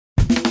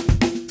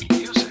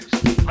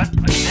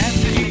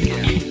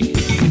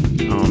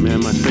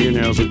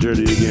fingernails are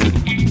dirty again.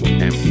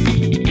 Damn.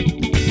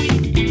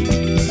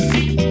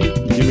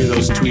 Give me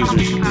those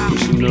tweezers.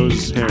 Those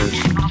nose hairs.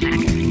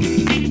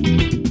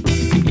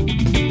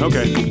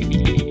 Okay.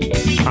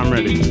 I'm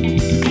ready.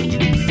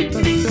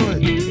 Let's do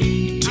it.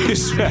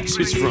 Dispatch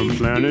is from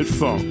Planet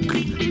Funk.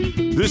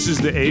 This is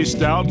the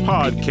Aced Out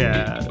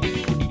Podcast,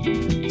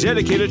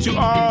 dedicated to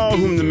all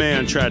whom the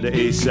man tried to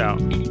ace out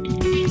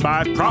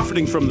by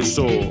profiting from the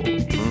soul,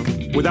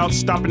 without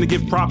stopping to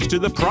give props to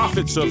the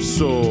prophets of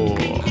soul.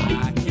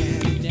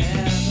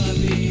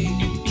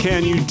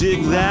 Can you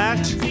dig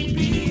that?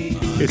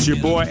 It's your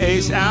boy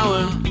Ace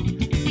Allen,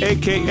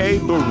 aka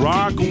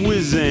Barack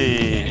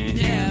Wizen.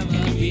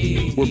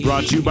 We're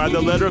brought to you by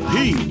the letter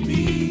P,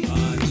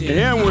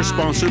 and we're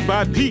sponsored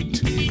by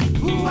Pete,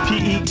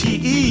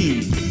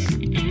 P-E-T-E,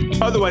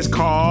 otherwise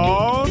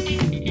called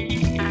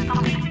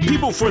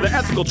People for the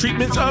Ethical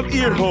Treatments of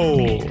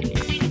Earhole.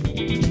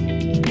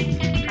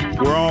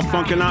 We're all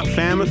Funkin' Out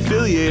fam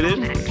affiliated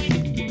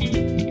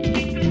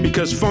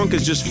because funk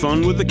is just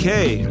fun with a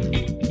K.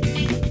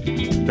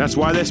 That's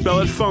why they spell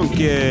it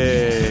funky.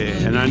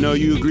 And I know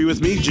you agree with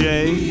me,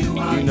 Jay.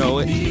 You know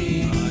it.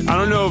 I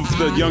don't know if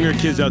the younger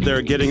kids out there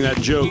are getting that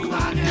joke.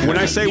 When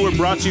I say we're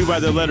brought to you by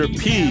the letter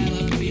P,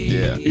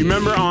 Yeah. you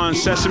remember on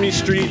Sesame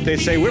Street, they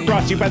say, we're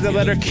brought to you by the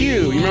letter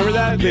Q. You remember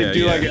that? They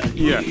do like,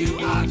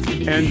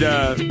 And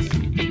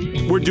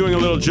we're doing a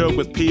little joke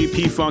with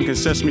P-Funk and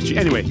Sesame Street.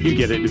 Anyway, you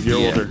get it if you're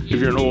older,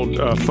 if you're an old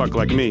fuck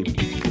like me.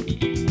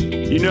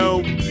 You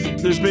know,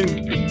 there's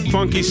been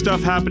funky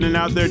stuff happening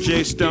out there,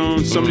 Jay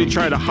Stone. Somebody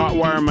tried to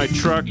hotwire my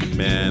truck.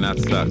 Man, that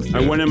sucks. Dude.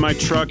 I went in my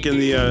truck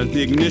and the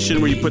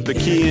ignition where you put the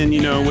key in,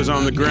 was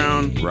on the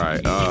ground.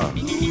 Right.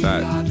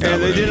 And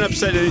they didn't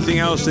upset anything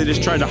else. They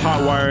just tried to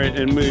hotwire it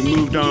and we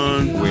moved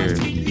on.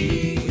 Weird.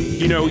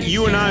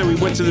 You and I, we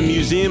went to the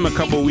museum a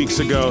couple weeks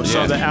ago,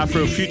 saw the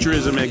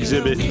Afrofuturism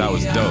exhibit. That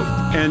was dope.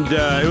 And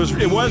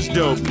it was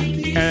dope.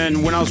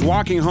 And when I was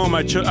walking home,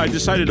 I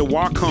decided to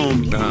walk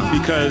home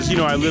because,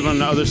 I live on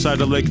the other side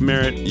of Lake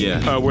Merritt,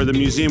 where the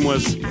museum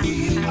was.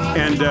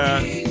 And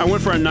I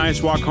went for a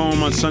nice walk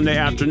home on Sunday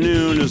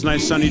afternoon. It was a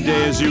nice sunny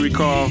day, as you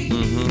recall.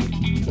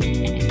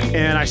 Mm-hmm.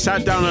 And I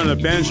sat down on a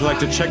bench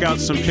to check out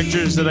some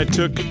pictures that I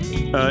took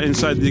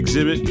inside the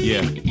exhibit.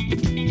 Yeah.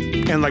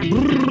 And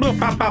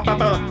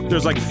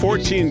there's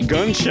 14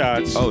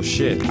 gunshots. Oh,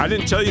 shit. I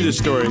didn't tell you this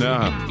story.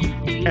 No.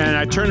 And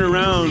I turned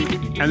around,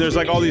 and there's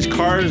all these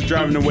cars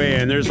driving away,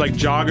 and there's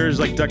joggers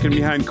ducking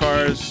behind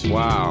cars.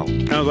 Wow.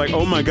 And I was like,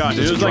 oh my God.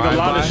 There was a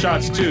lot of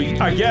shots too,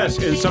 I guess.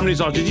 And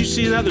somebody's all, did you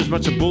see that? There's a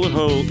bunch of bullet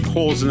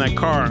holes in that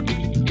car.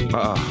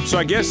 So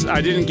I guess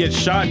I didn't get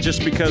shot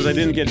just because I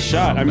didn't get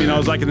shot. I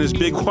was in this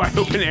big wide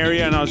open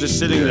area, and I was just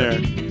sitting there.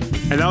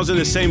 And that was in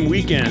the same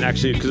weekend,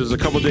 actually, because it was a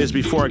couple days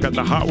before I got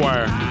the hot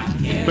wire.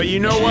 But you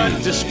know what?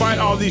 Despite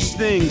all these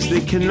things,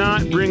 they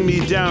cannot bring me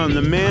down.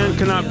 The man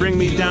cannot bring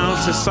me down.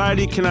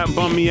 Society cannot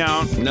bum me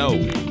out. No.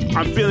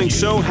 I'm feeling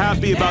so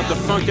happy about the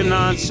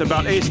Funkanauts,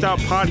 about Aced Out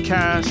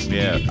Podcast,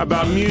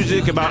 about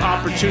music, about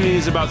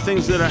opportunities, about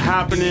things that are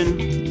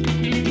happening.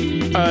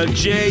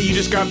 Jay, you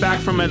just got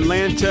back from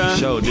Atlanta.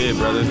 Sure did,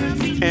 brother.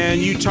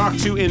 And you talked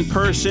to in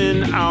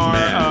person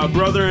our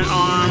brother in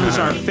arms,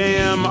 our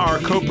fam, our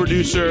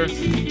co-producer,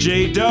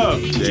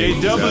 J-Dub.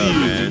 J-W.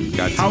 Man.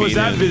 How was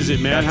that visit,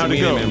 man? How'd it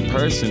go? In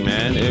person,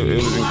 man. It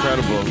was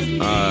incredible.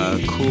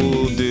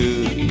 Cool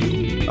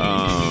dude.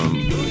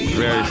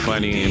 Very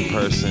funny in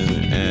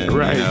person. And,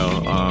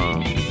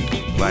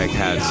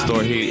 had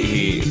story.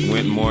 He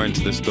went more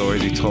into the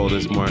stories. He told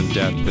us more in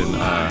depth. And,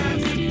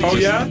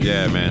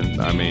 Yeah, man.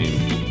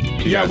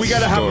 We got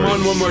to have him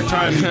on one more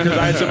time because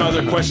I had some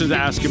other questions to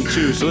ask him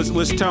too. So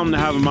let's tell him to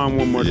have him on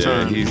one more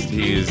time.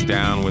 He is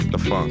down with the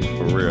funk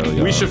for real.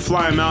 Y'all. We should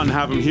fly him out and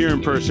have him here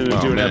in person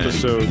and do an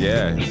episode.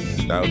 Yeah,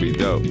 that would be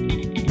dope.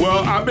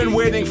 Well, I've been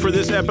waiting for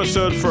this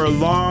episode for a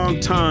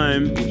long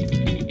time.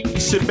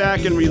 Sit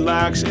back and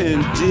relax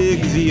and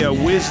dig the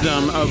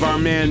wisdom of our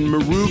man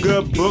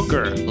Muruga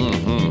Booker.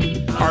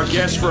 Mm-hmm. Our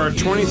guest for our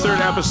 23rd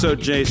episode,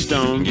 Jay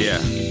Stone. Yeah.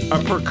 A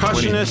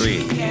percussionist.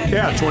 23.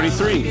 Yeah,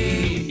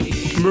 23.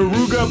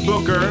 Muruga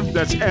Booker,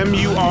 that's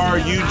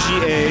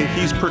M-U-R-U-G-A.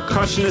 He's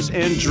percussionist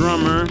and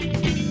drummer,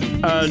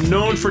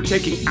 known for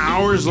taking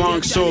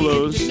hours-long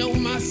solos.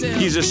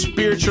 He's a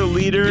spiritual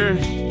leader.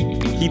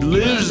 He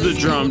lives the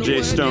drum,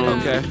 Jay Stone.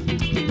 Okay.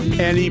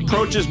 And he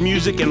approaches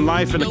music and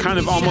life in a kind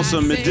of almost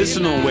a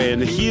medicinal way,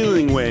 in a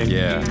healing way.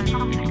 Yeah.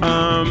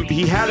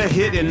 He had a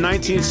hit in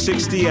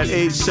 1960 at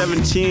age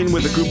 17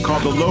 with a group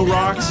called the Low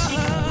Rocks.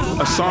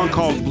 A song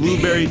called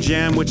Blueberry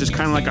Jam, which is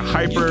kind of like a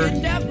hyper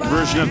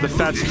version of the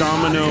Fats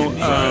Domino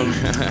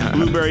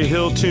Blueberry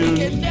Hill tune.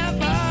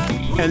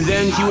 And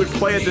then he would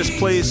play at this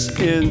place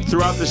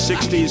throughout the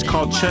 60s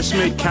called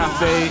Chessmate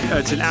Cafe.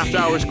 It's an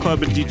after-hours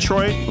club in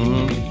Detroit.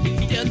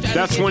 Mm-hmm.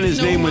 That's when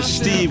his name was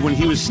Steve, when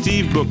he was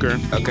Steve Booker.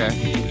 Okay.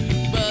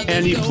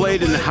 And he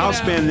played in the house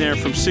band there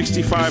from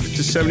 65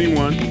 to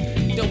 71.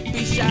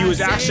 He was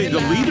actually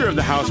the leader of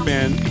the house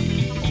band.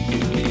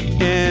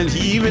 And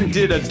he even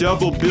did a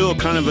double bill,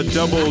 kind of a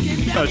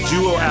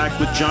duo act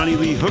with Johnny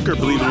Lee Hooker,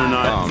 believe it or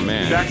not. Oh,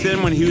 man. Back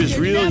then when he was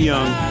real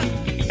young.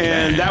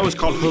 And that was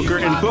called Hooker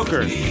and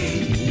Booker.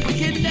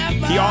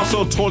 He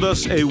also told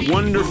us a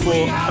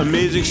wonderful,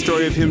 amazing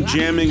story of him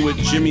jamming with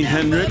Jimi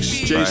Hendrix,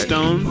 Jay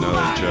Stone.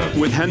 No joke.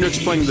 With Hendrix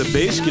playing the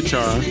bass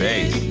guitar.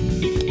 Bass.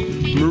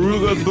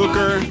 Maruga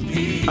Booker,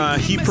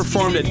 he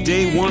performed at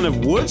day one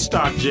of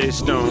Woodstock, Jay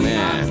Stone.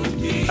 Man.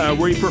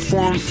 Where he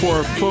performed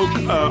for folk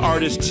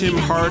artist Tim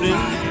Hardin.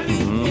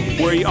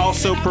 Where he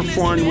also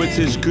performed with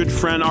his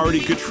already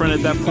good friend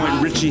at that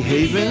point, Richie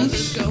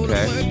Havens.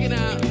 Okay.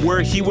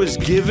 Where he was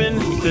given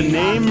the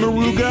name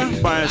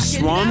Maruga by a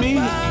Swami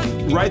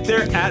right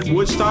there at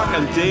Woodstock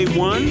on day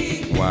one.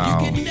 Wow.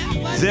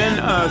 Then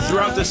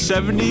throughout the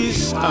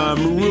 70s,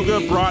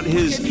 Maruga brought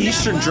his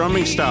Eastern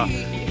drumming style.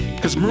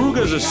 Because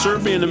Maruga is a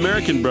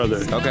Serbian-American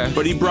brother. Okay.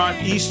 But he brought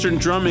Eastern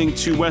drumming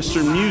to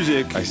Western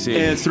music. I see.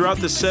 And throughout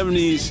the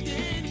 70s,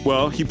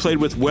 well, he played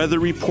with Weather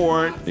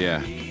Report.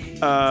 Yeah.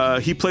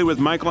 He played with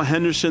Michael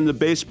Henderson, the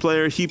bass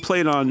player. He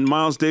played on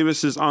Miles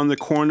Davis's On the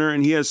Corner,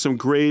 and he has some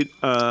great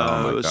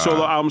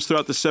solo albums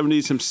throughout the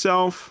 70s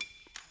himself.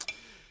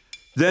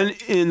 Then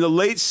in the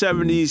late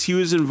 70s, he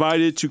was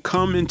invited to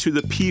come into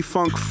the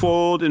P-Funk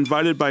fold,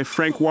 invited by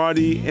Frank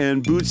Waddy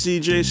and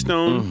Bootsy J.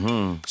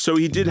 Stone. So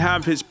he did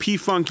have his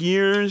P-Funk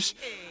years.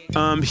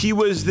 He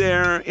was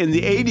there in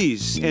the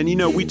 80s. And,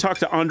 we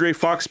talked to Andre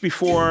Fox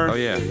before. Oh,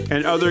 yeah.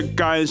 And other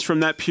guys from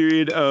that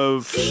period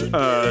of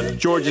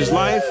George's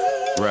life.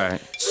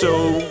 Right.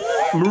 So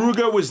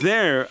Maruga was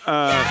there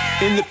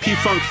in the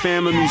P-Funk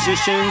fam of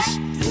musicians.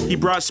 He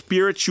brought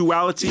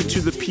spirituality to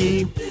the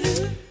P.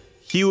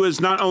 He was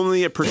not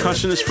only a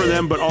percussionist for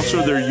them, but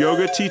also their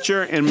yoga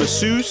teacher and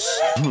masseuse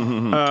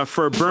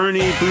for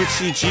Bernie,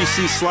 Bootsy,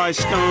 GC, Sly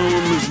Stone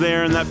was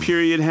there in that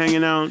period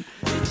hanging out.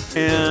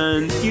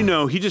 And,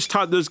 he just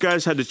taught those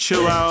guys how to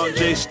chill out,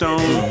 Jay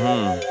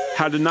Stone,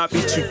 how to not be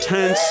too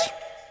tense.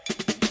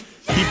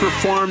 He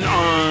performed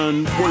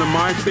on one of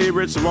my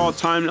favorites of all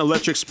time,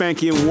 Electric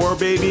Spanky and War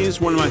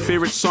Babies, one of my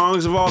favorite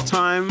songs of all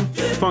time,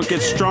 Funk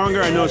Gets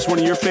Stronger. I know it's one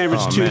of your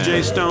favorites too, man.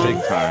 Jay Stone.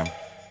 Big time.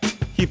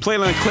 He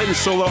played on Clinton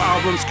solo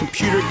albums,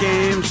 Computer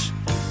Games,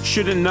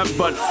 Shouldn't Nut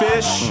But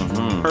Fish,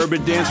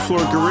 Urban Dance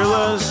Floor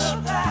Gorillas.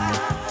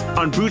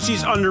 On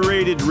Bootsy's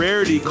underrated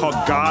rarity called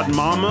God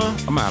Mama.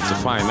 I'm gonna have to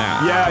find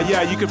that.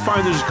 Yeah, you can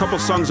find there's a couple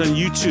songs on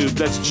YouTube.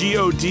 That's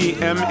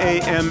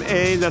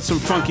GODMAMA. That's some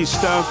funky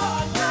stuff.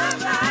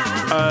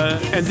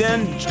 And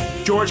then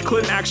George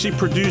Clinton actually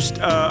produced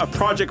a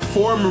project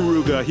for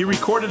Maruga. He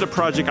recorded a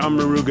project on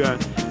Maruga,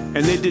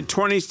 and they did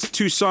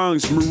 22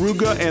 songs,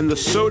 Maruga and the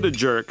Soda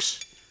Jerks.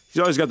 He's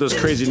always got those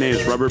crazy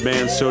names, Rubber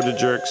Band, Soda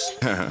Jerks.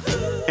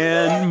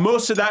 And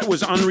most of that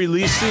was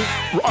unreleased,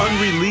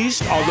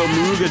 although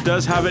Maruga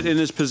does have it in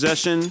his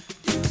possession.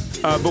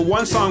 But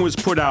one song was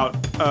put out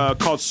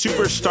called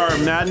Superstar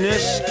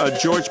Madness.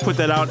 George put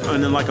that out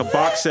in like a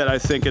box set, I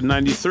think, in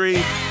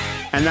 93.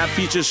 And that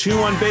features who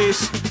on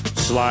bass?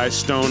 Sly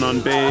Stone on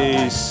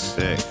bass.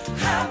 Sick.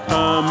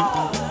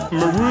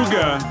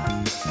 Maruga,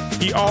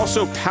 he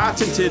also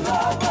patented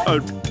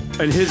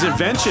and his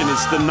invention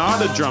is the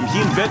Nada drum.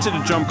 He invented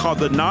a drum called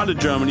the Nada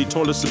drum, and he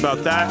told us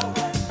about that.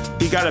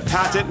 He got a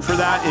patent for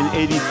that in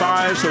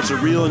 '85, so it's a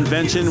real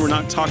invention. We're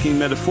not talking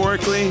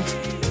metaphorically.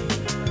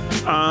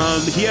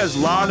 He has a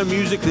lot of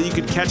music that you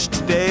could catch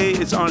today.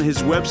 It's on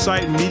his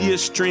website,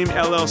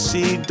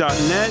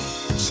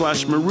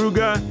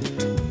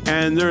 mediastreamllc.net/Maruga,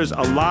 and there's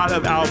a lot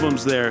of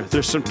albums there.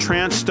 There's some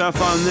trance stuff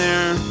on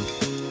there.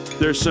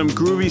 There's some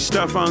groovy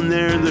stuff on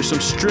there. There's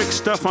some strict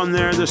stuff on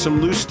there. There's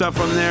some loose stuff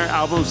on there.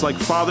 Albums like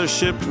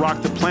Fathership,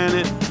 Rock the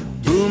Planet,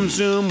 Boom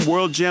Zoom,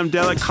 World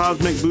Jamdelic,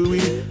 Cosmic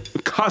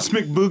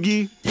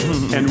Boogie,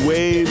 and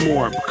way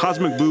more.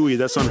 Cosmic Buoy,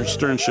 that's on her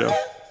Stern Show.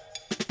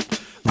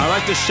 I'd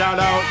like to shout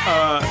out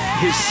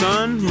his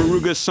son,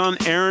 Maruga's son,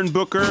 Aaron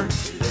Booker,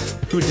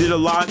 who did a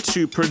lot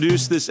to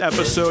produce this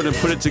episode and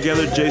put it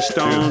together. Jay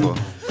Stone. Beautiful.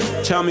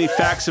 Tell me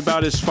facts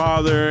about his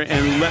father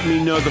and let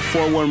me know the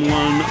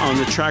 411 on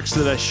the tracks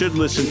that I should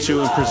listen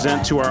to and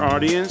present to our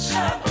audience.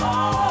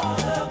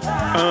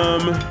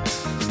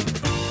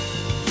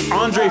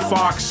 Andre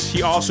Fox,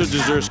 he also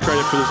deserves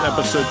credit for this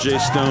episode, Jay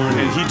Stone,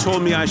 and he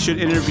told me I should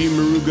interview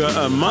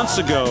Maruga months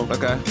ago.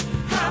 Okay.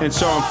 And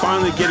so I'm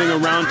finally getting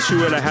around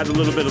to it. I had a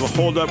little bit of a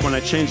holdup when I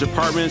changed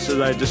apartments, as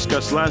I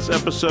discussed last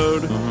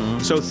episode.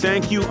 So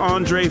thank you,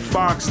 Andre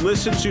Fox.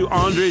 Listen to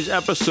Andre's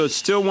episode,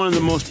 still one of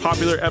the most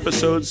popular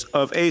episodes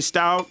of Aced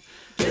Out.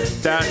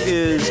 That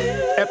is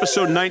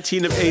episode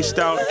 19 of Aced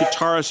Out,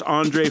 guitarist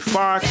Andre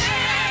Fox.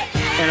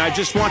 And I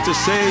just want to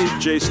say,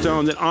 Jay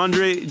Stone, that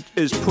Andre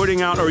is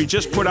putting out, or he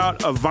just put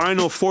out a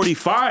vinyl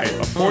 45,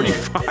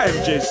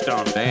 Jay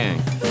Stone. Dang.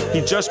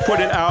 He just put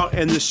it out,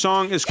 and the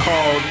song is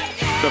called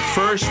The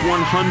First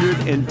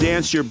 100 and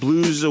Dance Your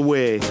Blues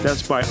Away.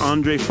 That's by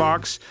Andre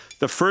Fox.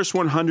 The First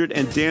 100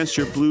 and Dance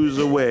Your Blues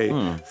Away.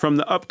 From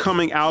the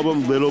upcoming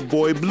album Little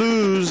Boy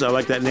Blues. I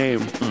like that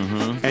name.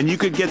 And you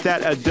could get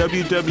that at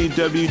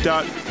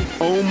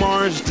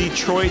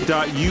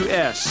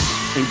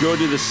www.omarsdetroit.us and go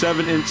to the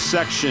 7-inch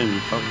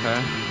section.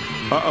 Okay.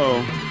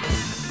 Uh-oh.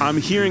 I'm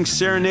hearing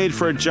Serenade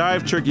for a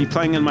Jive Turkey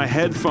playing in my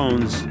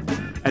headphones.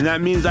 And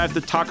that means I have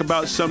to talk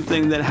about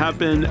something that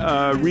happened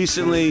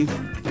recently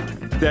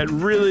that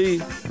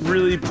really,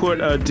 really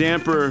put a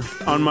damper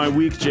on my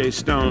week, Jay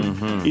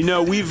Stone. You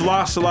know, we've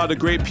lost a lot of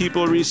great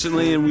people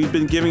recently, and we've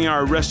been giving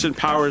our rest in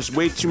powers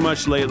way too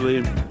much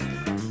lately,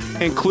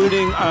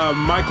 including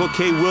Michael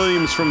K.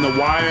 Williams from The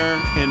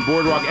Wire and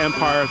Boardwalk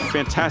Empire,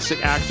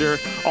 fantastic actor.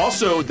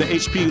 Also, the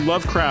H.P.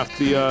 Lovecraft,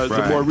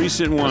 the more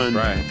recent one.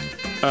 Right.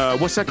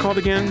 What's that called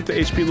again? The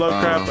H.P.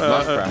 Lovecraft?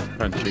 Lovecraft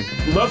Country.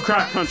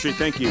 Lovecraft Country,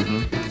 thank you.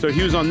 So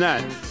he was on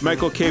that.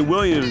 Michael K.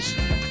 Williams.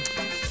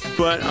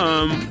 But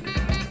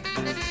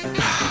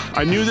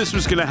I knew this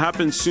was going to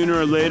happen sooner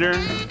or later.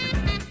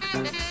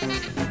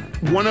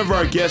 One of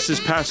our guests has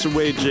passed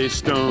away, Jay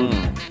Stone.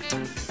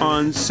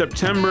 On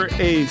September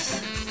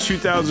 8th,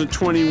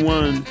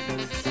 2021,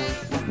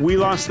 we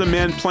lost the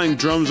man playing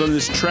drums on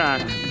this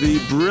track, the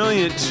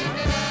brilliant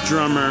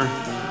drummer,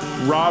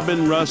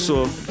 Robin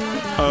Russell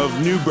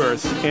of New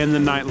Birth and the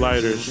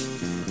Nightlighters.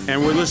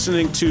 And we're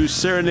listening to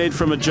Serenade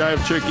for a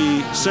Jive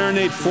Turkey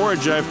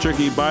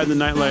by the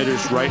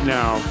Nightlighters right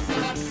now.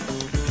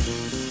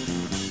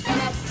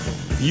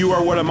 You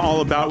Are What I'm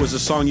All About was a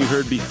song you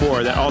heard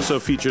before that also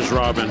features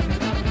Robin.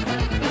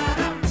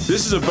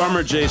 This is a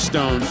bummer, Jay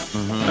Stone.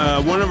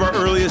 One of our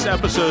earliest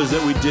episodes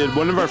that we did,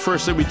 one of our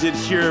first that we did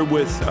here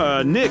with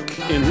Nick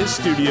in his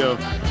studio.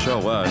 Sure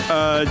was.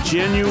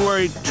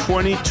 January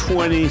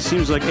 2020,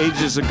 seems like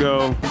ages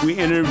ago, we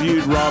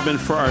interviewed Robin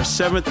for our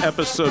 7th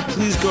episode.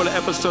 Please go to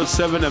episode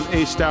 7 of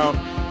Aced Out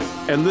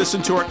and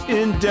listen to our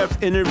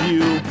in-depth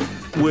interview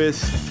with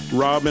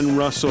Robin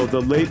Russell,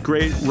 the late,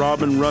 great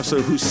Robin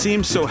Russell, who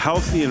seems so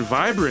healthy and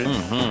vibrant.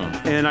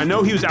 And I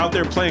know he was out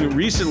there playing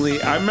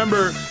recently. I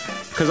remember,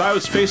 because I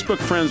was Facebook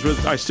friends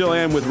with, I still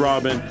am with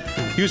Robin,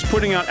 he was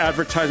putting out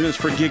advertisements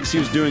for gigs he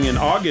was doing in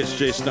August,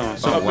 Jay Stone.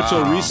 So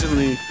until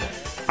recently,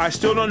 I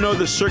still don't know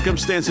the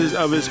circumstances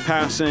of his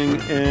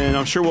passing, and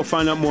I'm sure we'll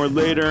find out more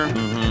later.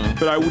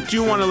 But I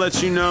do want to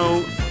let you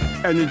know,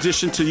 in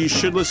addition to, you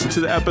should listen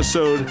to the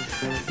episode,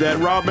 that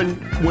Robin,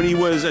 when he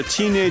was a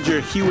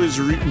teenager, he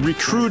was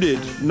recruited,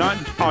 not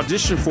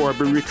auditioned for,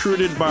 but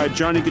recruited by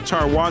Johnny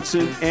Guitar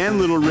Watson and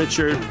Little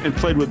Richard, and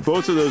played with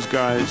both of those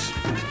guys.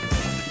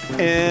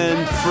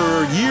 And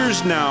for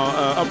years now,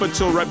 up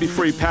until right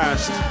before he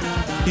passed,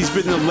 he's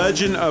been the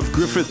legend of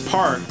Griffith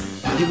Park.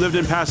 He lived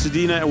in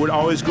Pasadena and would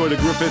always go to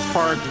Griffith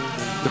Park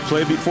to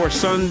play before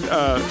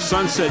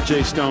sunset,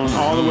 Jay Stone,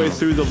 all the way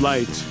through the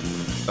light.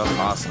 That's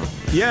awesome.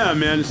 Yeah,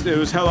 man, it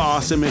was hella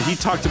awesome. And he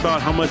talked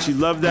about how much he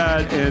loved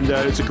that, and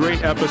it's a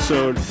great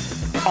episode.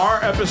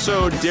 Our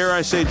episode, dare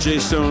I say, Jay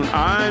Stone,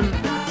 I'm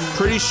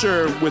pretty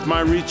sure with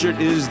my research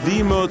is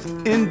the most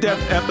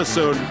in-depth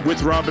episode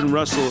with Robin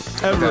Russell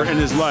ever in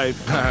his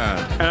life.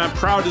 And I'm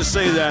proud to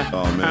say that.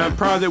 Oh, man. And I'm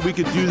proud that we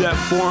could do that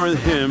for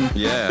him.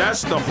 Yeah.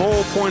 That's the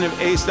whole point of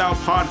Aced Out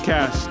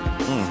Podcast.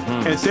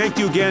 And thank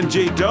you again,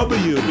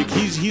 JW,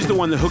 because he's the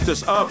one that hooked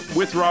us up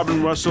with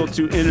Robin Russell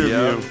to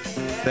interview. Yep.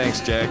 Thanks,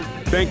 Jack.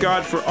 Thank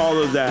God for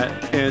all of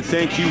that. And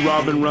thank you,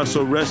 Robin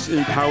Russell. Rest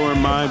in power,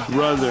 my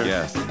brother.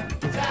 Yes.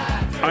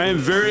 I am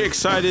very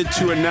excited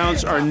to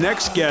announce our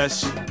next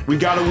guest. We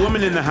got a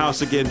woman in the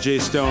house again, Jay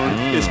Stone.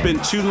 It's been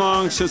too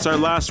long since our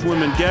last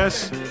woman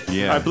guest.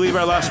 Yeah. I believe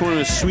our last one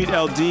was Sweet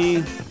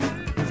LD.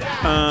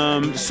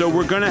 So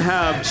we're going to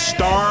have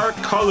Star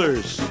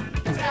Colors.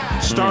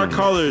 Star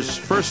Colors.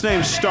 First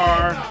name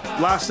Star,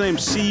 last name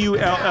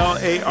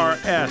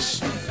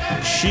Cullars.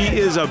 She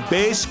is a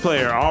bass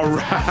player. All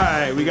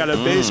right. We got a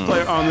bass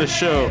player on the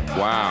show.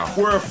 Wow.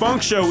 We're a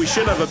funk show. We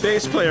should have a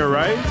bass player,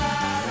 right?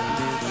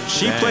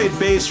 She played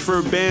bass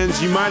for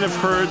bands you might have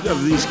heard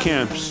of these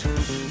camps.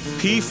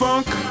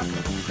 P-Funk.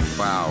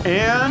 Wow.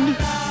 And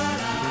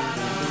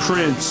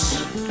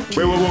Prince.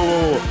 Wait,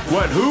 whoa.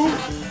 What, who?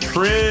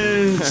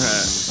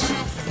 Prince.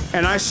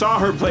 And I saw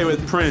her play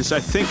with Prince, I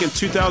think in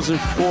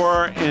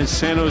 2004 in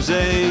San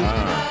Jose.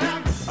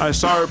 I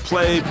saw her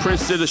play.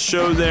 Prince did a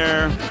show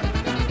there.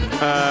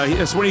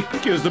 That's when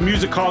it was the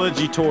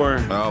Musicology tour.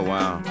 Oh,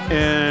 wow.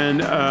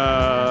 And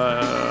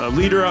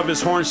leader of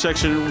his horn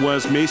section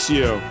was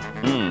Maceo.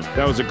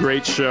 That was a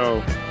great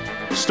show.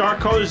 Star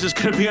Colors is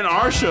going to be on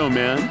our show,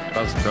 man.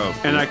 That's dope.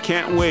 And I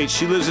can't wait.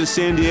 She lives in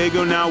San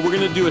Diego now. We're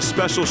going to do a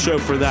special show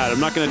for that. I'm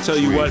not going to tell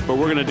you what, but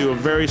we're going to do a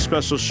very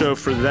special show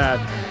for that.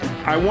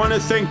 I want to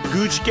thank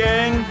Gooch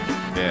Gang.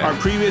 Yeah. Our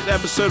previous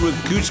episode with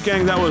Gooch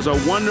Gang, that was a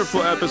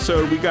wonderful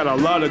episode. We got a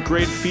lot of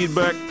great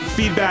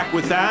feedback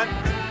with that.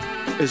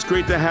 It's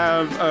great to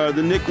have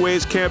the Nick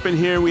Ways camp in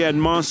here. We had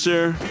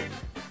Monster.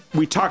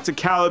 We talked to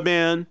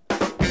Caliban.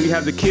 We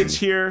have the kids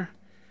here.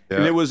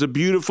 And it was a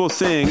beautiful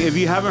thing. If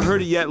you haven't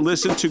heard it yet,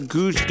 listen to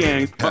Goose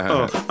Gang.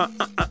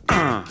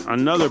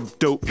 Another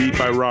dope beat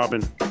by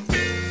Robin.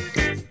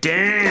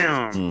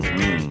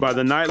 Damn! By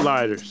the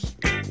Nightlighters.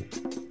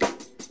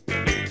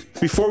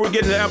 Before we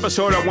get into the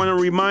episode, I want to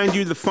remind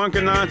you, the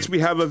Funkanauts, we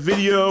have a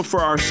video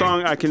for our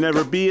song I Can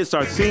Never Be. It's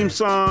our theme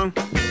song.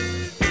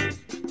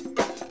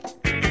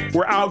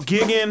 We're out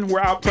gigging.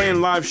 We're out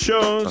playing live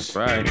shows. That's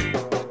right.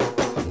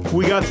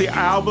 We got the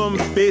album,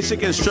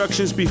 Basic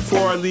Instructions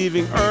Before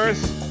Leaving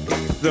Earth,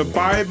 the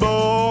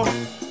Bible.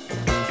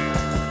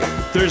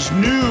 There's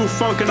new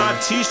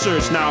Funkanaut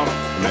t-shirts now.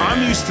 Man.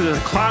 I'm used to the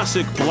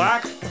classic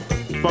black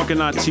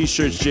Funkanaut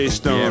t-shirts, Jay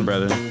Stone. Yeah,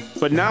 brother.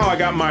 But now I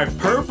got my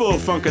purple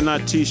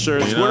Funkanaut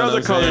t-shirts. You know what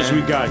other colors we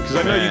got? Because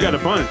I know you got a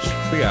bunch.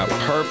 We got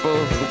purple.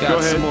 We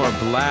got some more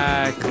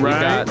black. Right. We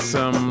got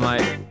some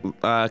like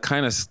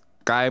kind of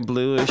sky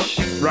bluish.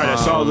 Right, I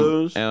saw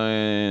those.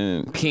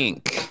 And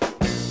pink.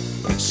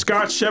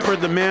 Scott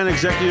Shepard, the man,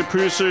 executive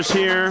producer's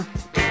here.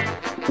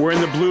 We're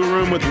in the blue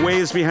room with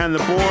Waves behind the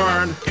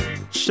board.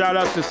 Shout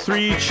out to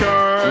 3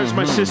 Charge,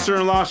 my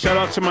sister-in-law. Shout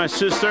out to my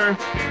sister.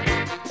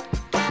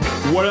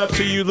 What up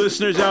to you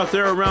listeners out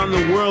there around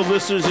the world,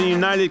 listeners in the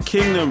United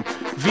Kingdom,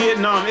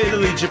 Vietnam,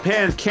 Italy,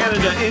 Japan,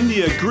 Canada,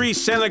 India,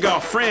 Greece, Senegal,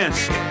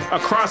 France.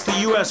 Across the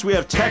U.S., we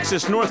have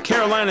Texas, North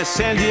Carolina,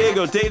 San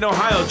Diego, Dayton,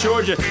 Ohio,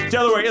 Georgia,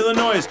 Delaware,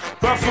 Illinois,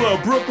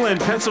 Buffalo, Brooklyn,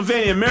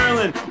 Pennsylvania,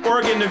 Maryland,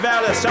 Oregon,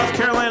 Nevada, South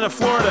Carolina,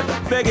 Florida,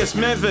 Vegas,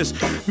 Memphis,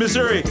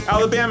 Missouri,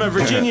 Alabama,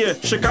 Virginia,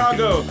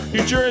 Chicago,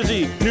 New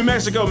Jersey, New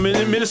Mexico,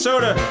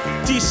 Minnesota,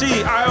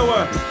 D.C.,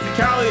 Iowa,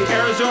 Cali,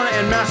 Arizona,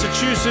 and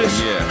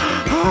Massachusetts. Yeah.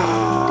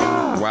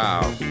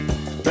 Wow.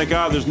 Thank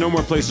God there's no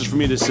more places for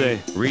me to say.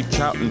 Reach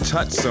out and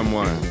touch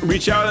someone.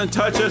 Reach out and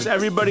touch us.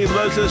 Everybody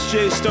loves us.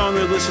 Jay Stone,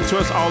 they listen to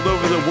us all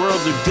over the world.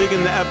 They're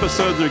digging the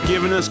episodes. They're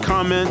giving us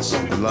comments.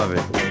 I love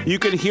it. You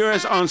can hear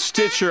us on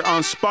Stitcher,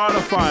 on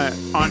Spotify,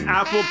 on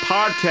Apple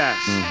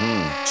Podcasts.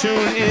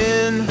 Tune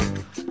in,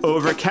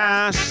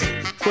 Overcast.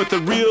 But the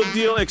real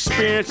deal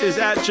experience is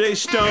at Jay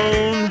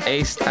Stone.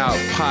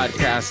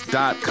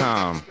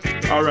 AcedOutPodcast.com.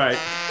 All right.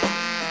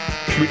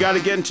 We got to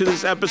get into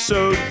this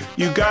episode.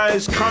 You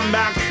guys come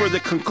back for the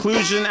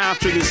conclusion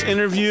after this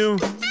interview.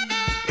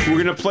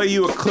 We're going to play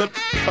you a clip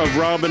of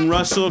Robin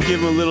Russell, give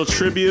him a little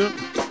tribute.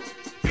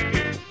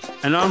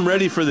 And I'm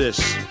ready for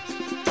this.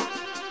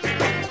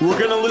 We're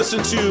going to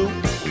listen to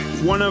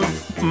one of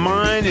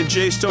mine and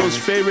Jay Stone's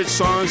favorite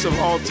songs of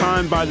all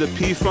time by the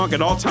P-Funk,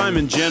 and all time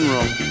in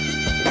general.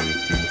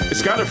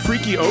 It's got a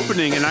freaky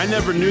opening, and I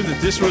never knew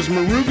that this was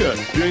Maruga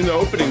doing the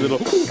opening little...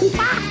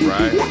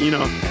 Right. You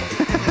know...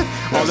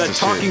 all that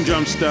talking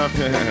drum stuff.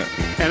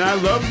 And I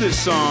love this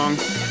song.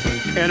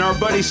 And our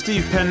buddy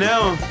Steve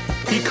Pennell,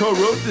 he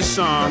co-wrote this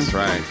song. That's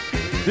right.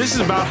 This is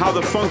about how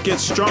the funk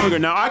gets stronger.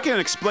 Now, I can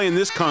explain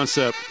this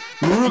concept.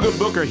 Maruga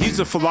Booker, he's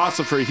a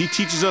philosopher. He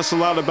teaches us a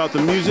lot about the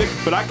music,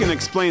 but I can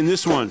explain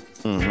this one.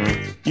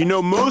 You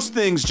know, most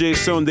things, Jay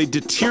Stone, they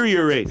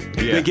deteriorate.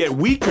 Yeah. They get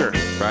weaker.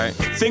 Right.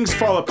 Things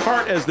fall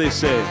apart, as they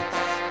say.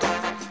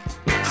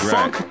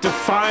 Funk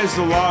defies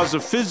the laws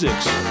of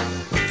physics.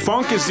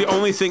 Funk is the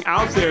only thing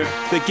out there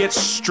that gets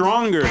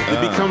stronger.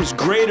 It becomes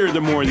greater the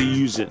more you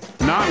use it,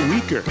 not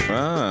weaker.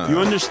 You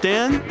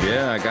understand?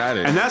 Yeah, I got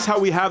it. And that's how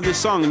we have this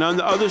song. And on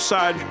the other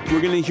side,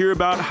 we're going to hear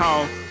about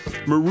how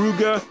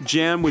Maruga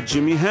jammed with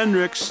Jimi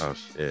Hendrix. Oh,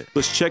 shit.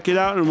 Let's check it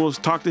out, and we'll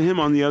talk to him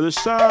on the other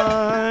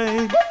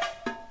side.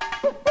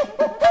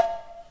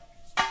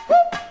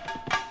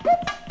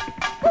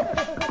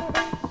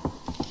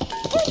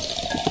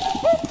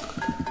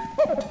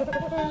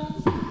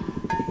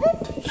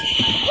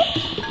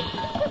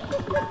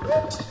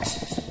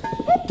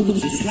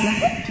 It's like a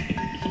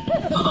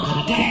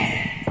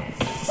dad.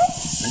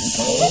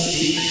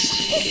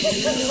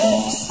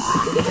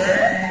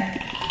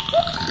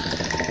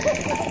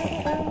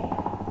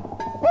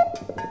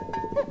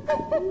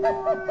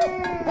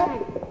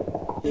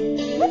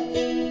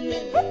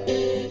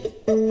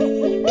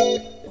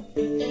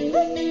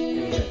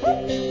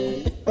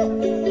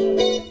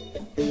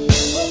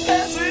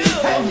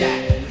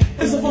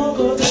 It's a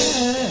funky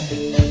dad.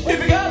 If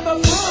you got the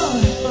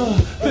fun,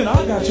 then I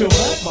got your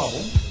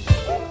backbone.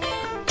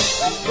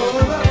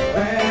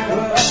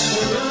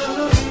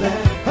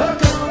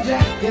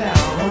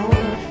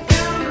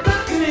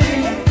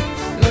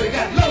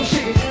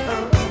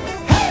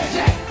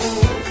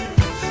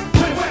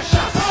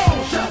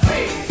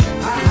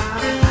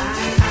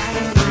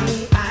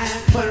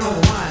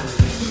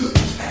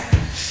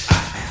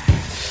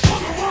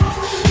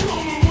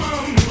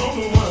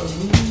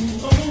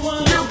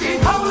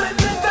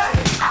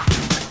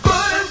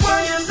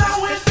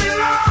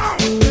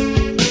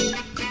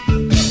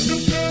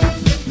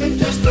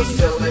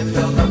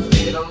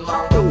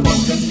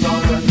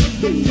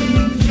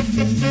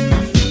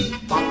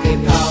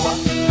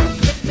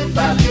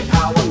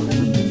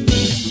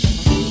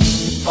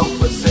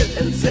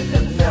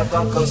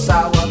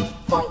 Sour,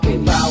 funky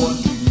power.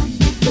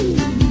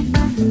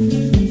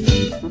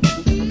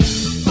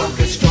 Funk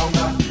is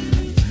stronger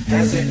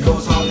as it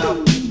goes on up.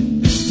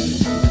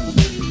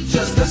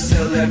 just a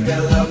silly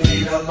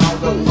melody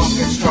along the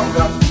funky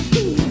stronger.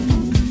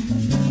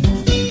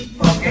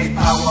 Funky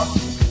power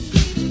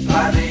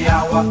by the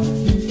hour.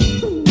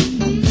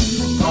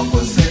 Don't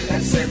put sit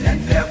and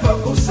never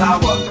go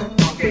sour.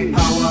 Funky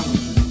power.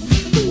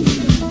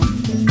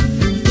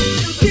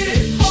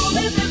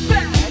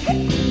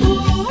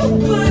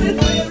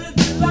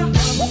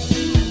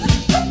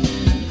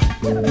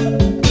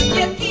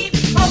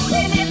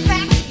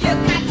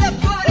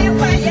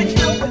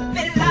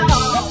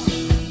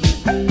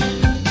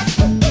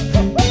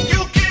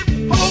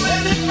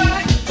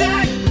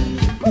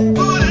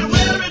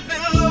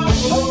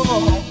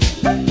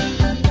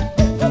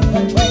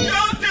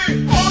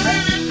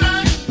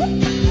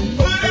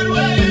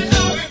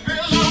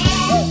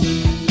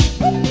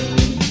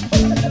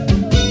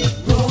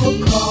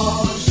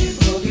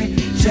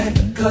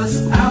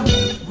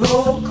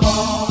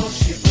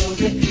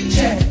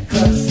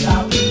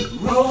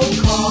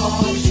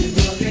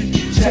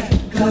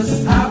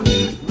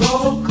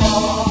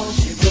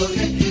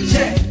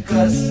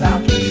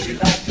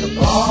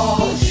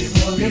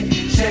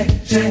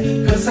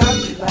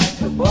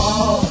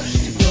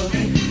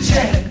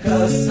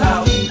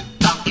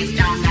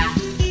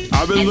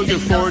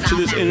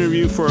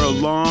 For a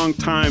long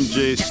time,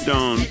 Jay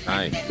Stone.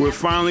 Hi. We're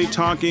finally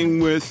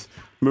talking with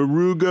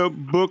Muruga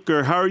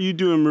Booker. How are you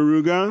doing,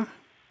 Muruga?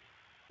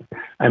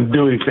 I'm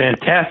doing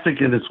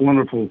fantastic, and it's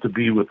wonderful to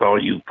be with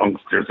all you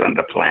punksters on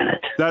the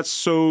planet. That's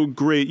so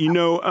great. You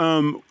know,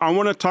 I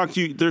want to talk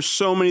to you. There's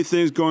so many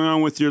things going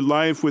on with your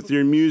life, with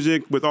your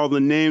music, with all the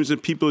names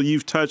of people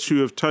you've touched who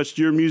have touched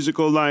your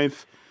musical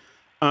life.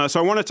 So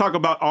I want to talk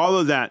about all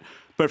of that.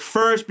 But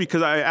first,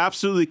 because I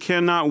absolutely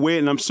cannot wait,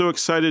 and I'm so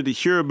excited to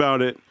hear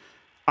about it,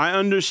 I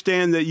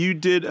understand that you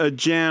did a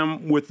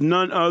jam with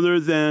none other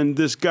than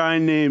this guy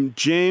named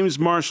James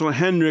Marshall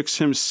Hendrix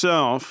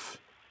himself,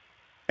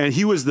 and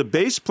he was the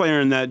bass player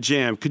in that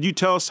jam. Could you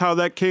tell us how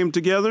that came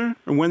together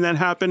and when that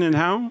happened and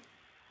how?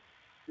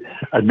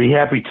 I'd be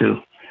happy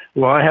to.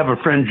 Well, I have a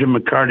friend, Jim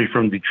McCarty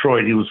from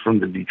Detroit. He was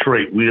from the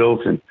Detroit Wheels,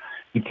 and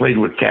he played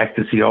with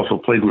Cactus. He also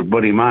played with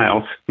Buddy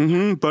Miles.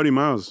 Mm-hmm, Buddy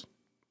Miles.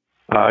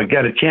 I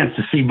got a chance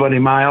to see Buddy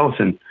Miles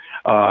and,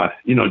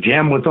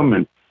 jam with him,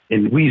 and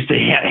we used to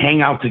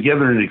hang out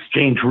together and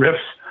exchange riffs.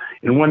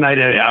 And one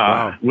night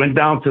I went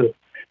down to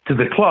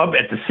the club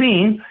at the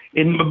scene,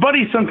 and my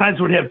buddy sometimes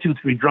would have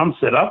 2-3 drums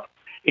set up,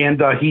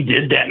 and he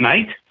did that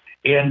night.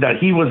 And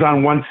he was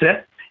on one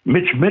set.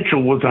 Mitch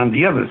Mitchell was on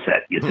the other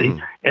set, you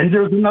see. And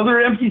there was another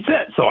empty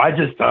set. So I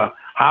just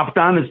hopped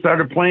on and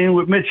started playing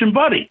with Mitch and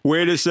Buddy.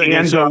 Wait a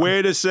second.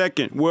 Wait a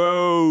second.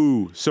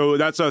 Whoa. So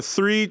that's a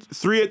three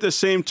at the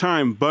same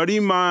time. Buddy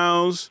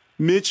Miles,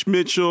 Mitch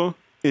Mitchell,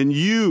 and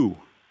you.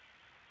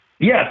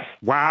 Yes.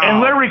 Wow. And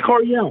Larry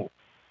Coryell.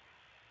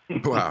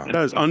 Wow.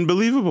 That is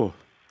unbelievable.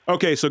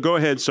 Okay, so go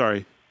ahead.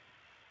 Sorry.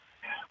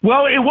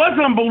 Well, it was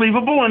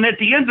unbelievable. And at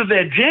the end of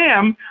that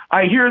jam,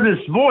 I hear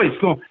this voice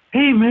go,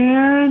 "Hey,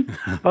 man."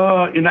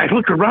 And I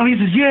look around. He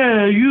says,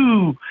 "Yeah,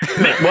 you."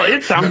 Well,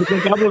 it sounded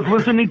like I was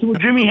listening to a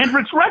Jimi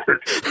Hendrix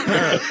record.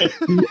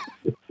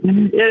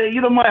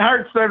 My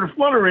heart started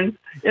fluttering.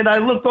 And I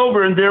looked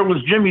over, and there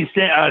was Jimmy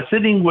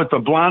sitting with a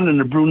blonde and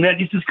a brunette.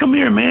 He says, "Come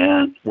here,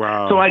 man."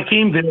 Wow. So I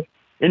came there.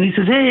 And he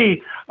says,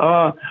 "Hey,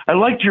 I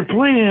liked your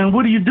playing.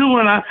 What are you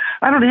doing? I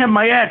don't have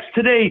my axe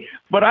today,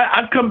 but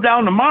I'd come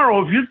down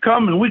tomorrow if you'd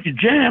come and we could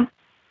jam."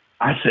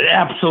 I said,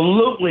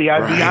 "Absolutely.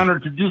 I'd be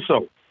honored to do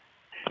so."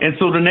 And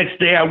so the next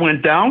day I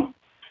went down,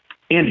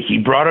 and he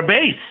brought a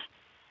bass.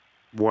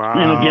 Wow.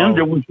 And again,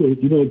 there was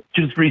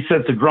 2-3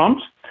 sets of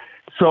drums.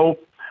 So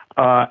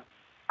I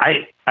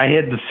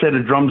had the set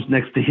of drums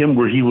next to him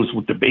where he was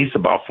with the bass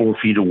about 4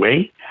 feet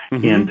away.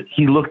 Mm-hmm. And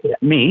he looked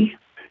at me,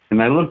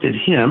 and I looked at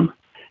him.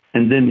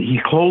 And then he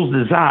closed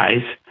his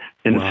eyes,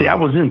 and see, I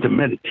was into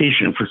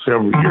meditation for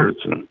several years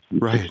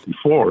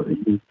before.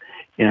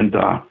 And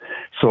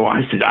so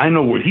I said, I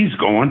know where he's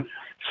going.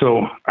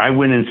 So I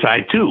went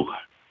inside too,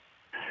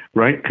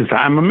 right? Because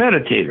I'm a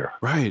meditator.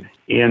 Right.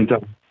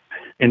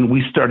 And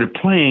we started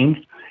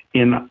playing,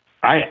 and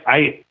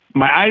my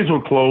eyes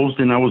were closed,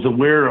 and I was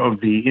aware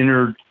of the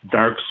inner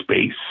dark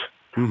space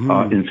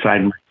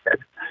inside my head.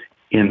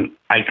 And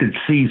I could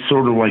see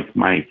sort of like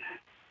my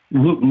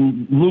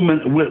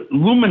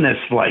luminous,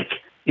 like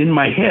in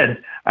my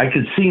head, I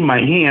could see my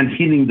hand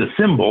hitting the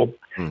cymbal,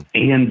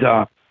 and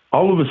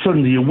all of a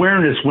sudden the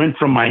awareness went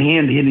from my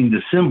hand hitting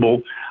the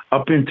cymbal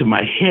up into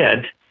my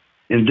head,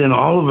 and then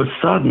all of a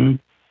sudden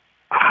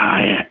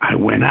I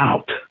went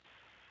out.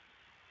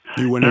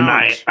 You went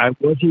out. I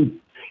wasn't,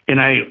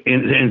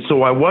 and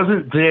so I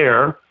wasn't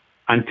there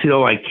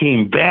until I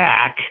came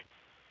back,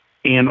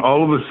 and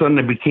all of a sudden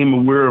I became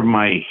aware of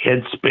my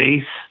head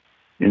space.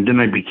 And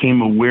then I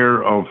became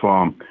aware of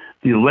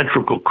the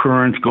electrical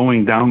currents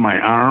going down my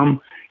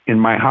arm and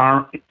my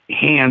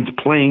hands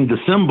playing the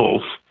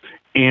cymbals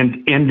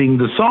and ending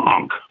the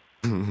song.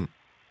 Mm-hmm.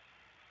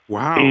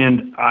 Wow.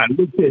 And I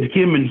looked at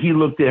him and he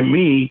looked at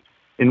me,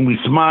 and we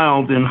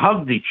smiled and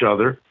hugged each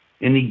other,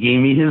 and he gave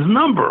me his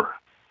number.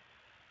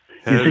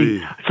 Heavy. You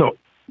see, so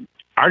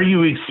are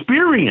you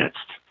experienced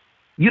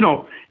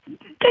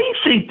they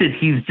think that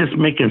he's just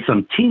making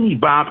some teeny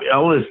bop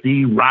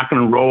LSD rock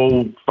and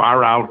roll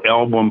far out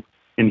album,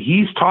 and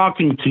he's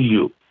talking to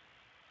you.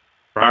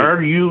 Right.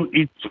 Are you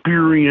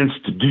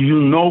experienced? Do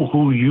you know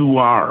who you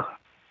are?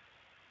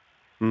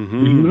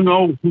 Mm-hmm. Do you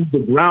know who the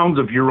grounds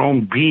of your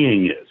own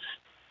being is?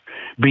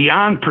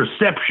 Beyond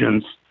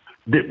perceptions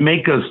that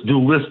make us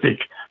dualistic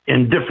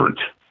and different,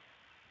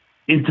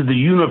 into the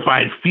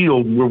unified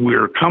field where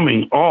we're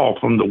coming all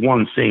from the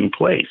one same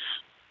place.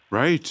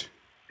 Right.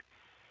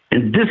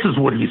 And this is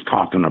what he's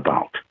talking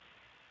about,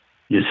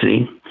 you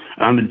see,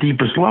 on the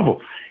deepest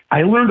level.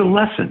 I learned a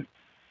lesson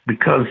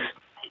because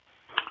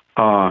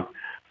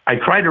I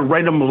tried to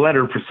write him a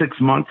letter for 6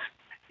 months,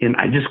 and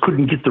I just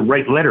couldn't get the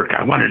right letter.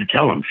 I wanted to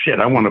tell him, shit,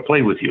 I want to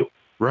play with you.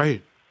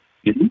 Right.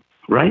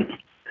 Right?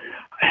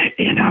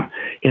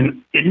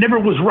 And it never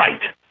was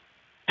right.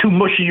 Too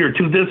mushy or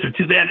too this or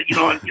too that,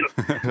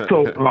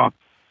 So,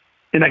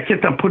 and I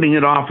kept on putting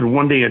it off, and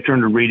one day I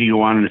turned the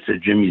radio on and it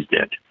said, Jimmy's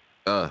dead.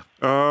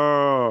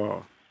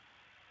 Oh.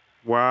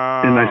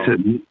 Wow. And I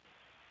said,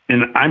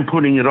 and I'm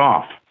putting it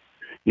off,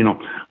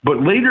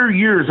 But later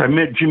years, I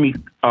met Jimmy.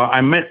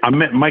 I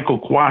met Michael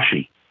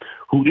Quashie,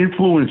 who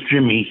influenced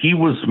Jimmy.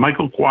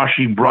 Michael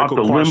Quashie brought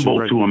the limbo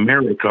right. to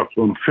America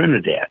from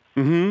Trinidad.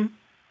 Mm-hmm.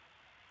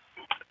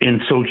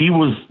 And so he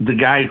was the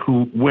guy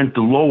who went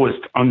the lowest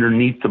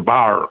underneath the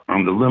bar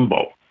on the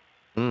limbo.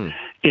 Mm.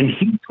 And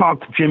he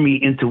talked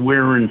Jimmy into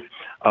wearing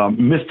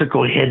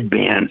mystical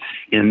headbands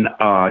and,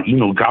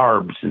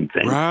 garbs and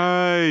things.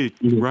 Right,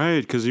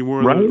 because he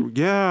wore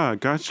yeah,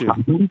 gotcha.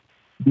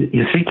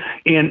 You see?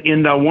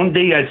 And one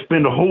day I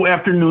spent a whole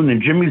afternoon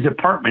in Jimmy's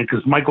apartment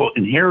because Michael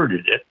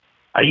inherited it.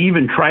 I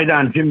even tried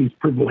on Jimmy's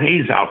Purple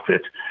Haze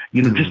outfit,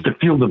 just to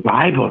feel the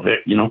vibe of it,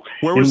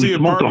 Where was the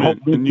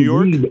apartment? In New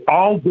York?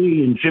 All day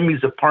in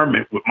Jimmy's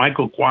apartment with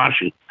Michael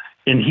Quashie.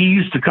 And he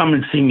used to come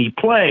and see me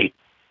play.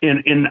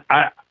 And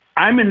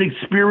I'm an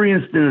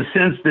experienced in the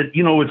sense that,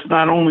 it's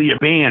not only a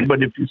band,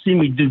 but if you see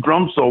me do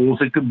drum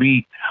solos, it could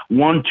be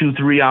 1, 2,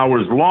 3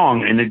 hours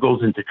long and it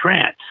goes into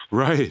trance.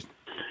 Right.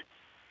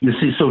 You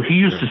see, so he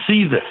used to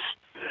see this.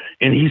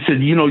 And he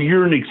said,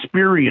 you're an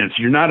experience.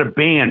 You're not a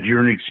band. You're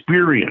an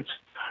experience.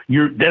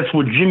 That's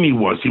what Jimmy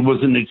was. He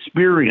was an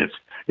experience.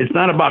 It's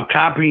not about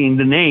copying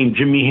the name,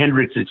 Jimi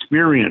Hendrix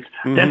Experience.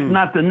 Mm-hmm. That's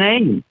not the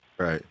name.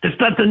 Right. That's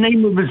not the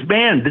name of his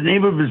band. The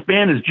name of his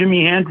band is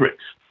Jimi Hendrix.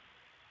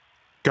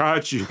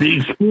 Got you.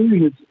 The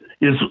experience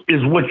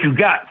is what you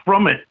got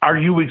from it. Are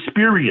you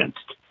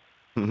experienced?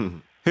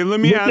 Hey, let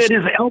me ask. Look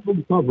at his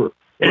album cover.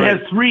 It has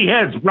 3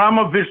 heads,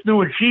 Brahma, Vishnu,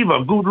 and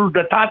Shiva, Guru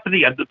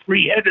Dattatreya, the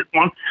 3-headed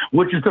one,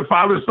 which is the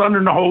Father, Son,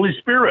 and the Holy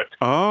Spirit.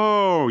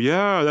 Oh,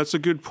 yeah, that's a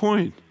good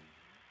point.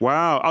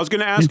 Wow. I was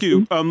going to ask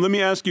you, let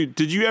me ask you,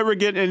 did you ever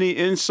get any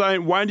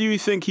insight? Why do you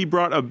think he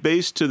brought a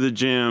bass to the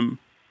jam?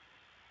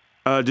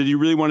 Did he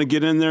really want to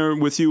get in there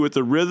with you with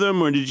the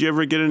rhythm, or did you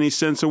ever get any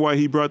sense of why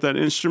he brought that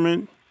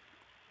instrument?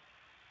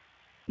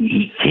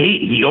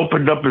 He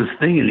opened up his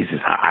thing and he says,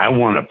 I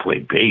want to play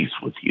bass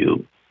with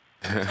you.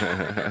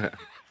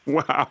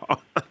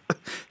 Wow.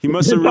 He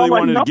must have really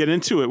wanted to get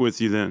into it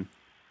with you then.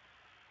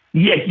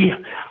 Yeah.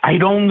 I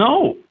don't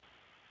know.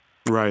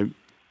 Right.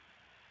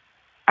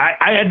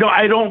 I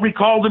don't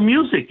recall the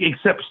music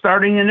except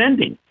starting and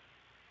ending.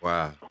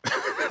 Wow.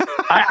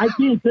 I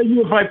can't tell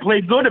you if I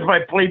played good, if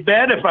I played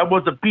bad, if I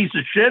was a piece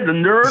of shit, a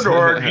nerd,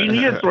 or a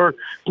genius, or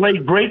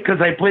played great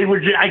because I played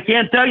with you. I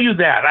can't tell you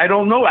that. I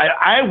don't know.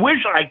 I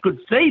wish I could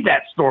say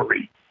that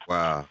story.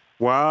 Wow.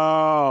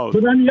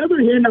 But on the other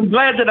hand, I'm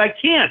glad that I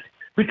can't,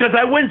 because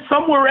I went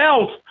somewhere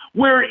else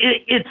where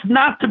it's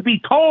not to be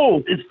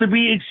told. It's to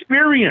be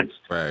experienced.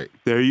 Right.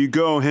 There you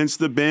go. Hence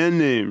the band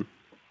name.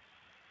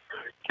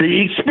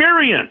 The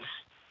experience.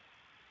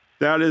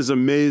 That is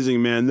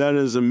amazing, man. That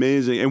is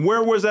amazing. And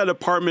where was that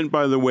apartment,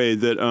 by the way,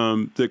 that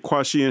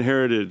Quashie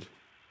inherited?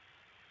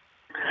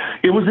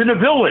 It was in a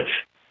village.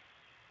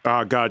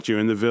 Ah, got you,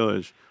 in the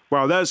village.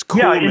 Wow, that's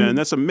cool, man.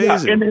 That's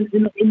amazing.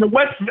 Yeah, in the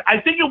West, I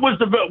think it was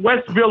the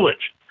West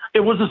Village.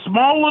 It was a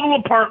small little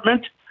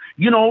apartment.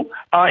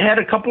 Had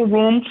a couple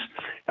rooms.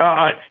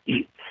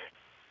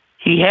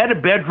 He had a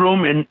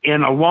bedroom,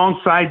 and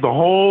alongside the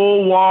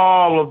whole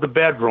wall of the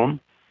bedroom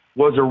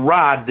was a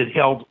rod that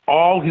held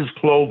all his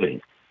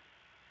clothing.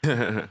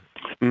 So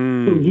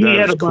he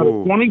had about a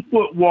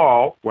 20-foot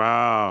wall.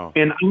 Wow.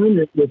 And on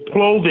it was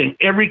clothing,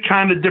 every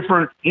kind of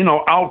different,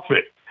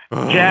 outfit,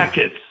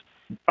 jackets,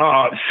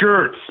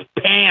 shirts,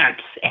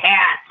 pants,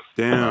 hats.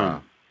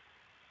 Damn.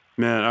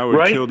 Man, I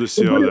would kill to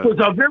see all that. It was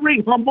a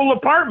very humble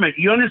apartment.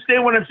 You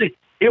understand what I'm saying?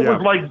 It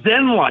was like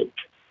Zen-like.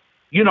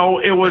 It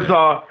was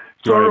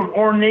sort of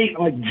ornate,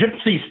 like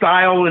gypsy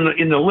style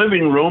in the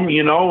living room,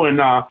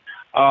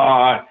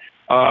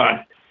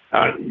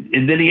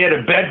 and then he had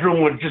a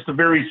bedroom with just a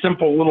very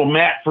simple little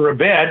mat for a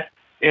bed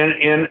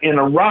and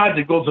a rod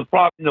that goes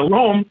across the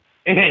room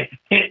and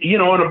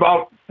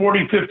about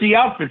 40, 50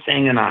 outfits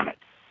hanging on it,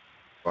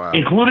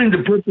 including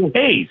the Purple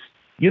Haze.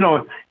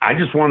 I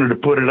just wanted to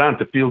put it on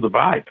to feel the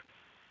vibe.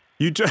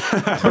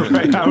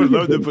 Right, I would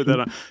love to put that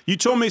on. You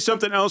told me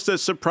something else that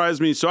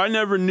surprised me. So I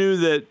never knew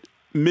that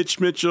Mitch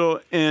Mitchell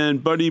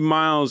and Buddy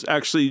Miles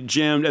actually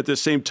jammed at the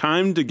same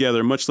time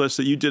together, much less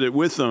that you did it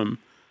with them.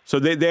 So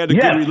they had a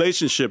good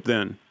relationship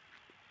then.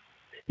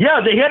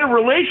 Yeah, they had a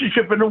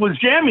relationship, and it was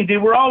jamming. They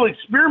were all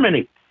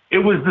experimenting. It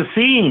was the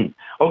scene.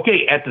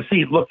 Okay, at the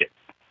scene, look,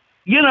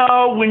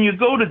 when you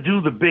go to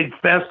do the big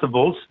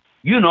festivals,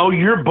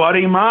 you're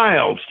Buddy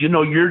Miles. You're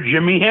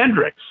Jimi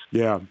Hendrix.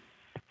 Yeah.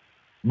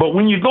 But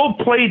when you go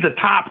play the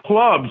top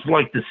clubs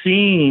like the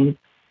Scene,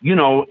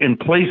 in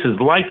places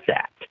like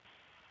that,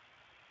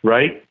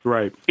 right?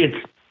 Right. It's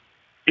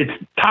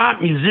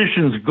top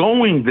musicians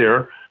going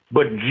there,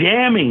 but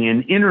jamming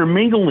and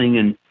intermingling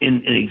and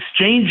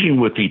exchanging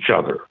with each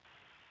other.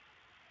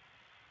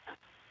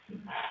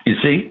 You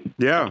see?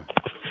 Yeah.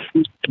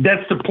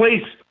 That's the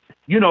place,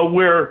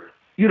 where,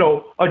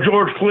 a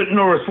George Clinton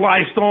or a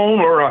Sly Stone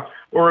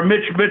or a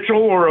Mitch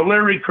Mitchell or a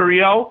Larry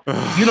Coryell,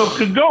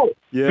 could go.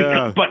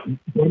 Yeah. But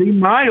Buddy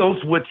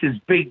Miles with his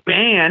big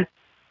band,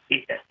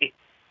 he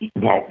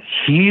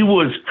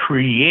was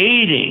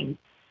creating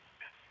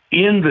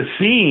in the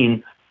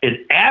Scene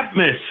an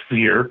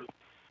atmosphere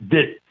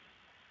that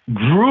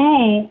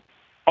drew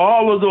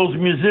all of those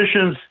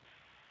musicians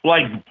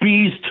like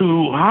bees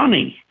to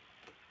honey.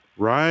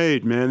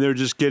 Right, man. They're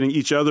just getting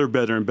each other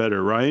better and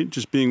better, right?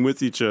 Just being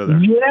with each other.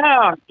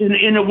 Yeah. And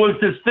it was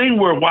this thing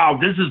where, wow,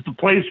 this is the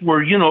place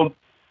where, the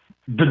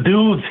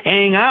dudes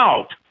hang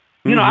out.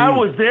 I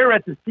was there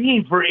at the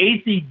Scene for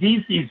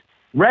AC/DC's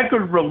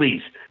record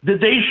release.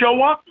 Did they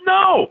show up?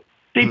 No.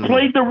 They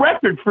played the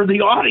record for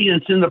the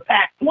audience in the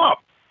packed club.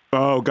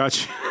 Oh,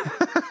 gotcha.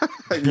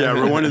 Yeah,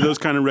 we're one of those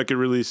kind of record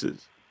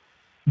releases.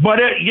 But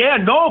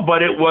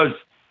it was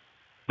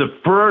the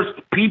first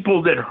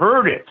people that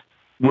heard it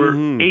were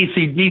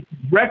AC/DC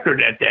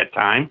record at that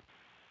time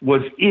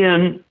was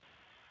in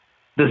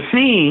the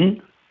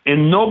Scene,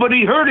 and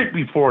nobody heard it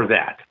before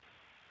that.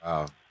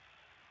 Wow.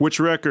 Which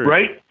record?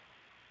 Right?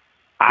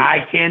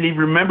 I can't even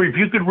remember. If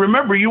you could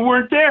remember, you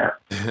weren't there.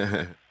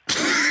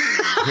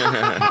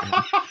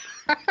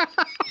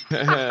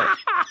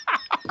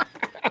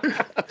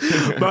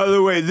 By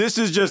the way, this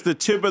is just the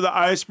tip of the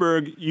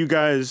iceberg, you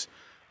guys,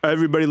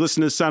 everybody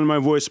listen to the sound of my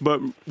voice,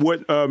 but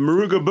what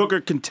Moruga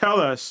Booker can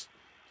tell us,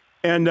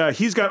 and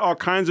he's got all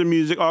kinds of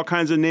music, all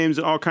kinds of names,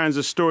 and all kinds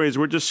of stories.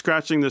 We're just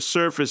scratching the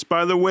surface.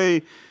 By the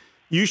way,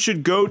 you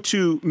should go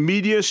to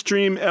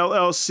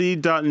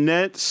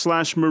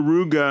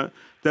mediastreamllc.net/Moruga.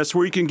 That's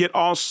where you can get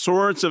all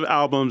sorts of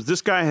albums.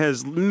 This guy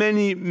has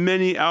many,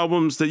 many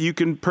albums that you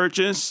can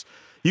purchase.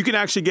 You can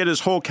actually get his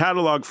whole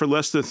catalog for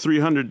less than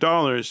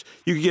 $300.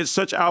 You can get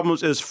such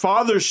albums as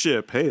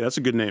Fathership. Hey, that's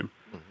a good name.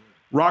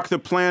 Rock the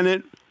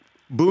Planet,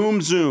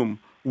 Boom Zoom,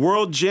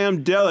 World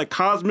Jamdelic,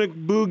 Cosmic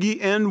Boogie,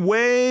 and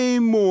way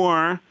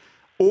more.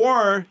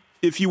 Or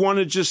if you want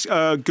to just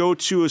go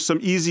to some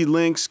easy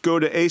links, go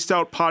to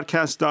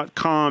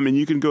ACedOutPodcast.com and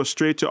you can go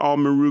straight to all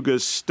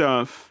Moruga's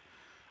stuff.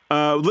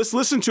 Let's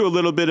listen to a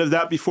little bit of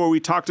that before we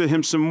talk to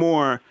him some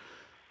more.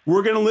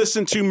 We're going to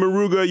listen to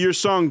Moruga, your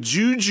song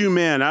Juju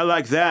Man. I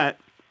like that.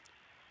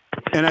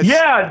 And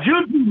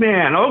Juju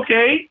Man.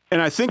 Okay.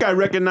 And I think I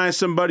recognize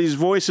somebody's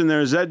voice in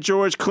there. Is that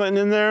George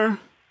Clinton in there?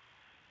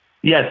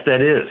 Yes, that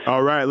is.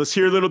 All right. Let's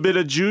hear a little bit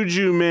of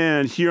Juju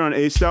Man here on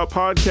Aced Out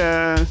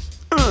Podcast.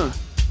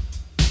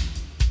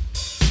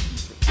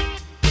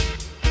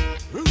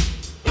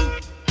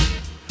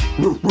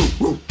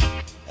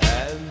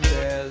 And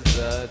there's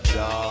a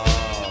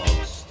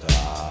dog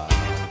star.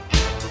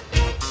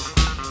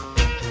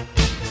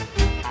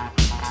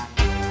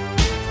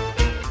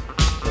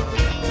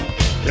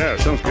 Yeah,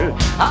 sounds good.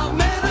 I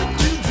met a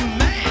juju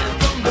man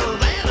from the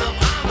land of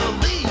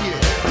Amelie.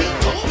 He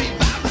told me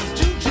about his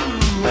juju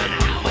and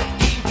how it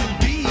came to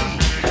be.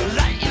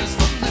 Light years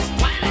from this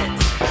planet,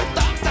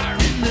 dogs are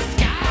in the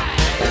sky.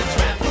 The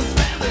tramp was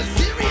rather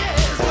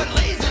serious with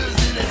lasers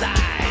in his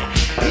eye.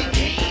 He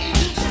came to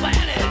this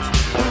planet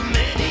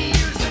many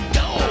years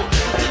ago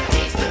to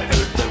taste the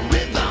earth, the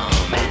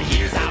rhythm, and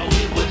here's how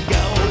it would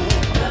go.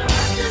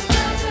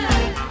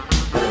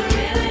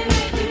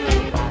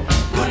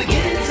 Gonna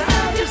get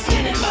inside your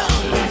skin and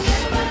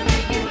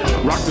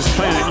bones. Rock this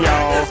planet,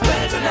 y'all.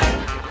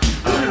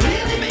 Gonna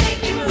really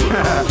make you move.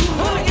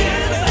 Gonna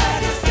get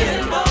inside your skin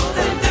and bones,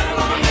 and then I'm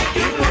gonna make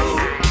you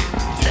move.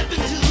 Step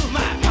into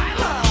my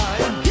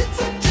parlor and get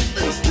some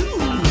chicken stew.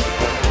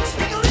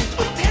 Sprinkle it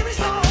with dairy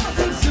sauce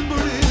and simmer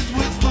it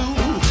with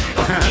food.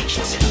 Take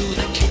you to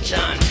the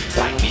kitchen,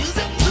 strike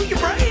music to your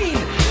brain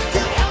to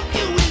help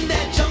you in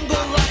that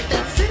jungle life,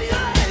 that city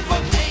life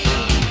of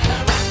pain.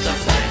 Rock the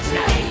planet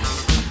tonight.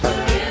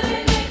 Gonna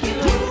really make you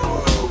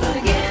move. Gonna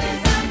get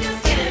inside your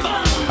skin and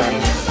bones.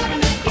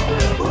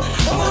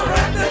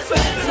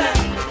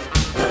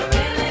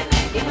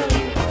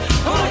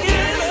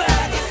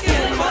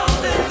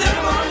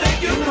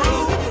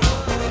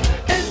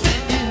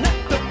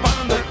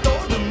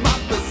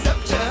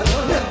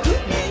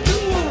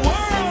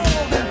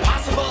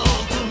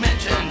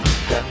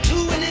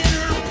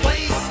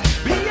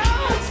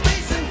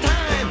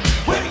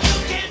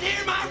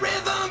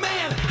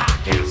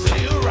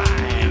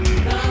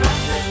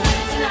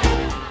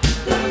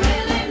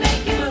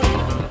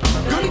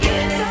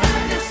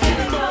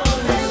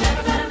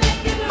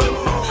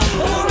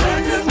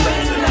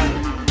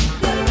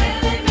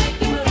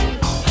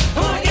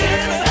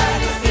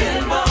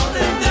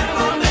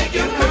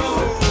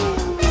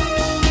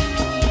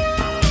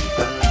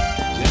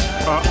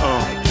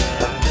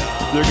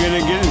 They're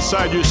gonna get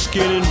inside your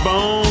skin and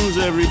bones,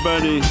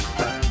 everybody.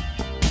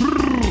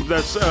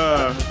 That's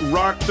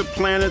Rock the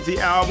Planet, the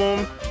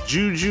album,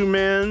 Juju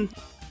Man.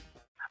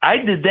 I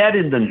did that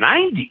in the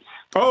 90s.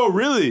 Oh,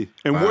 really?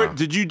 And Wow. where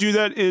did you do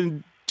that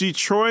in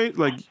Detroit?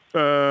 Like,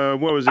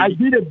 what was it? I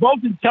did it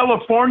both in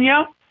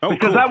California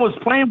because cool. I was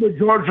playing with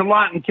George a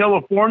lot in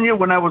California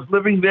when I was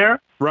living there.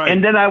 Right.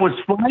 And then I was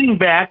flying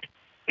back,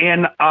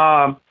 and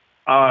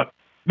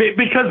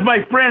because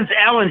my friends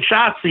Alan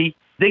Shotzi,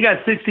 they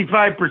got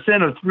 65%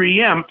 of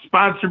 3M,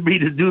 sponsored me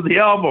to do the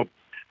album.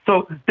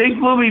 So they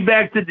flew me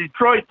back to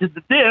Detroit to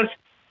the disc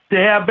to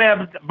have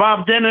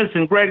Bob Dennis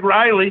and Greg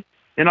Riley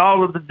and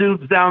all of the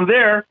dudes down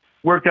there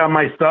work on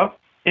my stuff.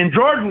 And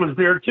George was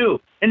there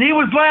too. And he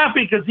was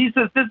laughing because he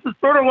says this is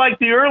sort of like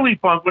the early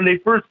funk when they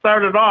first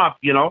started off,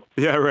 you know?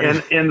 Yeah,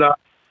 right. And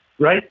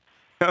right?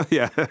 Hell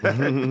yeah.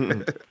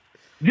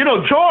 You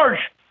know, George,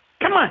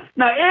 come on.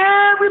 Now,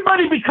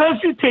 everybody,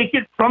 because you take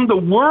it from the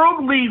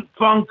worldly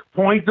funk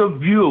point of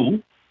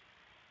view,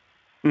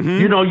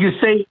 you know, you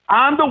say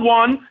on the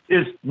one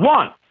is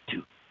 1,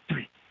 2,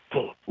 3,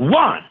 4.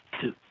 1,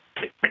 2,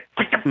 3.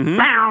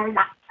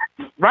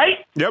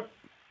 Right? Yep.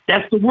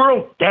 That's the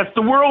world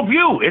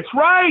view. It's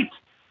right.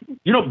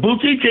 You know,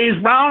 Bootsy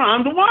James Brown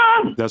on the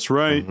one. That's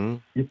right.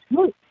 It's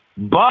good.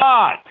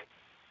 But,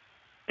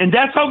 and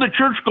that's how the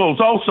church goes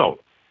also.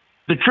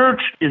 The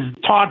church is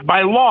taught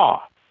by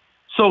law.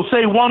 So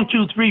say 1,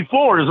 2, 3,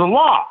 4 is a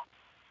law.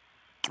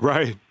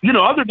 Right. You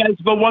know, other guys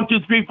go 1,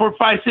 2, 3, 4,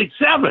 5, 6,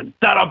 7.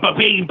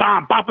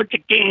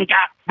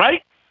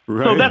 Right?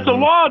 Right. So that's a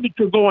law that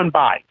you're going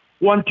by.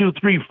 1, 2,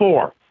 3,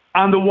 4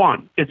 on the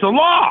one. It's a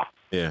law.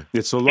 Yeah.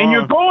 It's a law. And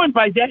you're going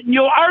by that, and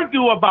you'll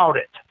argue about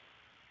it.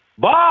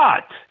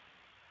 But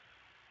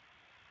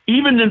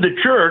even in the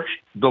church,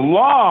 the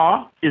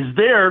law is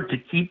there to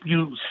keep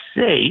you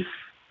safe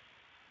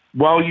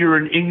while you're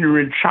an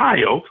ignorant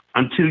child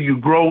until you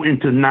grow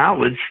into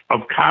knowledge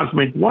of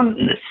cosmic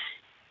oneness.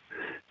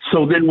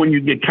 So then when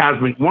you get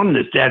cosmic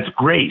oneness, that's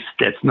grace.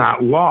 That's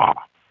not law.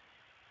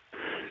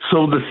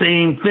 So the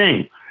same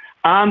thing.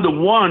 On the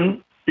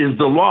one is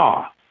the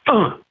law.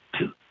 2,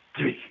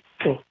 3,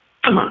 4.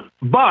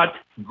 But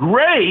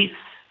grace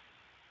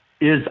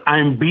is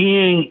I'm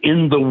being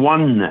in the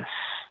oneness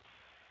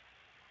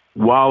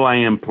while I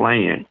am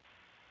playing.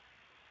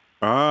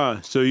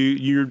 So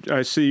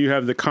I see you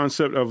have the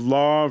concept of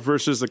law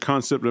versus the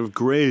concept of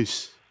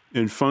grace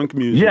in funk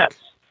music. Yes.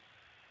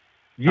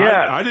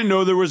 Yes. I didn't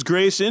know there was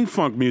grace in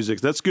funk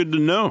music. That's good to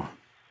know.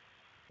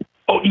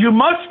 Oh, you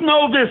must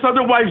know this,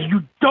 otherwise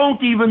you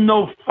don't even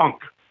know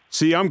funk.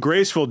 See, I'm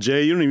graceful,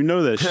 Jay. You don't even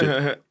know that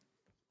shit.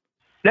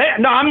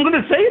 No, I'm going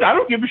to say it. I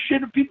don't give a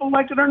shit if people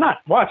like it or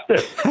not. Watch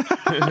this.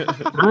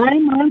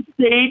 I'm on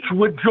stage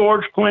with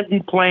George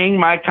Clinton playing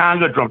my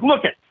conga drum.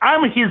 Look,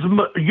 I'm his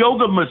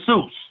yoga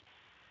masseuse.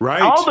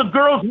 Right. All the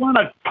girls want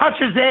to touch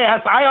his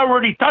ass. I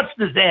already touched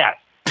his ass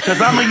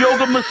because I'm a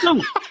yoga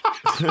masseuse.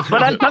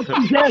 But I touched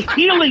his ass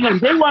healing him.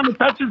 They want to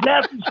touch his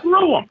ass and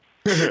screw him.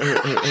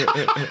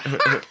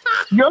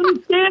 You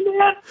understand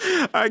that?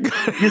 I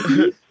got You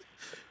see?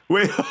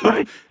 Wait,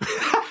 Right?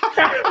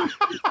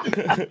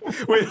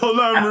 wait, hold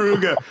on,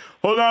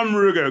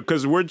 Maruga,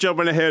 because we're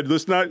jumping ahead.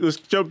 Let's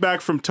jump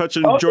back from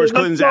touching Okay, George let's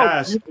Clinton's go.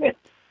 ass.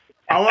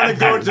 I want to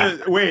go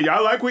to. Wait, I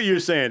like what you're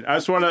saying. I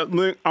just want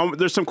to.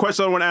 There's some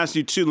questions I want to ask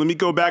you too. Let me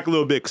go back a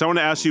little bit because I want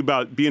to ask you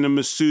about being a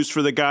masseuse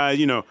for the guy.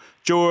 You know,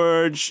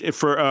 George,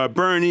 for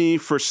Bernie,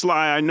 for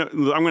Sly. I know.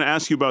 I'm going to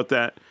ask you about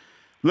that.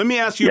 Let me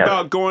ask you Yes.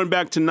 about going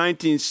back to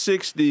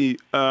 1960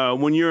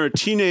 when you're a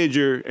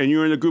teenager and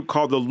you're in a group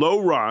called the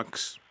Low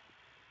Rocks.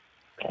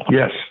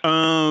 Yes.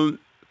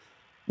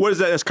 What is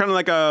that? It's kind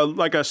of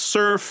like a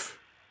surf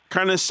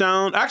kind of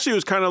sound. Actually, it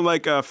was kind of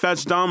like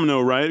Fats Domino,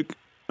 right?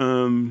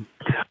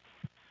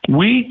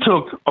 We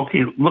took,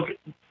 okay, look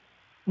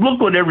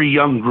what every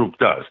young group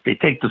does. They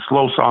take the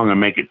slow song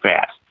and make it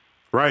fast.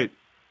 Right.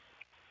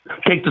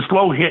 Take the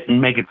slow hit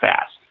and make it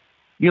fast.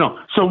 You know,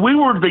 so we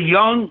were the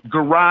young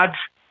garage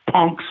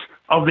punks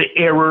of the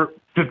era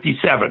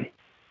 57,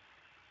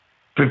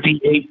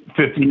 58,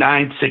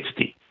 59,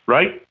 60,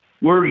 right?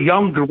 We're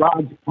young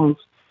garage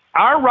punks.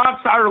 Our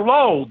rocks are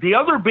low. The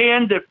other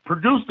band that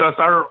produced us,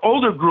 our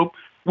older group,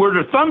 were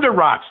the Thunder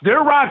Rocks.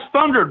 Their rocks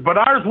thundered, but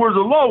ours were the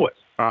lowest.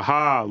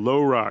 Aha,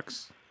 Low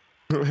Rocks.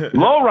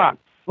 Low rock.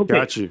 Okay.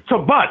 Got you.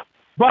 So,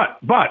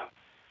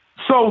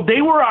 so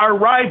they were our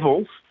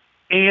rivals,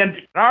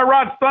 and our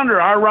rocks thunder,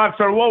 our rocks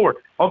are lower.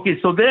 Okay,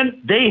 so then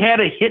they had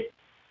a hit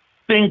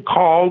thing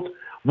called,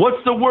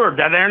 what's the word?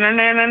 What's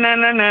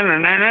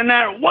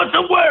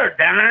the word?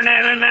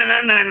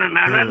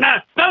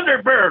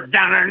 Thunderbird.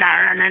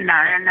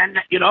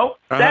 You know,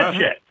 that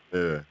shit.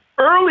 Yeah.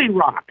 Early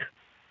rock.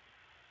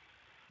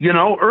 You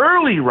know,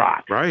 early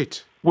rock.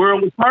 Right. Where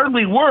it was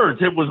hardly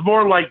words. It was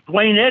more like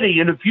Dwayne Eddy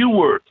in a few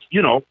words,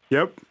 you know.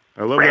 Yep.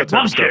 I love that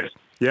type of stuff.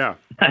 Rambunctious.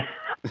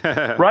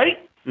 Yeah. Right?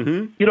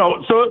 Mm-hmm. You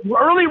know, so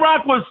early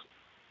rock was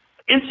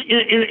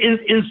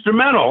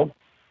instrumental,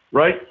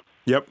 right?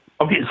 Yep.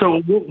 Okay,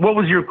 so what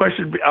was your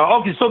question?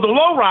 Okay, so the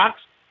Low Rocks.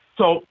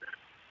 So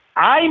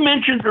I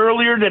mentioned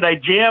earlier that I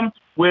jammed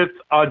with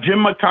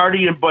Jim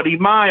McCarty and Buddy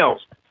Miles,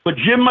 but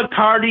Jim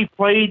McCarty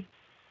played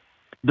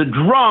the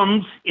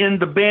drums in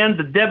the band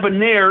The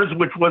Debonaires,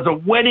 which was a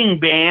wedding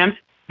band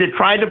that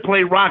tried to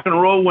play rock and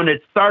roll when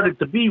it started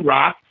to be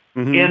rock.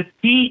 And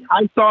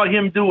I saw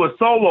him do a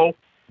solo.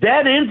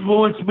 That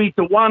influenced me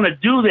to want to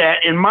do that.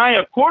 And my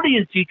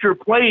accordion teacher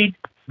played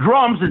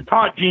drums and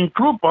taught Gene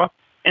Krupa.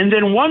 And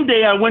then one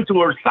day I went to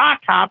her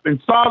sock hop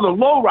and saw the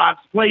Low Rocks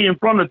play in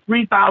front of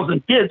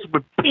 3,000 kids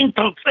with pink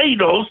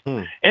tuxedos.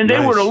 And they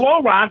were the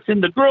Low Rocks,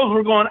 and the girls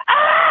were going,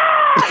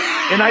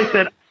 ah! And I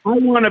said, I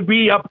want to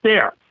be up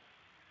there.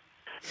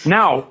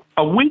 Now,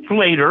 a week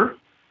later,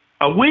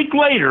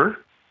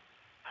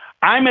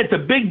 I'm at the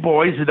Big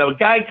Boys, and a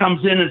guy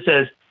comes in and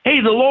says,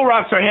 hey, the Low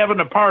Rocks are having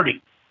a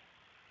party.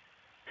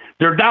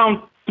 They're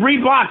down 3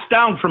 blocks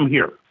down from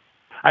here.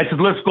 I said,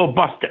 let's go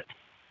bust it.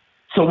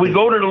 So we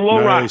go to the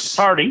Low Rocks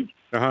party,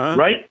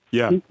 right?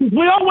 Yeah.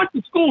 We all went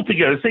to school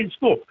together, same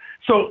school.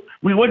 So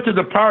we went to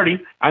the party.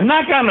 I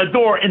knock on the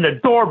door, and the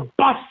door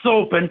busts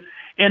open,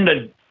 and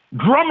the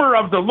drummer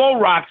of the Low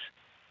Rocks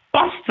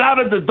busts out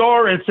of the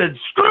door and said,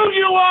 screw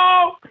you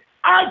all!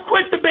 I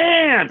quit the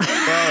band.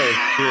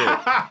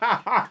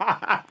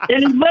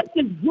 And he left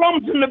his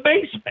drums in the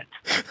basement.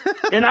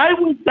 And I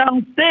went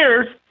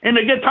downstairs, and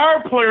the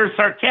guitar player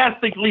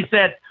sarcastically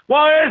said,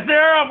 well, is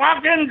there a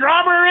fucking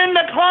drummer in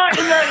the house?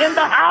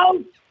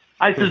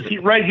 I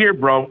said, right here,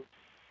 bro.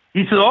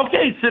 He said,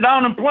 okay, sit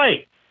down and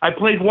play. I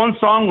played one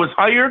song, was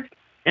hired,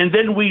 and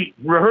then we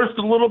rehearsed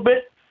a little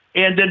bit,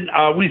 and then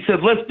we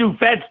said, let's do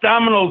Fats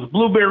Domino's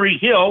Blueberry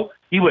Hill.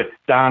 He went,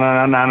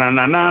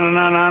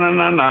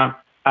 da-na-na-na-na-na-na-na-na-na.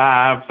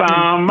 I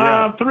found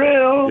my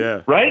thrill.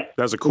 Yeah. Right?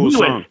 That's a cool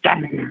song.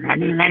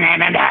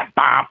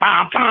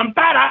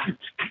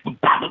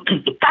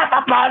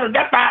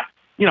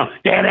 You know,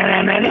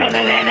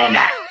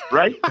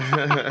 right?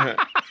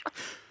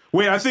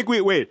 Wait, I think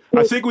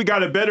we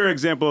got a better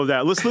example of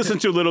that. Let's listen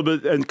to a little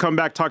bit and come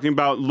back talking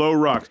about Low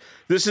Rocks.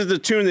 This is the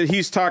tune that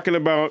he's talking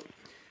about,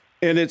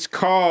 and it's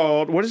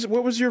called what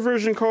was your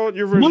version called?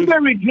 Your version?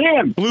 Blueberry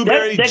Jam.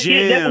 Blueberry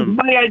Jam. That was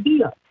my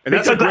idea. And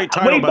that's a great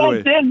title, by the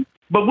way. Then,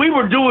 but we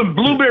were doing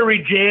Blueberry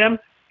Jam,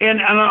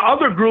 and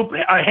another group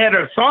had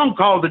a song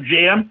called The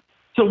Jam,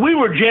 so we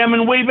were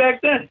jamming way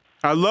back then.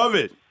 I love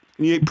it.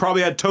 You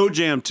probably had Toe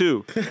Jam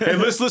too. Hey,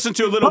 let's listen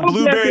to a little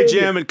Blueberry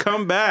Jam and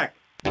come back.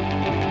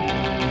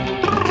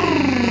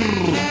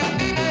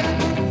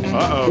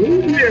 Uh-oh.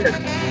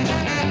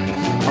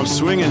 I'm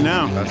swinging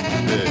now. That's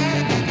good.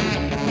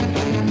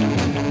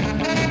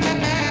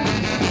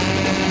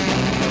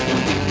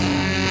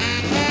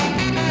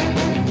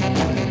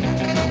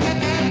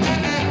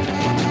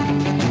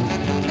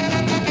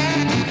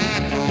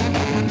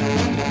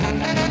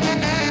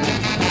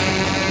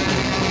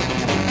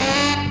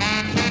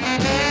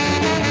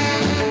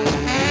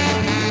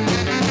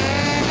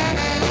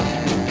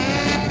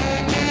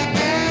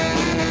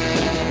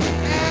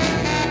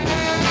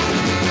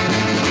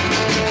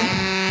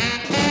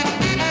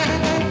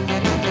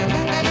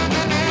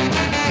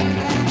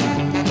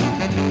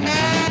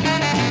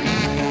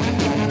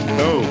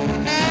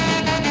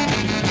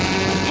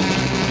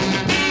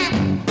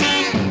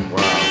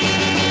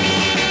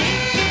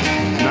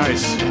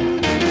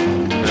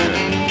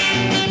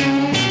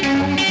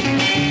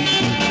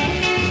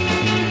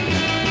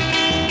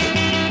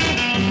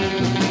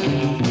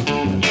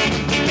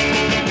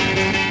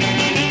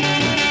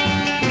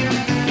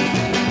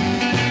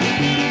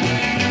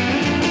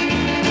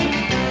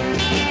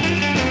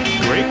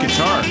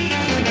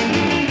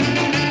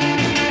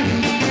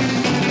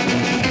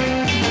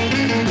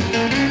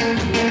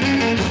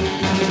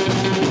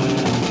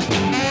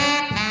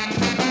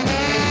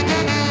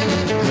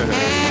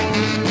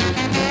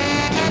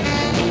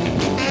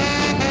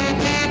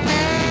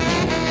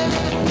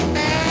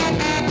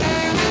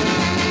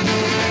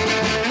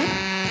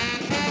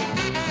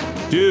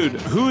 Dude,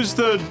 who's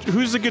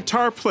the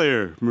guitar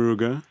player,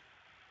 Muruga?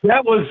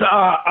 That was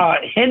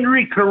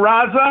Henry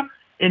Carrazza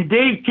and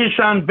Dave Kish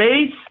on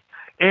bass,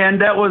 and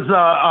that was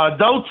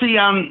Dolce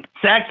on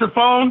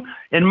saxophone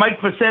and Mike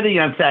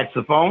Fassetti on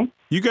saxophone.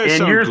 You guys and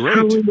sound yours great.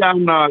 truly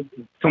on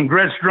some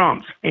Gretsch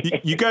drums.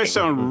 You guys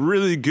sound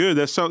really good.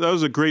 That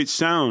was a great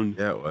sound.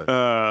 Yeah, it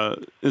was.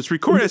 It's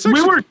recorded. It's We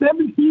actually, were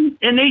 17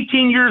 and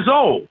 18 years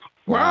old.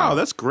 wow,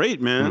 that's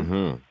great, man.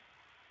 Mm-hmm.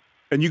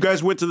 And you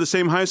guys went to the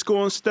same high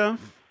school and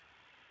stuff?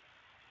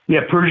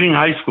 Yeah, Pershing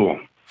High School.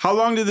 How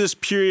long did this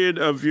period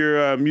of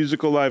your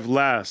musical life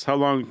last? How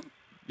long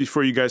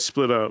before you guys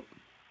split up?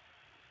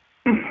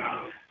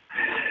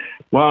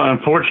 Well,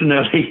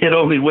 unfortunately, it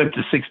only went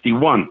to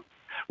 61,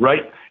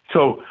 right?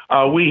 So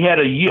we had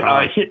a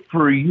hit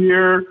for a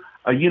year.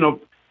 We were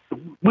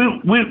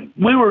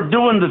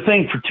doing the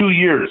thing for 2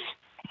 years.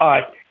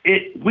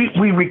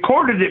 We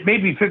recorded it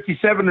maybe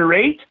 57 or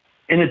 8,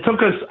 and it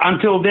took us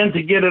until then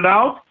to get it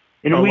out.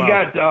 And we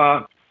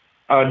got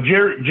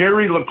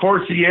Jerry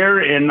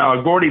LaCourciere and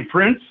Gordy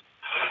Prince.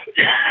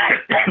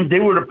 They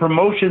were the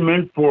promotion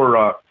men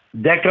for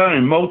Decca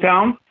and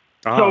Motown.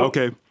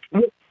 Okay.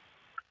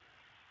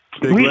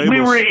 We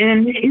were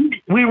in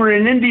we were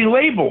an indie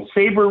label,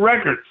 Saber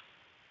Records,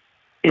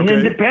 an Okay.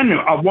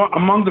 independent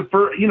among the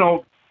first.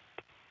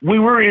 We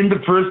were in the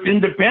first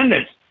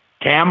independents.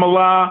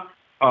 Tamala,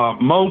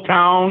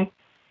 Motown,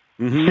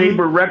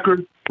 Saber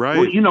Records. Right.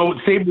 Well,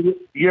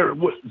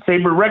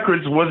 Saber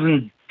Records was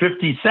in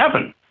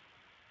 '57,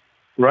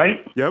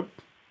 right? Yep.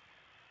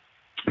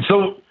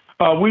 So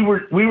we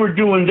were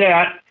doing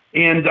that,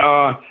 and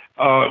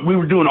we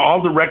were doing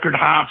all the record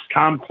hops.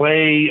 Tom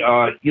Clay,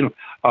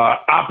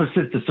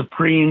 opposite the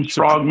Supremes,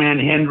 Frogman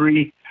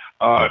Henry.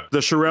 The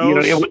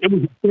Shirelles.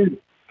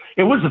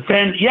 It was a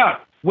fan. Yeah.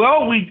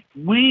 Well, we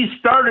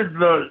started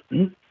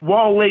the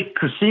Wall Lake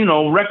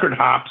Casino record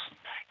hops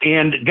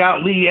and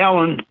got Lee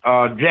Allen,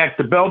 Jack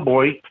the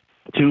Bellboy,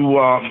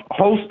 to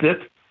host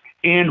it.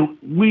 And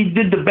we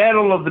did the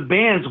Battle of the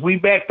Bands. We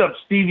backed up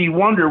Stevie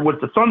Wonder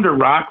with the Thunder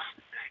Rocks.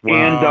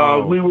 Wow.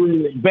 And we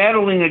were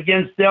battling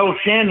against Del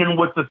Shannon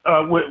with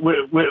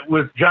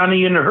with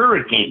Johnny and the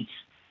Hurricanes.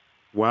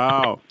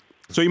 Wow.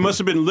 So you must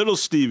have been Little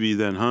Stevie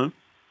then, huh?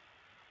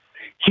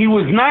 He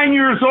was 9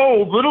 years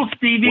old, Little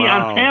Stevie,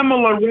 Wow. on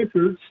Tamala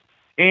Records,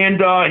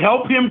 and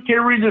help him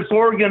carry this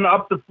organ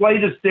up the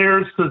flight of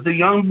stairs because the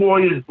young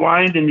boy is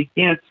blind and he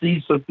can't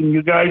see. So can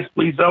you guys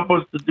please help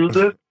us to do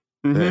this?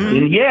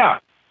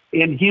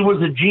 And he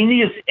was a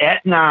genius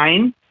at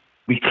 9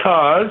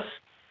 because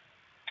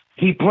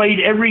he played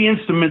every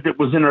instrument that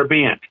was in our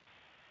band.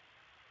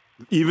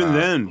 Even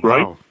then.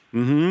 Right? Wow.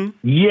 Mm-hmm.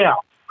 Yeah.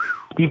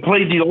 He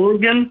played the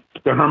organ,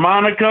 the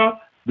harmonica,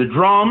 the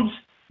drums,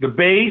 the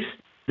bass,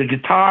 the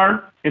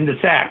guitar, and the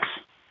sax.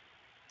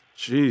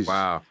 Jeez.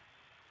 Wow.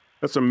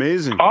 That's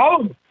amazing.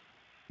 All of them.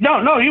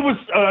 No, he was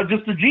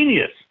just a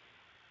genius.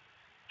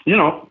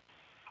 But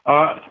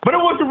it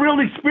was a real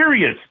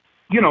experience.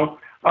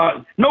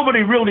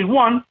 Nobody really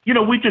won.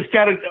 We just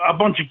got a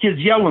bunch of kids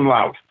yelling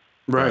loud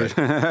Right.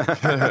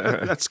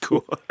 That's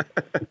cool.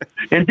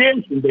 and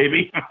dancing,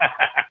 baby.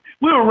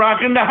 We were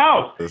rocking the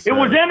house. That's It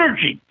was right.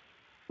 energy,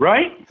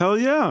 right? Hell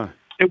yeah.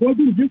 It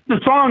wasn't just the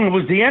song. It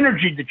was the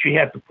energy that you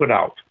had to put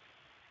out.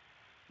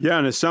 Yeah,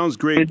 and it sounds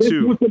great And this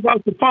too. was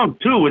about the funk,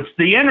 too. It's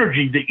the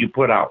energy that you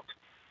put out.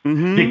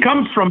 Mm-hmm. It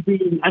comes from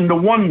being in the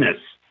oneness.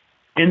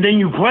 And then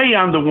you play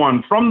on the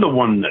one from the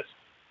oneness.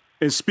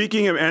 And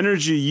speaking of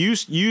energy, you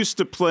used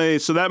to play,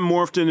 so that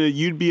morphed into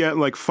you'd be at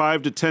like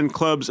 5 to 10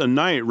 clubs a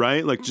night,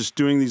 right? Like just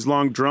doing these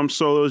long drum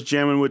solos,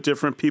 jamming with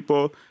different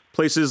people.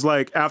 Places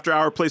like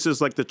after-hour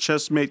places like the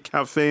Chessmate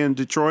Cafe in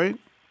Detroit.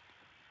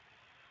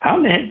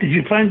 How the heck did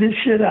you find this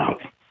shit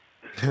out?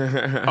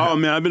 Oh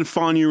man, I've been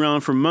following you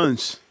around for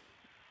months.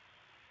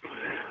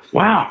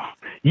 Wow.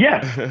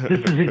 Yes, this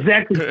is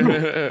exactly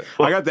true.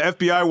 I got the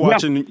FBI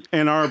watching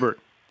Ann Arbor.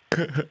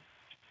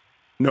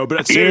 No,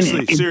 but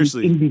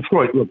seriously. In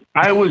Detroit, look,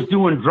 I was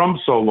doing drum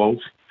solos.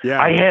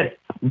 Yeah. I had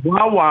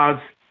wah-wahs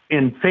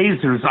and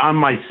phasers on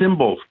my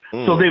cymbals.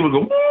 So they would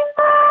go.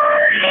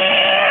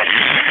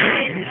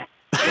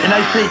 And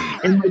I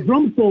say, in my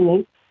drum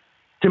solo,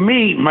 to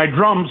me, my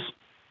drums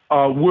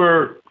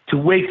were to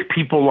wake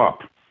people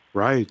up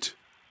Right.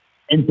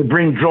 and to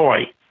bring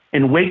joy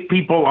and wake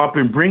people up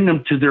and bring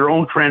them to their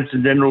own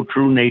transcendental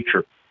true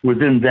nature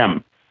within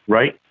them,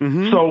 right?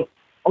 So,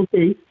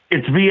 okay,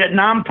 it's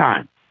Vietnam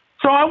time.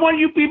 So I want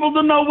you people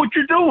to know what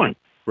you're doing.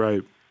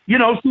 Right.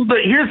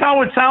 Here's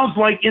how it sounds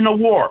like in a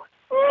war.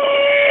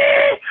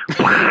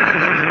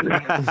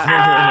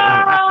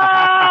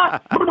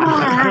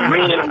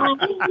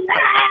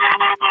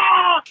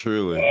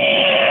 Truly.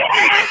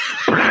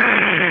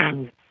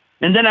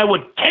 And then I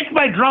would kick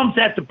my drums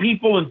at the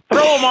people and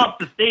throw them off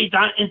the stage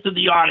into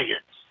the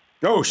audience.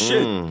 Oh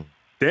shit.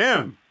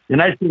 Damn.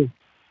 And I said,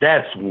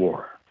 that's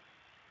war.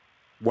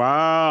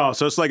 Wow.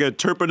 So it's like a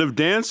interpretive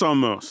dance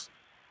almost.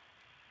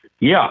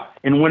 Yeah.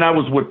 And when I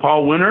was with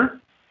Paul Winter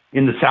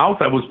in the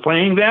South, I was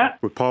playing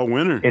that. With Paul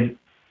Winter. And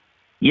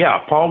yeah,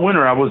 Paul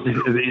Winter, I was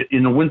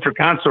in a winter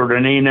concert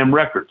on A&M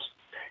Records.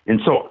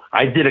 And so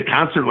I did a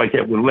concert like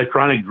that with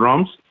electronic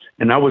drums,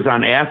 and I was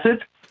on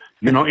acid,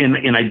 and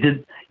I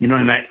did,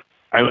 and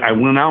I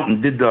went out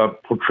and did the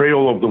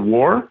portrayal of the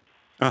war.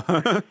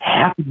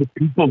 Half of the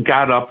people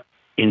got up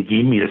and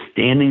gave me a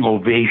standing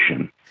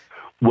ovation,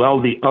 while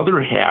the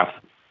other half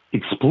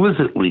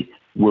explicitly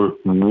were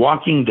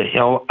walking the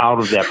hell out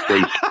of that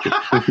place as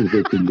quick as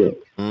they could go.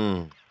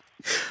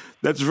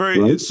 That's very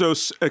Right? so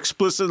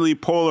explicitly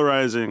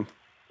polarizing.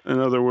 In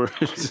other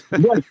words.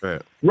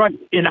 Right.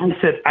 And I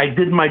said, I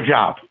did my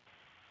job.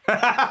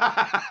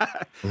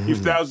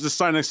 If that was the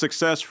sign of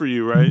success for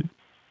you, right?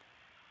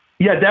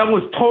 Yeah, that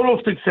was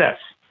total success.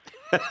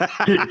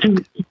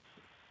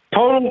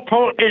 Total.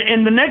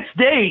 And the next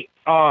day,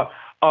 Paul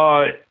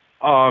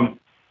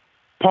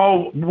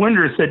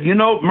Winter said,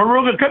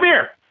 Maruga, come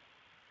here.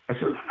 I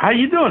said, how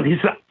you doing? He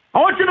said, I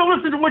want you to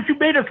listen to what you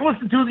made us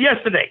listen to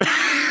yesterday.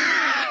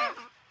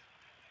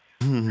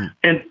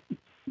 And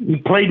he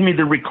played me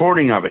the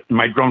recording of it. And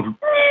my drums.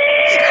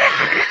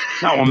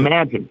 Now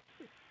imagine,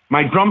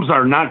 my drums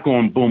are not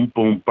going boom,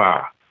 boom,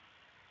 ba,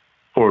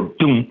 or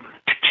doom,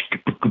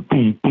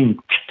 boom, boom,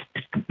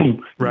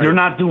 boom. Right. They're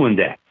not doing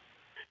that.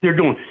 They're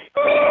doing.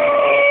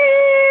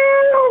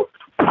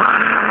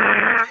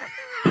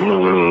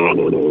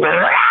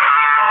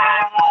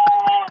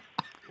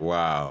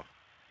 Wow.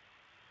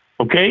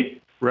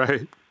 Okay?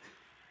 Right.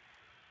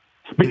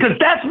 Because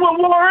that's what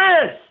war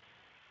is.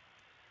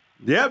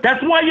 Yep.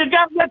 That's why you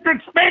got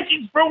electric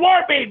spankings for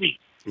war, baby.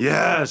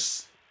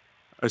 Yes.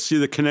 I see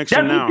the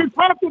connection That's now. what you're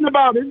talking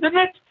about, isn't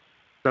it?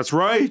 That's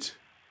right.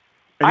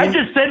 And I he-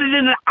 just said it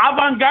in an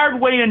avant-garde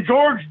way, and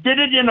George did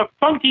it in a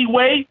funky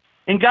way,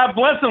 and God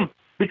bless him,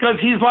 because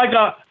he's like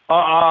a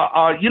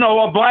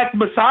black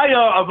messiah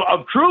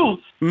of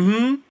truth.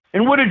 Mm-hmm.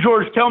 And what did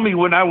George tell me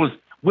when I was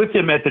with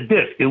him at the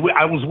disc?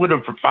 I was with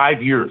him for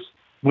 5 years,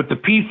 with the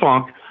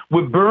P-Funk,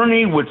 with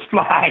Bernie, with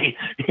Sly,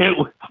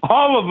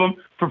 all of them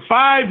for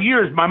 5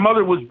 years. My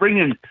mother was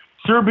bringing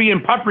Serbian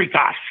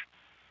paprikash.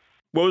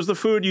 What was the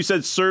food? You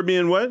said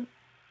Serbian what?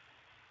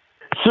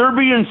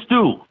 Serbian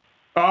stew.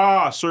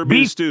 Ah,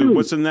 Serbian Beef stew. stew.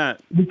 What's in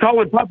that? We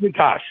call it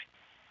paprikash.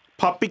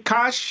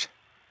 Paprikash?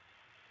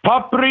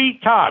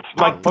 Paprikash,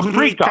 like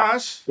paprika.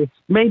 Paprikash? It's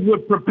made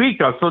with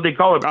paprika, so they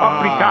call it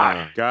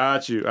paprikash.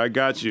 Got you. I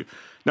got you.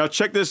 Now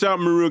check this out,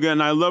 Maruga,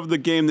 and I love the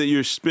game that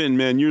you're spinning,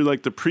 man. You're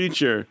like the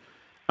preacher.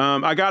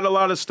 I got a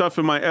lot of stuff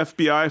in my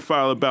FBI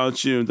file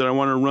about you that I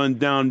want to run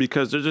down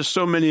because there's just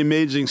so many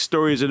amazing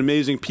stories and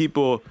amazing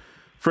people.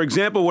 For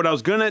example, what I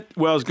was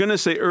gonna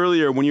say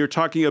earlier when you were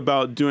talking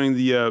about doing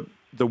the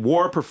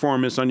war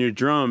performance on your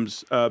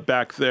drums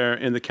back there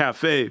in the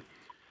cafe.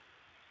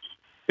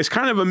 It's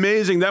kind of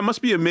amazing. That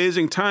must be an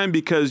amazing time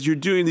because you're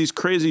doing these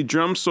crazy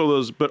drum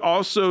solos, but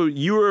also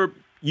you were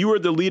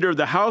the leader of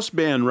the house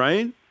band,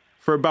 right?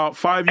 For about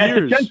 5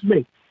 years.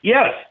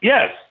 Yes.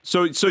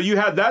 So you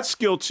had that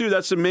skill too.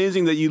 That's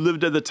amazing that you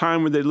lived at the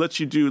time where they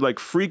let you do like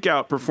freak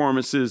out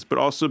performances, but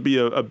also be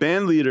a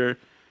band leader.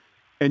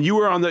 And you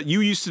were on that. You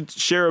used to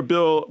share a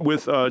bill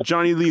with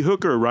Johnny Lee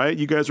Hooker, right?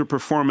 You guys would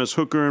perform as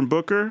Hooker and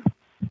Booker.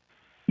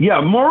 Yeah,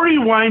 Maury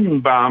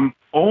Weinbaum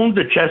owned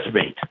the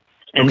Chessmate,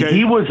 and Okay.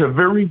 he was a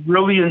very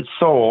brilliant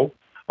soul,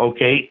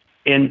 okay?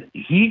 And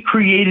he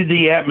created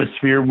the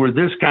atmosphere where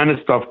this kind of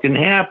stuff can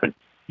happen.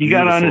 You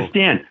got to Beautiful.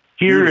 understand.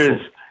 Here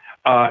Beautiful.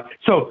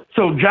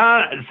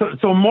 is,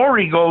 so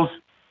Maury goes,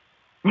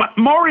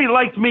 Maury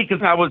liked me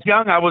because I was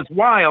young, I was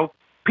wild.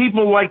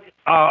 People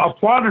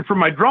applauded for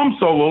my drum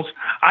solos.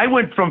 I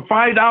went from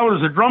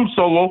 $5 a drum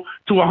solo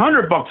to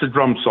 $100 a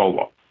drum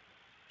solo.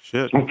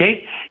 Shit.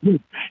 Okay,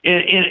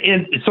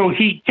 and so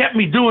he kept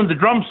me doing the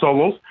drum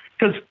solos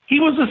because he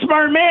was a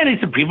smart man. He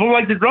said people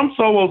like the drum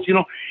solos,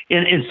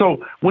 and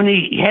so when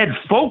he had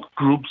folk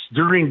groups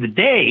during the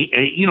day,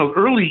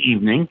 early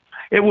evening,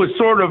 it was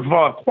sort of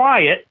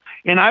quiet,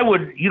 and I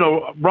would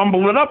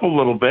rumble it up a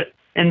little bit,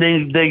 and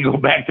then they go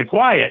back to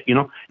quiet,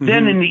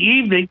 Then in the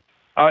evening,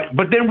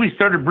 but then we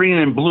started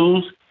bringing in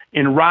blues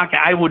and rock.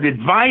 I would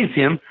advise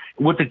him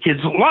what the kids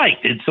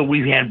liked. And so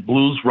we had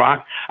blues,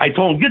 rock. I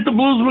told him, get the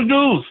Blues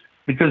Magoos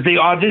because they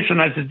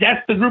auditioned. I said,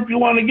 that's the group you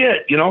want to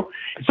get,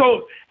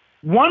 So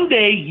one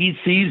day he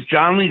sees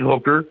John Lee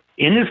Hooker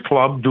in his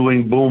club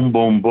doing Boom,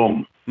 Boom,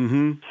 Boom.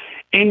 Mm-hmm.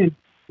 And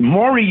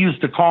Maury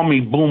used to call me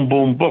Boom,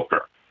 Boom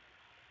Booker.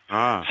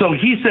 Ah. So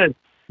he said,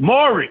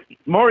 Maury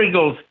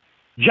goes,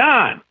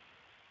 John,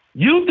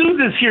 you do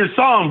this here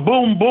song,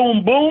 Boom,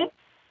 Boom, Boom.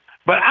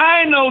 But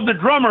I know the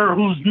drummer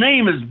whose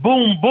name is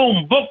Boom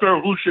Boom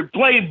Booker who should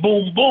play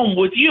Boom Boom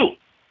with you.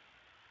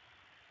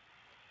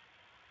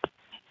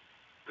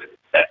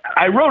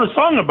 I wrote a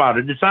song about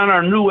it. It's on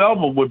our new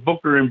album with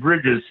Booker and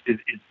Bridges.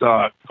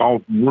 It's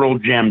called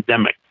World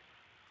Jamdemic.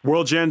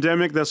 World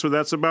Jamdemic, that's what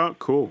that's about?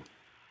 Cool.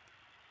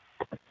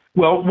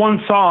 Well,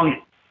 one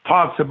song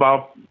talks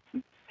about,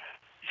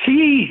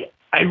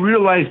 I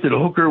realized that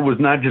Hooker was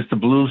not just a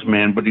blues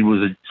man, but he was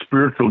a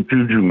spiritual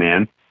juju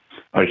man,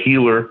 a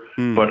healer,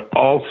 but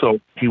also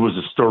he was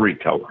a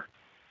storyteller.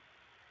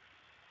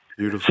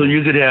 Beautiful. So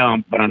you could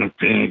have, and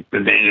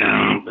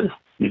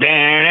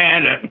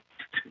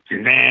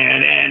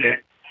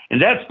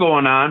that's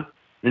going on.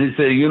 And he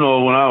said,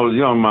 when I was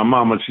young, my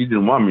mama, she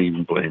didn't want me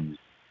even playing music.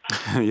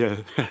 Yeah.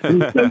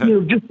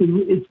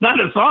 It's not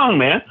a song,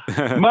 man.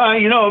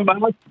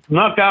 I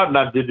snuck out and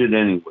I did it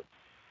anyway.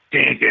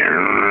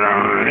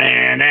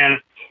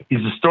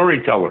 He's a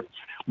storyteller.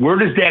 Where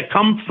does that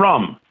come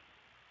from?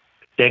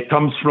 That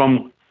comes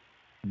from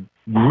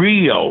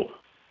griot.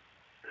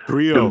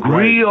 Griot. The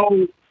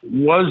griot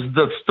was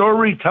the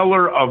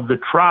storyteller of the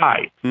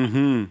tribe.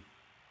 Mm-hmm.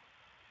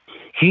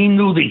 He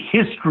knew the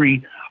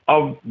history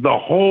of the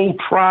whole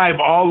tribe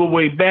all the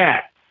way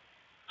back.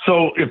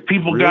 So if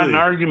people got in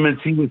Really?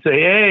 arguments, he would say,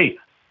 hey,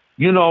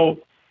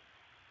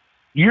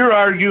 you're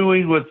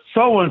arguing with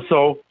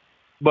so-and-so,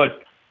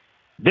 but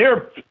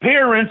their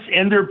parents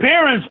and their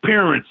parents'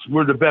 parents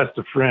were the best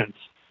of friends.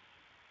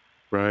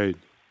 Right.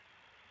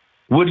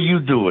 What are you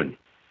doing?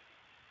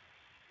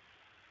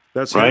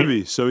 That's Right?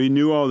 heavy. So he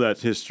knew all that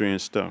history and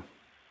stuff.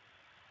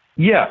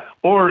 Yeah.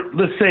 Or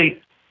let's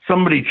say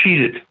somebody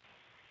cheated.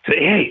 Say,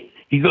 hey,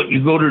 you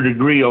go to the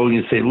griot and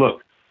you say,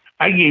 look,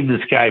 I gave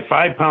this guy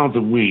 5 pounds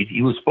of weed.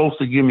 He was supposed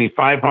to give me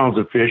 5 pounds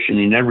of fish, and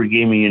he never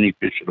gave me any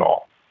fish at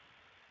all.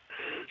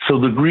 So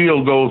the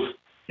griot goes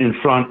in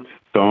front,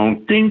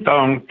 dong, ding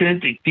dong, ding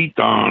ding ding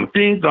dong,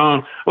 ding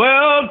dong.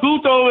 Well,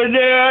 Coot over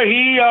there,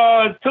 he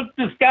took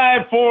this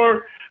guy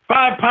for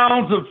 5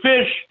 pounds of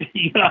fish,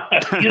 you know,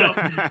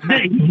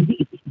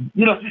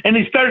 and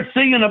he started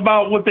singing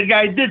about what the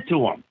guy did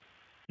to him.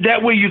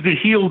 That way, you could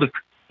heal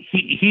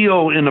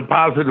in a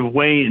positive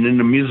way and in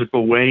a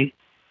musical way,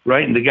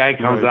 right? And the guy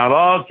comes Right.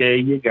 out, okay,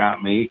 you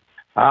got me.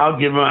 I'll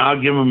give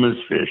him his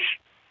fish.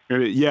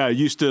 Yeah, it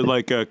used to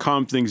like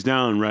calm things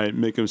down, right?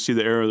 Make them see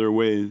the error of their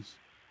ways.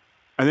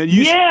 And then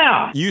you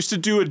used to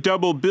do a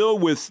double bill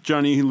with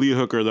Johnny Lee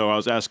Hooker, though. I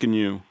was asking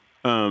you.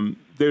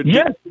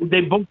 Yes,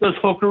 they booked us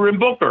Hooker and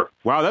Booker.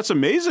 Wow, that's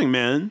amazing,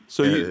 man.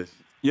 So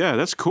yeah,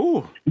 that's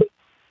cool.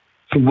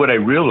 So what I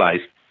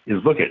realized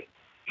is, look at,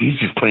 he's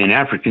just playing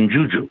African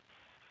juju.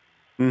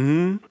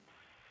 Mm-hmm.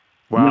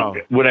 Wow.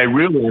 What I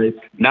realized,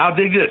 now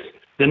dig this.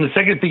 Then the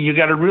second thing you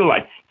got to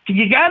realize,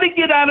 you got to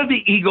get out of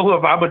the ego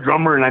of I'm a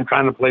drummer and I'm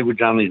trying to play with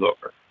John Lee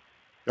Hooker.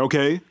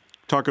 Okay,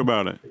 talk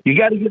about it. You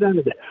got to get out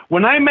of that.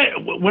 I'm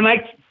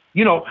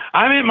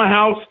at my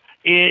house.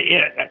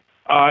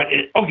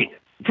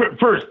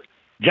 First,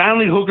 John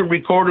Lee Hooker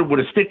recorded with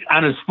a stick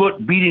on his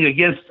foot beating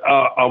against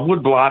a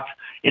wood block,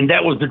 and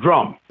that was the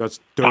drum. That's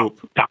dope.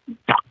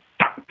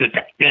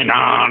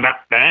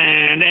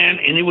 And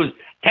he was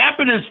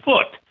tapping his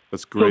foot.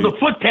 That's great. So the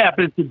foot tap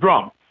is the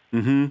drum.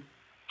 Mm-hmm.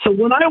 So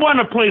when I want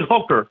to play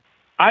Hooker,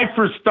 I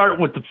first start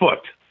with the foot.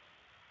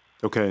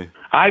 Okay.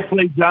 I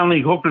play John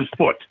Lee Hooker's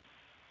foot.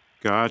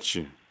 Got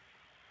you.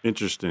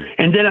 Interesting.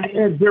 And then I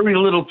add very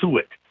little to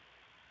it.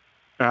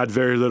 Add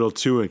very little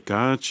to it.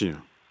 Got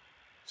you.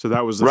 So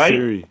that was the Right?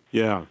 theory.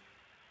 Yeah.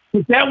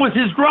 But that was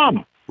his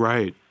drum.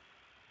 Right.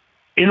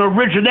 In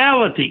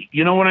originality.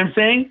 You know what I'm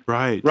saying?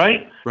 Right.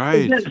 Right?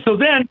 Right. So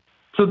then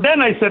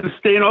I said to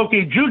Stan,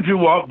 okay, Juju,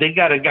 well, they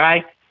got a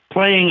guy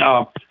playing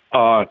a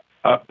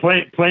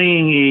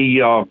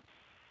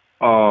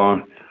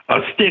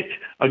stick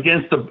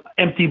against an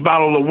empty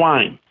bottle of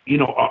wine. You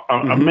know,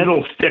 a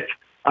metal stick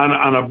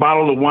on a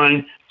bottle of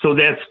wine. So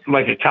that's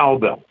like a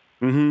cowbell.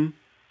 Mm-hmm.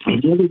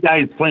 And the other guy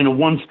is playing a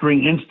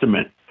one-string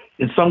instrument,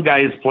 and some guy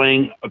is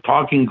playing a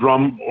talking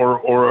drum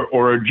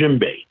or a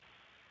djembe.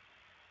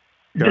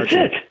 That's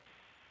Gotcha. it.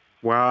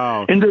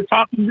 Wow. And they're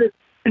talking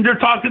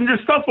their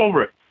stuff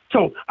over it.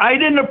 So I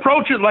didn't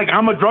approach it like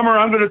I'm a drummer.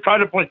 I'm going to try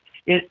to play.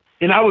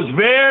 And I was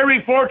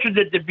very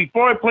fortunate that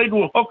before I played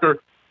with Hooker,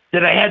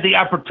 that I had the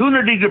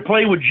opportunity to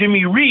play with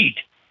Jimmy Reed.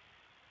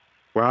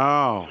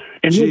 Wow.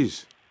 And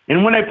Jeez.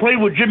 And when I played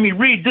with Jimmy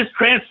Reed, this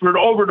transferred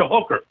over to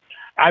Hooker.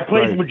 I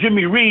played Right. with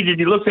Jimmy Reed, and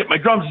he looked at my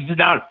drums. He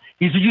said,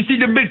 you see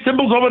them big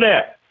cymbals over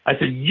there? I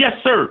said, yes,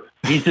 sir.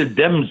 He said,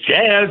 them's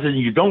jazz, and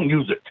you don't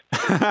use it.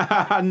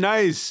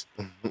 Nice.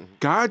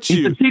 Got He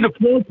you. said, see the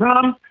full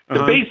drum, the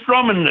Uh-huh. bass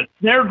drum, and the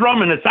snare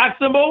drum, and the sax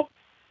cymbal?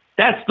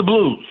 That's the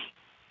blues.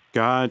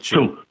 Got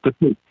you.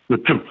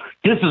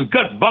 This is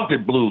gut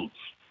bucket blues.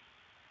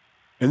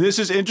 And this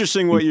is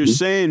interesting what you're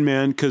saying,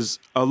 man, because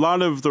a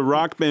lot of the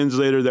rock bands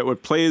later that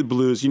would play the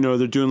blues, you know,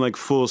 they're doing like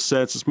full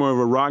sets. It's more of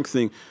a rock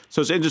thing.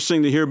 So it's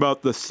interesting to hear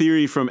about the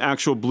theory from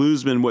actual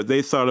bluesmen, what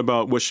they thought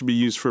about what should be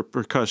used for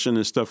percussion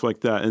and stuff like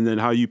that. And then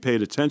how you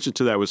paid attention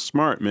to that was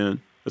smart,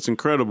 man. That's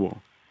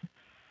incredible.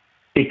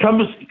 It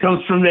comes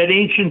from that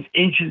ancient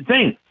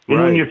thing. And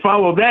Right. when you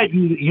follow that,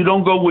 you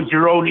don't go with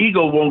your own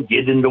ego won't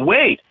get in the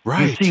way.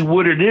 Right. You see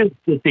what it is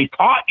that they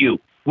taught you,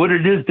 what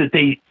it is that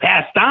they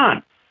passed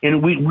on.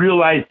 And we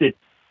realized that,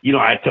 you know,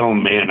 I tell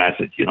them, man, I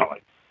said, you know,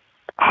 like,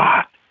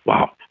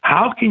 wow,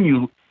 how can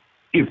you,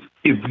 if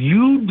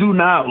you do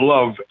not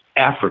love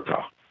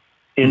Africa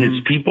and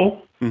its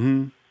people,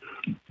 Mm-hmm.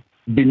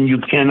 then you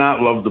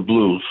cannot love the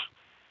blues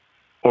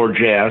or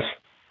jazz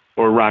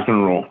or rock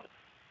and roll.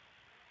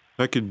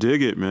 I could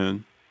dig it,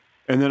 man.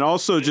 And then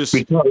also just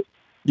Because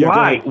Yeah, go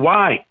why? ahead.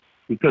 Why?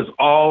 Because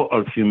all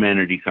of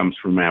humanity comes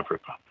from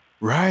Africa.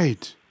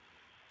 right.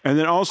 And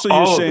then also All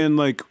you're of saying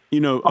like, you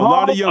know, a All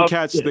lot of young of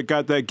cats it. that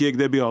got that gig,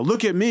 they'd be all,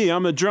 look at me,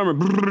 I'm a drummer,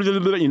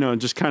 you know,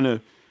 just kind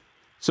of,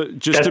 so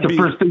just That's to the be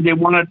first thing they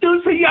want to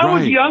do. Say, I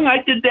was Right. young,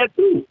 I did that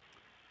too.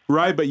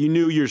 right, but you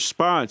knew your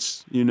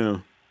spots, you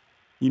know,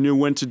 you knew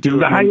when to do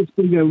The it. highest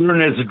thing I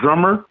learned as a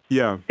drummer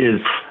Yeah, is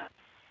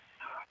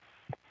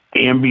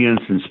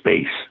ambience and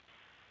space.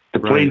 To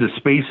play Right. the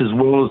space as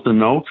well as the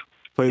note,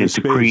 play the and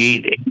to space.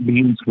 create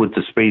ambience with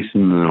the space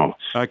and the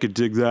notes. I could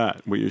dig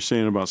that, what you're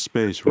saying about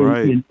space,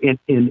 right?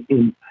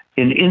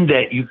 And in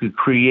that, you could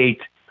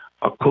create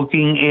a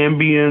cooking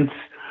ambience,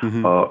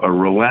 Mm-hmm. a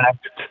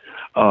relaxed,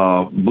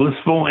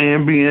 blissful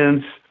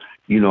ambience.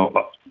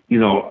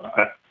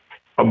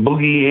 A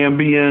boogie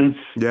ambience.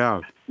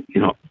 Yeah,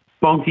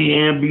 Funky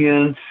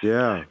ambience.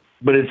 yeah.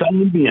 But it's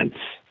ambience.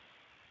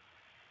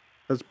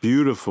 That's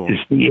beautiful.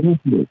 It's the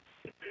ambience,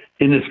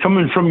 and it's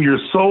coming from your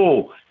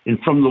soul and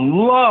from the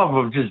love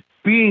of just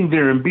being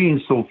there and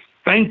being so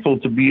thankful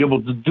to be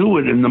able to do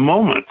it in the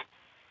moment.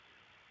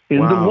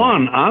 On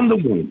the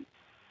one.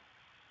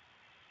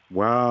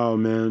 Wow,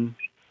 man.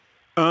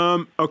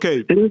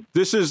 Okay,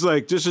 this is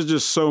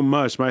just so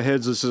much. My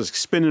head's just like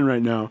spinning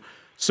right now.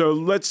 So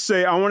let's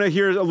say I want to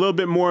hear a little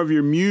bit more of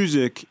your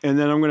music, and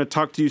then I'm going to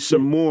talk to you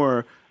some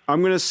more. I'm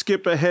going to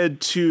skip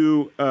ahead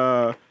to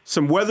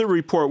some weather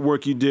report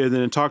work you did, and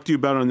then talk to you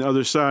about on the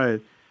other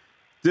side.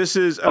 This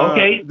is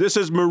Okay. This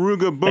is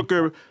Maruga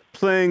Booker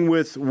playing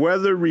with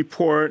Weather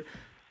Report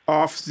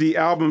off the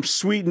album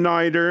Sweet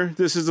Nighter.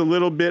 This is a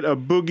little bit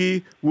of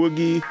Boogie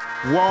Woogie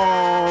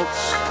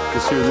Waltz.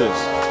 Let's hear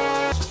this.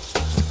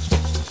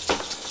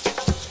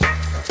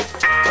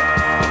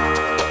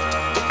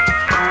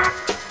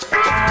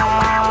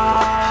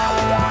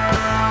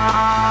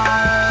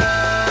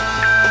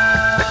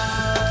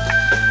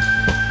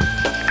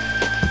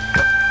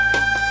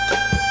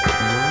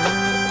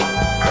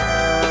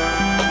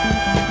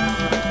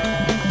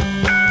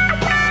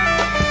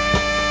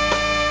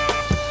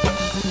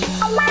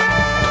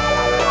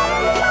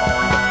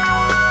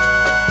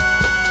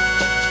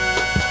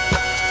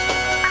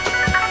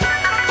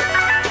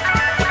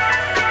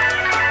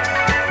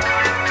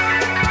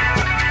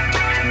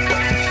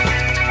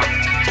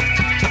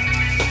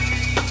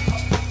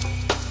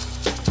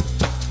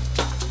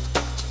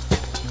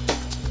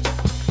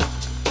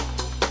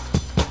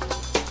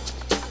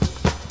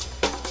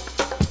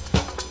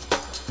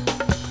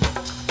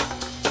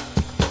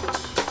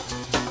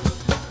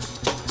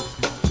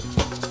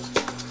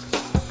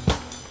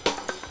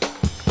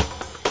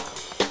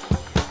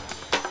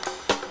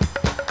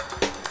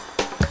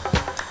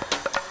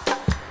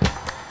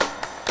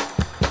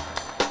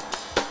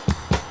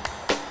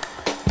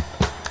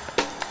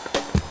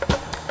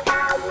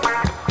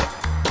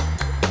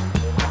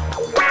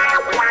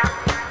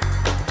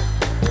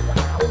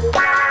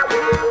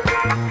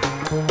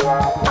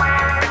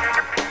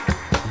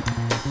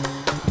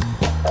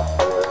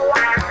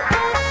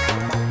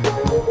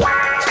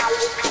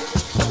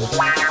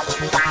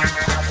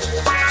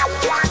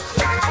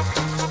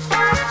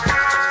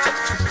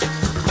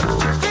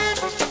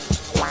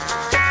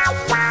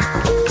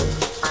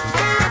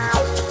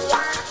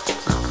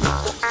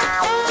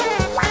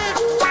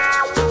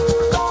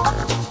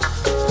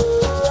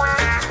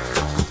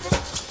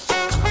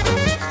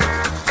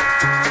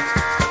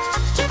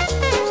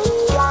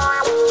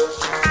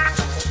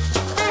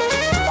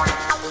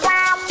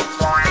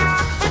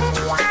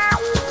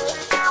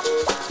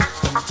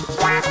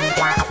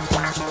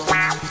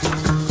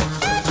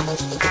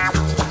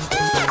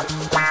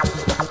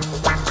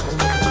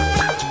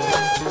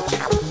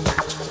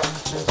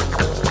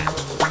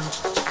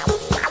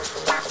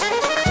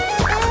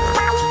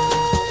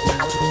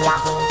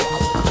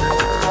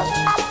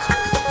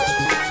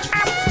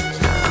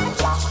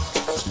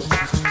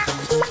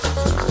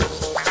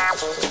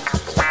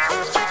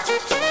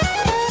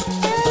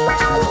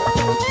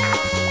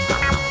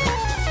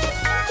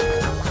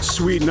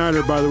 Sweet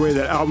Nighter, by the way,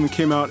 that album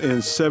came out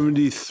in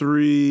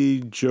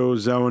 73. Joe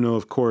Zawinul,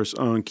 of course,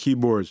 on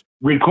keyboards.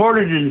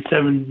 Recorded in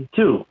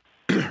 72.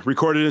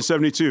 Recorded in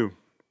 72.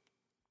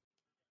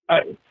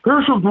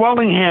 Herschel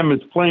Dwellingham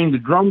is playing the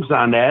drums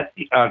on that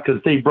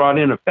because they brought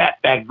in a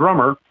fatback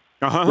drummer.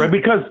 Uh-huh. Right,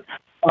 because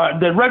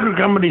the record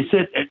company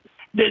said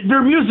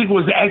their music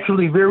was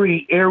actually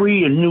very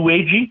airy and new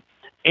agey.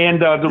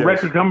 And the Yes.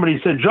 record company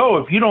said, Joe,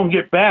 if you don't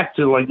get back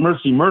to like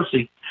Mercy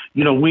Mercy,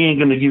 we ain't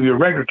going to give you a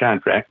record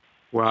contract.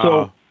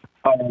 Wow.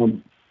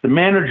 So the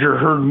manager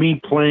heard me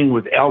playing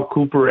with Al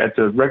Cooper at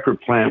the record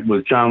plant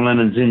with John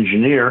Lennon's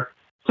engineer.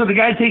 So the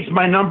guy takes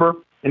my number,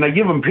 and I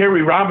give him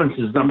Perry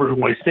Robinson's number,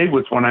 who I stay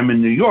with when I'm in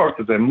New York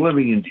because I'm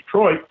living in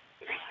Detroit.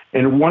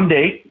 And one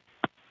day,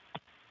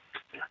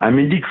 I'm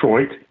in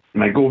Detroit,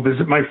 and I go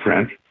visit my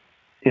friend,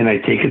 and I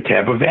take a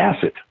tab of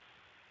acid.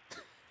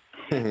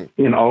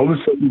 And all of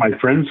a sudden, my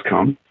friends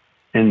come,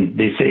 and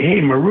they say,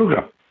 hey,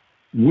 Maruga,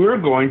 we're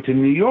going to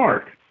New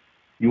York.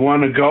 You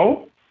want to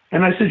go?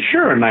 And I said,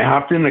 sure. And I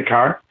hopped in the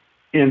car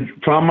and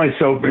found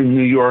myself in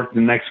New York the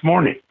next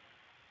morning.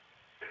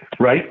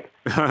 Right?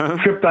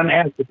 Tripped on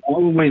acid all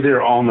the way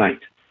there all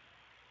night.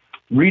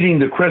 Reading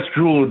The Crest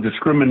Jewel of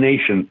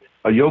Discrimination,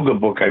 a yoga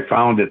book I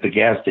found at the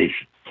gas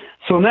station.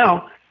 So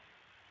now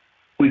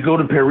we go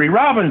to Perry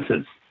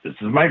Robinson's. This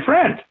is my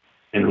friend,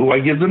 and who I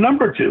give the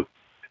number to.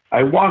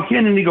 I walk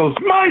in and he goes,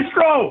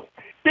 Maestro,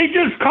 they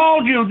just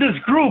called you, this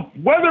group,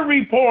 Weather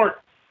Report.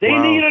 They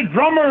Wow. need a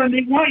drummer and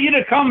they want you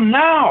to come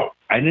now.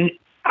 I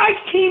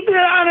came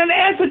there on an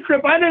acid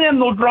trip. I didn't have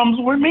no drums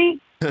with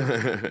me.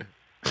 But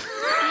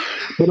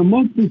a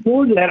month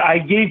before that, I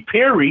gave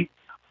Perry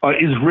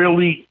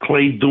Israeli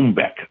clay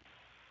Dumbek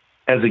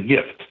as a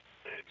gift.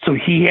 So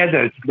he had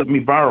to let me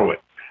borrow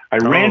it. I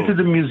ran to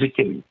the Music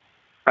Inn.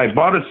 I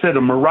bought a set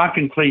of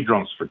Moroccan clay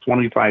drums for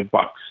 $25.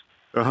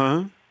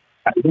 Uh-huh.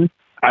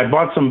 I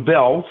bought some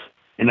bells,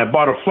 and I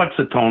bought a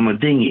Flexitone, a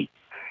dinghy.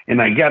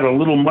 And I got a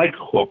little mic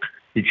hook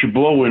that you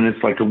blow in.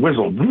 It's like a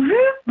whistle.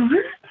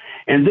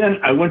 And then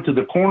I went to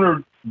the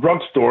corner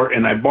drugstore,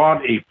 and I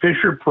bought a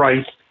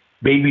Fisher-Price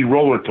baby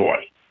roller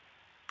toy.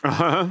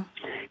 Uh-huh.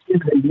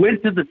 And I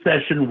went to the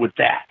session with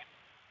that.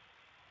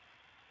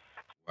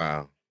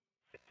 Wow.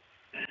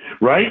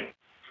 Right?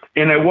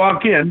 And I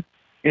walk in,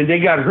 and they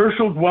got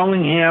Herschel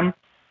Dwellingham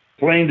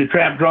playing the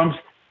trap drums.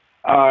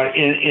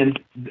 Daoum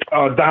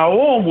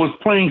was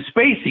playing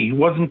Spacey. He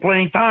wasn't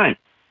playing time.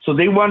 So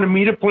they wanted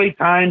me to play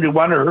time. They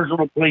wanted Herschel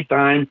to play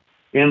time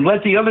and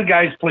let the other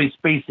guys play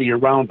Spacey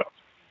around us.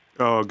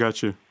 Oh,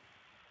 got you.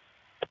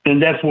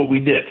 And that's what we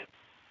did,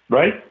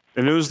 right?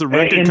 And it was the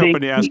record And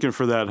company asking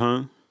for that,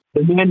 huh?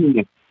 Demanding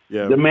it.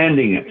 Yeah.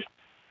 Demanding it.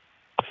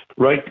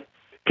 Right?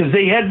 Because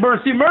they had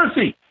Mercy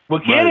Mercy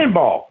with Right.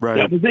 Cannonball. Right.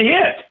 That was a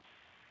hit.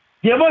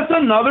 Give us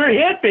another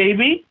hit,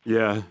 baby.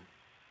 Yeah.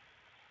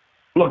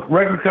 Look,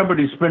 record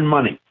companies spend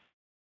money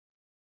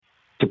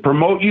to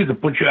promote you, to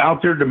put you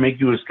out there, to make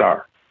you a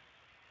star.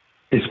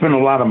 They spend a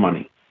lot of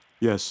money.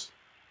 Yes.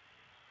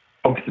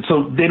 Okay,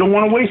 so they don't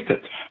want to waste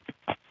it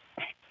on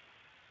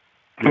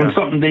Yeah.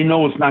 something they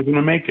know is not going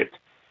to make it.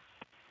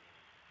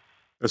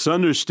 It's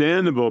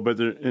understandable, but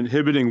they're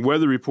inhibiting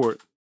Weather Report.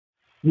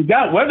 You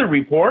got Weather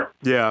Report.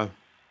 Yeah.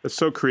 It's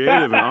so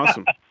creative and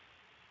awesome.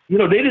 You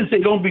know, they didn't say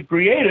don't be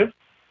creative.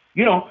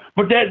 You know,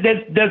 but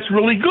that's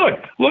really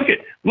good. Look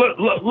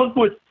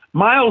what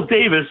Miles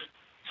Davis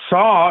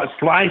saw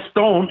Sly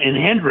Stone and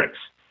Hendrix,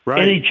 Right.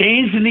 and he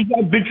changed and he got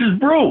Bitches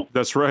Brew.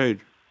 That's right.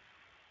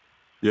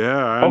 Yeah,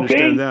 I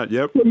understand that.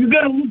 Yep. So you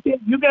got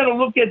to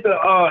look at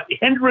the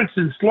Hendrix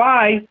and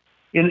Sly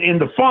in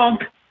the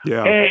funk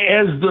Yeah.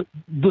 as the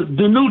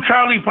new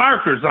Charlie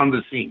Parkers on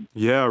the scene,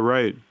 Yeah,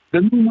 right.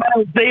 the new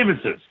Miles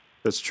Davises.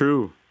 That's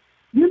true.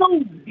 You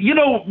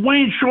know,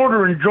 Wayne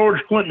Shorter and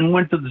George Clinton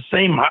went to the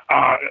same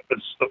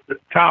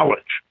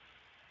college.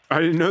 I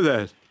didn't know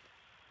that.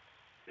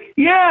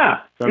 Yeah,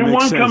 That and makes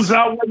one sense. comes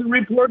out Weather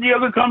Report, the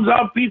other comes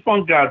out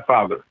P-Funk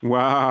Godfather.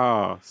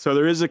 Wow. So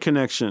there is a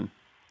connection.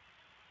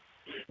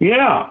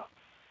 Yeah,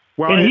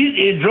 Wow.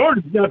 and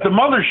George got the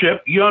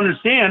mothership. You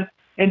understand,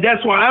 and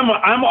that's why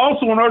I'm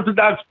also an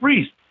Orthodox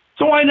priest.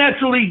 So I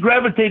naturally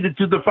gravitated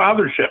to the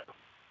fathership.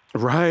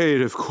 Right,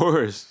 of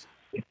course.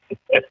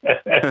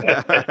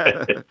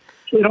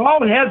 It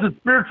all has a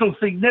spiritual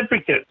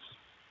significance,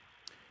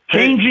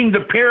 changing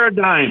the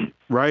paradigm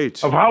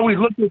Right. of how we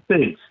look at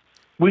things.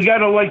 We got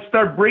to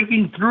start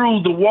breaking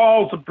through the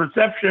walls of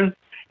perception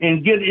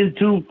and get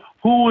into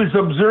who is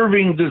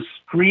observing this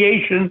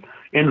creation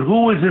and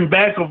who is in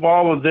back of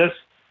all of this,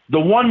 the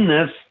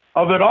oneness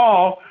of it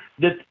all,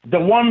 that the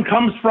one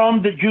comes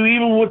from, that you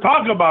even would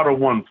talk about a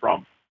one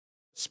from.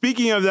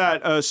 Speaking of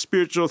that,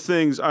 spiritual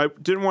things, I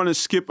didn't want to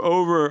skip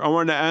over. I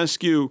wanted to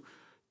ask you,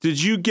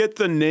 did you get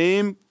the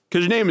name?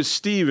 Because your name is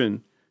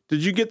Steven.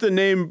 Did you get the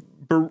name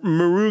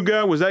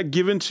Muruga? Was that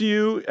given to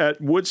you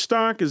at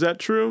Woodstock? Is that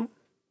true?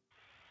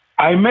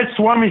 I met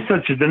Swami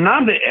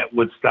Satchidananda at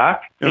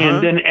Woodstock,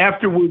 and then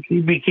afterwards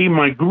he became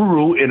my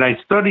guru, and I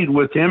studied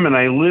with him, and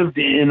I lived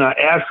in an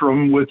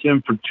ashram with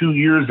him for 2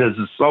 years as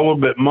a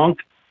celibate monk,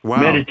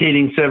 Wow.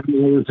 meditating 7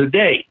 hours a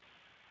day.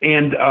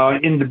 And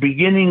in the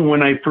beginning,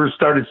 when I first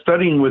started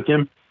studying with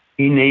him,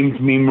 he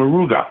named me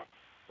Muruga.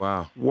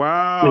 Wow. And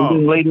Wow.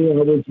 then later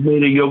I was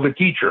made a yoga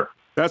teacher.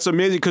 That's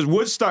amazing because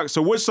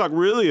Woodstock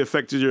really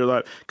affected your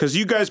life because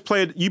you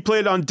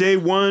played on day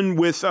one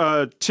with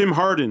Tim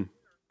Hardin.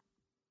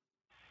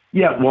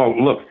 Yeah, well,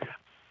 look,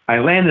 I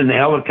landed in a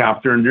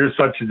helicopter, and there's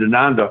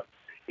Satchidananda,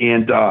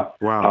 and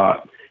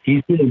Wow.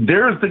 he said,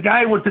 "There's the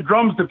guy with the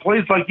drums that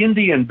plays like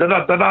Indian." Da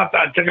da da da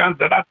da da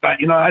da da.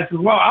 You know, I said,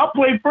 "Well, I'll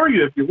play for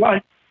you if you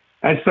like."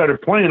 I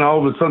started playing. All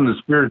of a sudden, the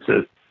spirit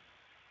says,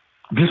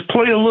 "Just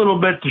play a little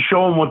bit to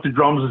show him what the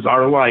drums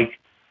are like,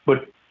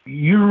 but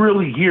you're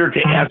really here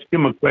to ask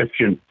him a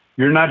question.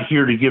 You're not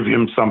here to give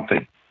him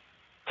something."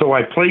 So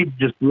I played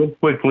just real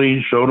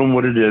quickly, showed him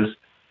what it is,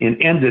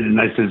 and ended. And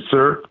I said,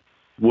 "Sir,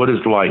 what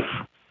is life?"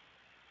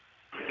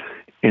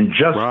 And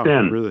just Wow.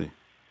 then, Really?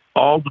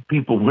 all the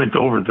people went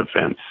over the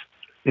fence.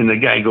 And the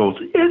guy goes,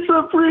 "It's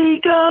a free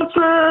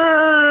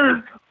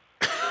concert."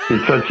 And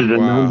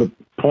Satchidananda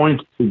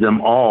points to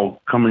them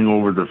all coming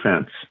over the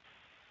fence.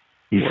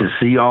 He says,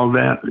 "See all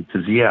that?" He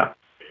says, "Yeah."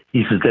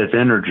 He says, "That's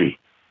energy.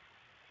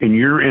 And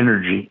your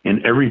energy,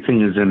 and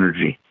everything is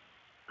energy.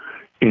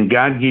 And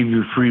God gave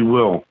you free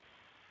will.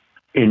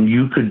 And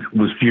you could,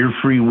 with your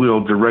free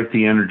will, direct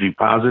the energy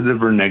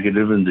positive or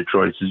negative, and the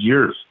choice is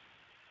yours."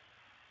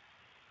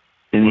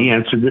 And he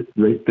answered it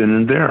right then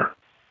and there.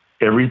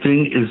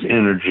 Everything is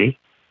energy.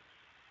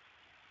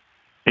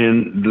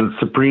 And the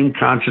supreme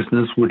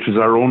consciousness, which is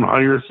our own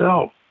higher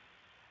self,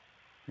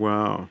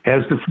 Wow.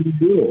 has the free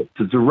will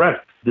to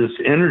direct this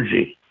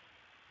energy,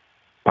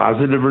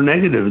 positive or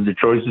negative, and the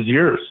choice is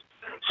yours.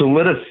 So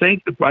let us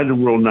sanctify the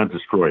world, not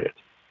destroy it.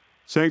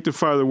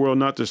 Sanctify the world,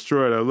 not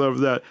destroy it. I love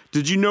that.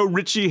 Did you know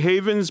Richie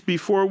Havens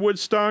before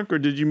Woodstock, or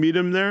did you meet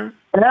him there?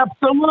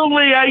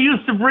 Absolutely. I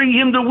used to bring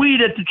him the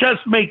weed at the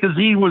Chestmate because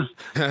he was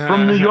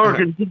from New York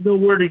and didn't know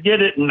where to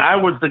get it. And I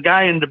was the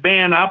guy in the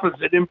band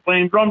opposite him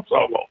playing drum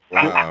solo.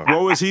 Wow.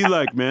 What was he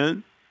like,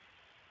 man?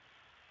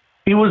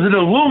 He was an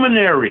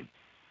illuminary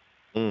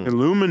A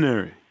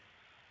luminary.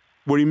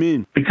 What do you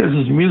mean? because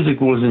his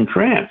music was in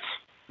trance.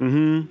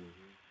 Mm-hmm.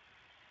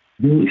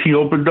 He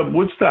opened up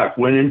Woodstock,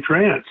 went in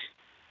trance.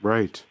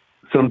 Right.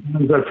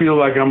 Sometimes I feel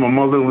like I'm a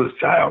motherless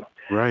child.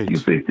 Right. You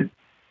think that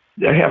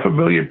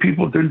 500,000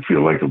 people didn't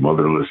feel like a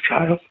motherless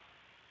child?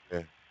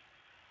 Yeah.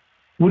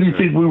 What do you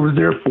think we were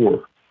there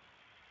for?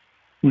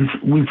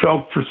 We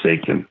felt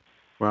forsaken.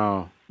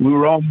 Wow. We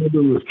were all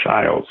motherless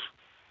childs.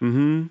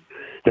 Mm-hmm.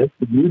 That's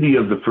the beauty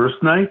of the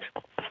first night.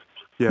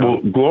 Yeah.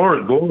 Well,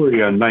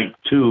 glory on night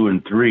 2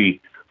 and 3,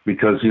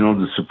 because, you know,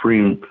 the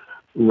supreme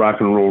rock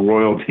and roll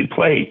royalty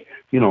played,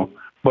 you know.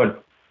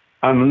 But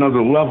on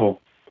another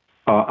level,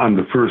 on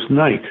the first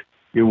night,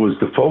 it was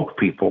the folk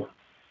people.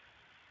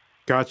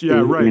 Gotcha.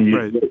 Yeah, right.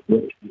 You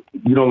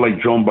know,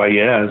 like Joan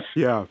Baez,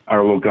 Yeah.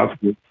 Arlo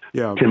Guthrie,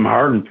 Yeah. Tim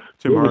Hardin.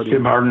 Tim It was Hardin.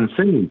 Tim Hardin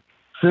singing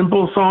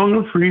 "Simple Song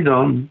of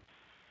Freedom."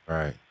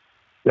 Right.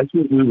 That's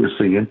what we were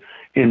singing.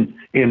 And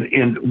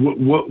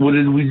what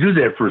did we do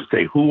that first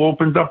day? Who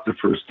opened up the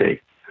first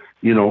day?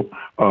 You know,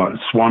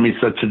 Swami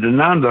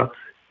Satchidananda,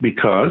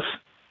 because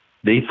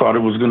they thought it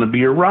was going to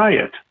be a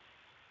riot.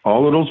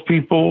 All of those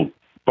people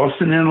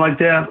busting in like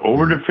that,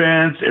 over the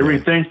fence,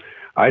 everything.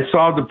 I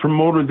saw the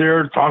promoter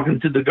there talking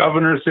to the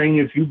governor saying,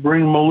 if you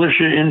bring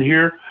militia in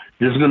here,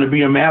 there's going to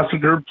be a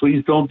massacre.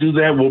 Please don't do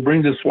that. We'll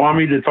bring the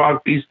Swami to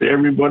talk peace to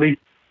everybody.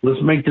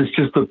 Let's make this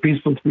just a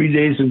peaceful 3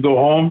 days and go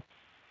home.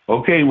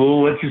 Okay,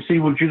 we'll let you see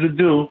what you can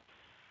do.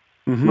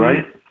 Mm-hmm.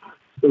 Right?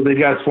 So they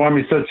got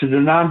Swami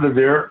Satchidananda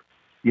there,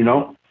 you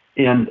know,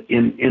 and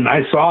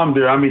I saw him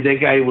there. I mean,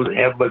 that guy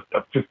had like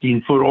a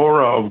 15-foot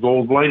aura of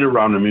gold light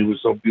around him. He was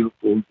so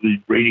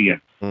beautifully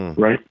radiant,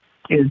 right?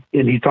 And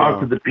he talked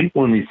to the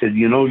people and he said,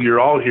 you know, you're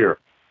all here.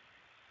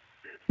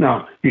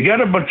 Now, you got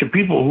a bunch of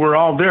people who are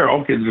all there.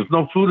 Okay, there's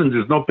no food and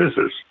there's no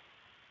pissers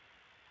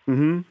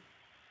Mm-hmm.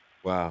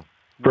 Wow.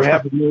 for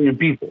 500,000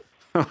 people.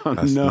 No,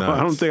 That's I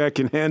nuts. don't think I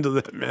can handle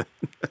that, man.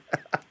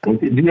 Do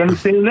you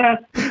understand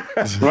that?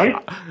 Right?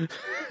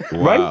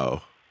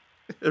 Wow.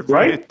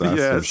 Right? That's some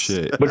Yes.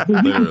 shit. But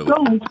you're getting Literally.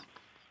 stoned.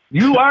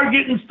 You are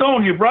getting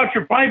stoned. You brought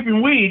your pipe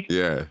and weed.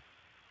 Yeah.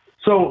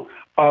 So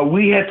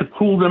we had to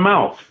cool them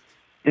out.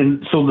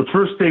 And so the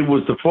first day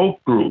was the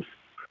folk group.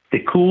 They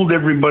cooled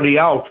everybody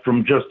out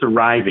from just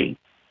arriving.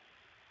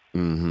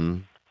 Mm-hmm.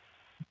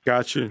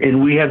 Gotcha.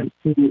 And we had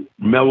the cool,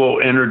 mellow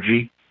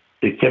energy.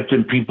 They kept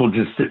in people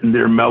just sitting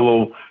there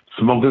mellow,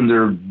 smoking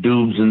their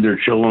doobs and their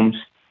chillums,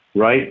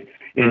 right?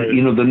 And, Right.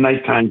 you know, the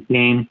nighttime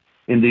came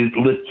and they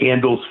lit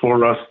candles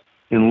for us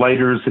and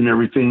lighters and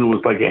everything. There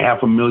was like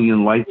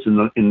 500,000 lights in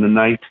the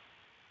night,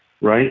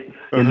 right?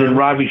 And then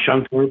Ravi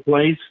Shankar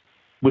plays,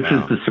 which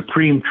is the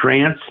supreme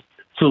trance.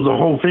 So the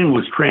whole thing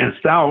was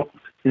tranced out.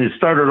 And it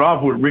started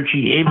off with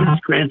Richie Havens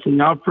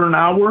trancing out for an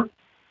hour,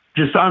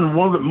 just on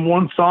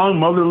one song,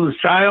 Motherless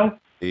Child.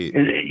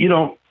 And, you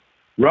know,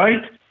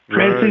 right?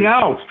 Trancing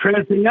out.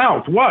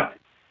 What?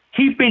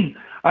 Keeping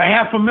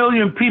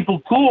 500,000 people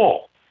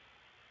cool.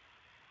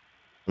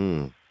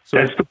 Mm.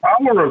 That's the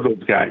power of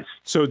those guys.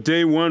 So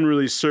day one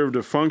really served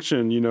a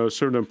function, you know,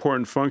 served an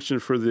important function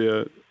for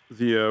the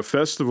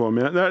festival,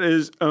 man. That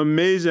is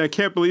amazing. I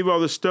can't believe all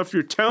the stuff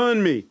you're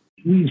telling me.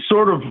 We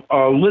sort of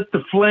lit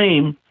the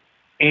flame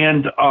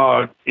and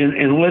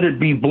let it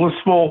be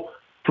blissful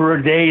for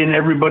a day, and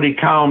everybody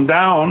calm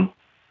down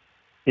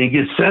and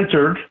get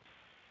centered,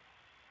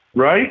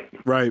 right?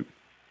 Right.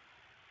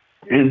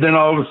 And then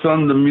all of a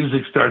sudden the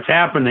music starts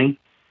happening.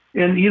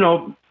 And, you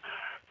know,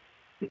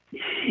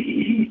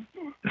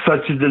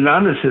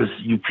 Satchidananda says,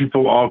 you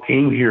people all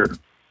came here.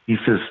 He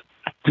says,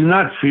 do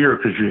not fear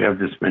because you have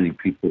this many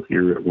people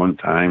here at one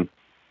time.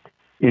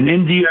 In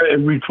India,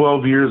 every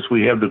 12 years,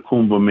 we have the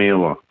Kumbh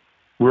Mela,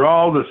 where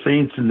all the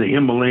saints in the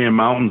Himalayan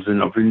mountains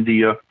of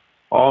India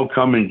all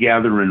come and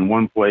gather in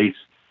one place,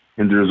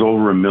 and there's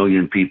over 1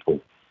 million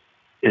people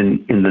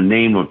in the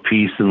name of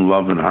peace and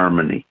love and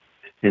harmony.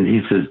 And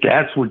he says,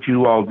 that's what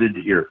you all did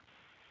here.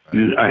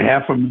 You,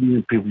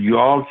 500,000 people, you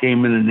all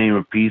came in the name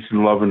of peace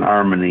and love and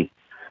harmony.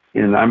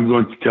 And I'm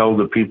going to tell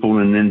the people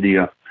in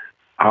India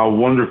how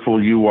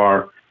wonderful you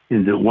are,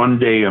 and that one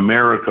day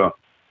America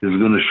is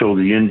going to show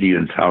the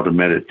Indians how to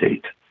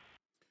meditate.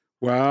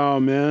 Wow,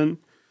 man.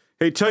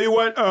 Hey, tell you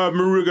what,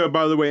 Muruga,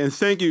 by the way, and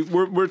thank you.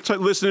 We're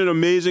listening to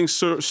amazing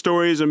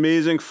stories,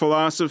 amazing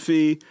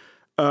philosophy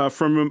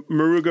from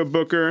Muruga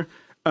Booker.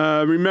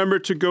 Remember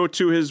to go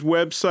to his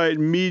website,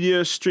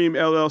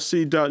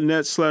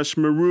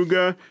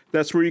 mediastreamllc.net/Muruga.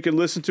 That's where you can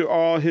listen to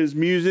all his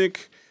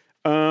music.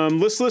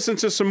 Let's listen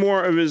to some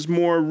more of his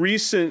more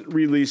recent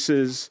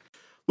releases.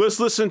 Let's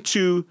listen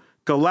to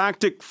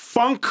Galactic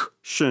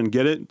Function.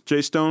 Get it?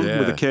 J Stone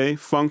with a K.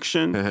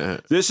 Function.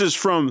 This is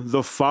from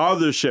The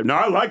Fathership. Now,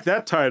 I like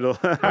that title.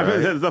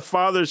 The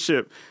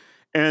Fathership.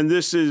 And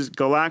this is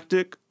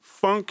Galactic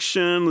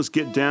Function. Let's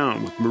get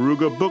down with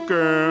Muruga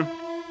Booker.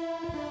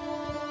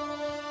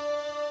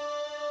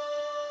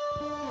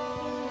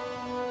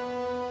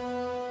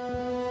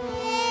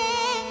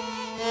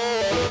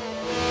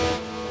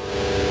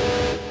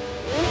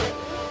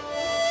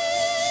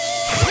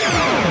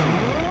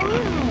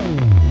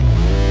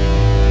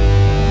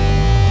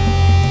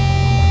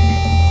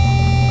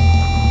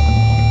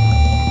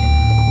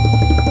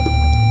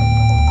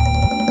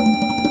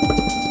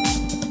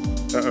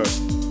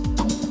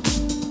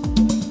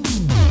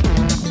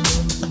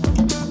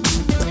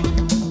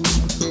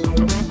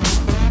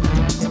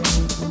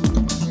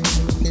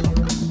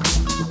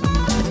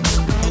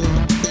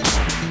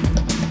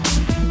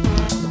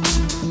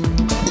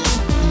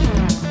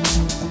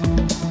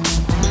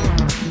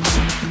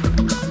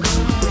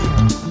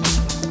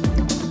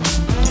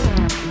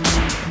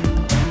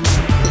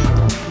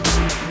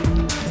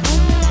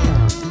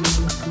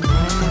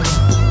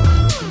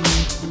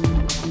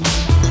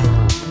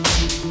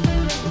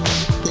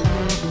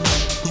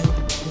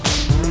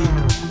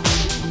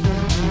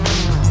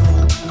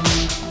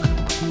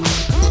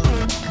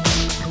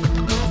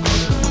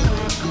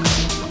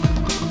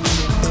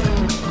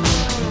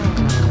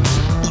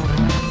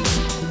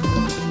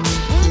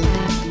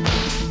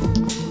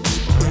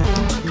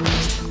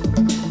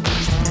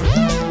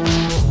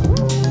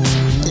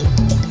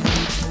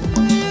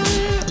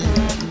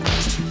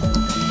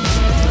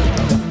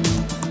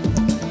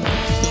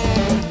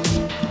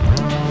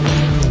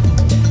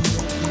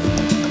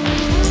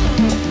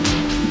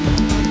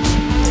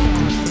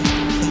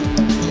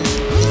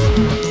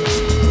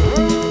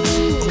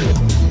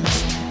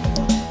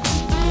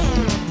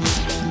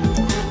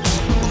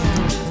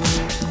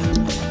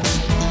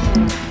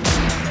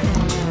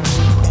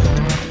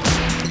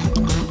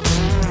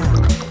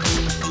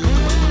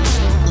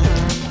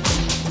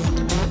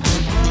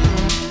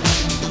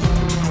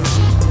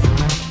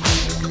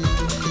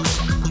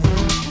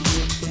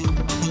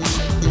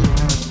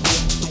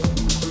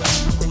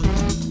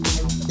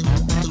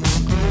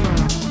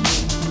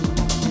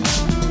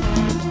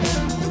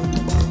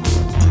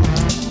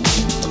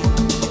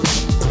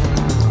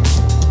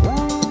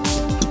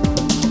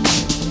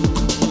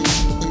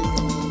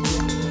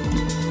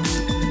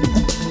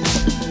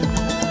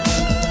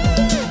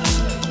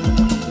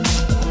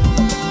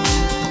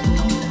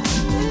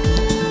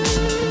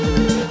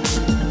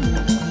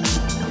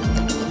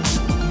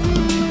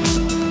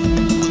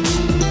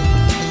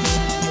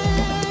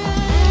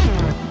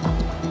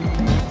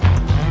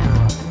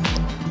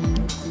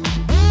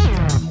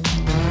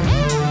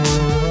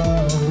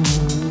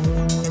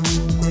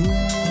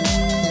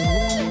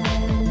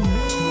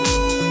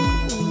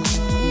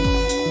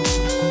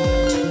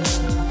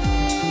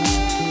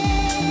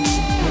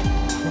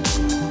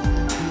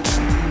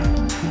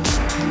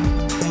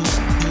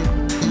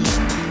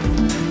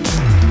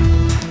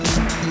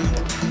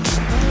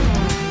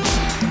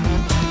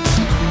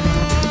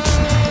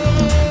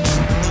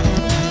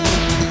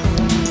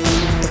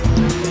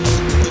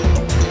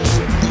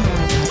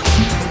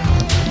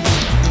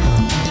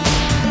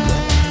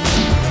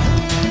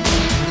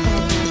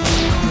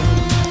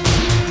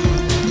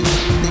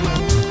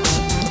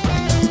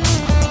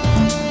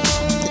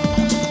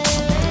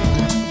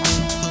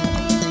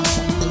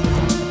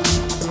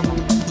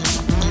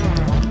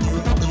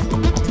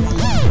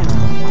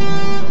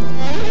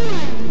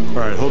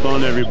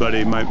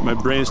 everybody. My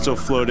brain's still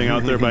floating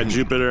out there by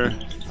Jupiter.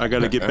 I got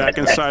to get back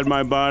inside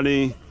my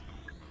body.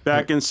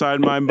 Back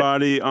inside my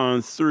body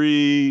on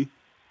 3,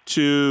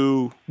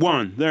 2,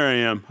 1. There I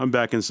am. I'm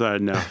back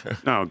inside now.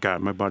 Oh,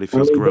 God, my body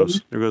feels gross.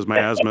 There goes my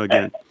asthma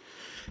again.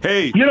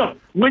 Hey. You know,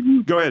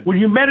 Go ahead. When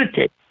you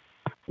meditate,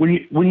 when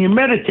you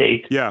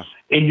meditate, Yeah.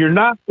 and you're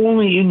not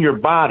only in your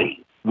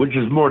body, which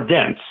is more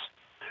dense,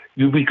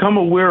 you become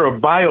aware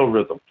of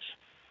biorhythms.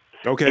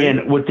 Okay.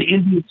 And what the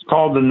Indians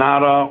call the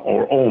nada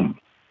or om,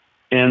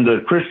 and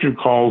the Christian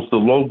calls the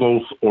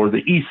logos or the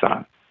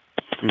isan.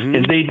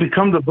 And they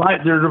become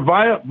they're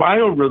the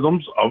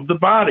biorhythms of the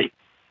body,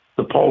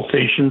 the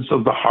pulsations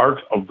of the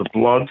heart, of the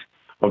blood,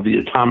 of the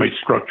atomic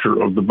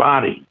structure of the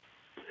body.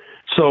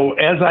 So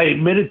as I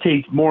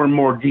meditate more and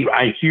more deep,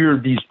 I hear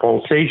these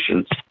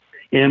pulsations,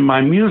 and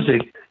my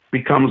music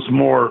becomes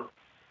more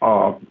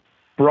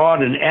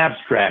broad and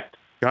abstract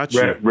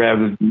Gotcha.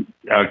 rather than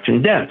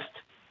condensed.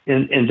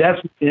 And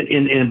that's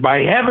and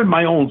by having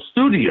my own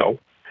studio,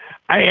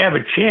 I have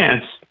a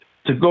chance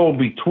to go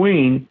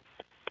between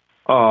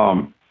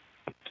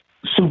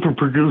super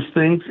produced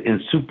things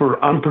and super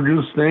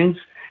unproduced things,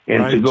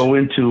 and to Right. go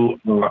into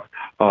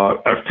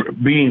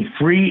being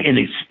free and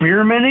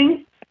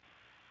experimenting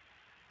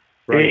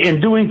Right.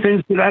 and doing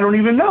things that I don't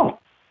even know.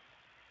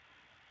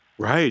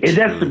 Right. And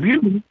that's the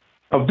beauty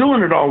of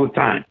doing it all the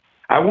time.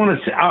 I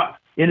want to,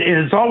 and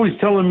it's always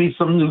telling me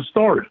some new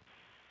story.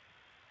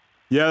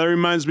 Yeah, that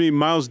reminds me.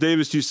 Miles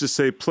Davis used to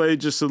say, "Play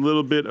just a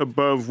little bit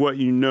above what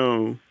you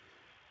know."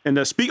 And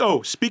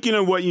speaking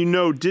of what you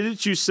know,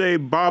 didn't you say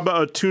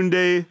Baba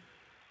Atunde?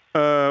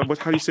 How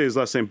do you say his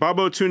last name?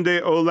 Baba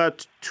Atunde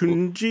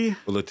Olatunji.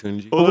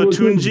 Olatunji.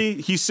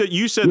 Olatunji. You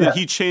said Yeah. that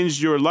he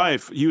changed your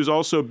life. He was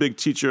also a big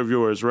teacher of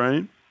yours,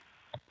 right?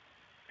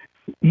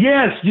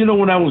 Yes, you know,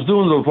 when I was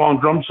doing those long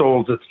drum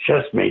solos at the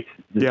Chessmate,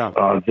 this Yeah.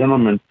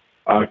 gentleman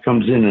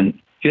comes in and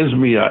gives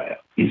me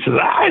he says,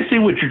 I see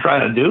what you're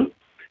trying to do.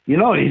 You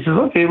know, he says,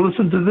 okay,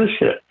 listen to this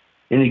shit.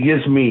 And he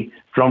gives me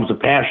Drums of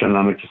Passion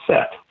on a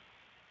cassette.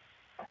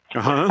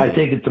 I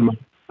take it to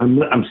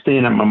I'm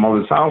staying at my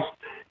mother's house.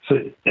 So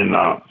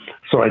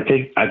I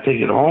take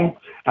it home.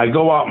 I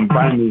go out and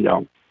buy me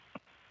an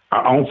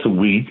ounce of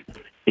weed,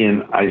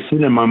 and I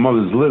sit in my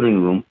mother's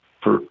living room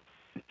for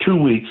 2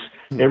 weeks,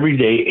 every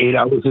day, 8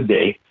 hours a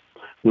day,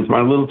 with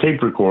my little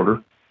tape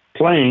recorder,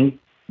 playing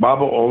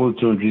Baba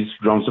Olatunji's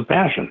Drums of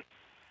Passion.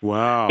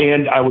 Wow.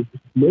 And I would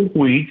smoke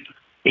weed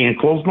and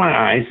close my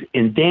eyes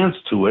and dance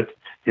to it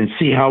and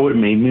see how it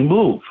made me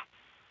move.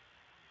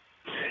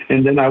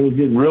 And then I would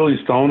get really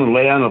stoned and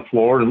lay on the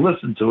floor and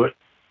listen to it.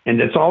 And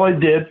that's all I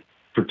did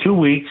for 2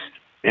 weeks.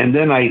 And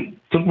then I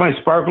took my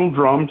sparkle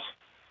drums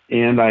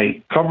and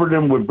I covered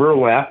them with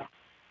burlap.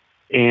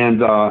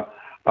 And I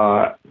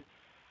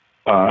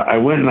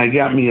went and I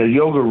got me a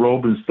yoga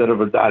robe instead of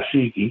a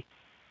dashiki.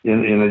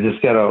 And I just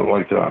got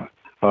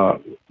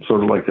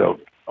sort of like a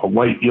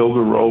white yoga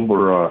robe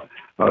or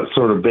a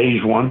sort of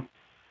beige one.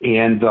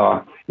 And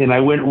I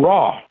went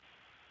raw.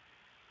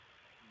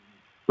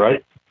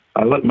 Right?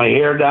 I let my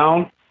hair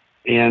down,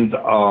 and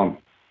I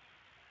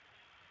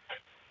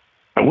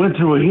went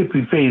through a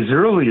hippie phase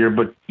earlier,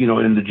 but, you know,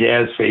 in the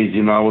jazz phase,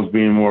 you know, I was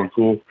being more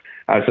cool.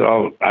 I said,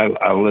 I'll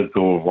let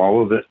go of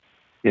all of it.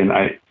 And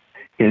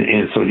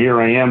so here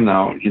I am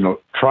now, you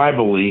know,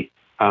 tribally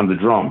on the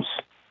drums.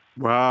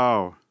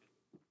 Wow.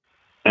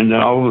 And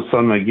then all of a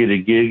sudden I get a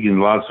gig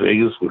in Las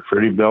Vegas with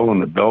Freddie Bell and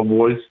the Bell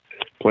Boys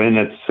playing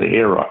at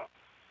Sahara.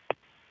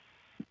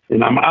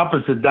 And I'm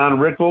opposite Don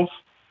Rickles,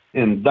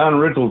 and Don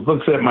Rickles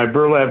looks at my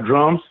burlap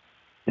drums,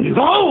 and he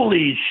goes,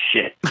 holy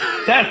shit,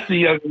 that's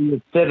the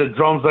ugliest set of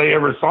drums I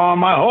ever saw in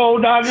my whole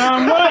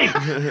doggone life.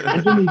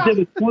 And then he did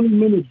a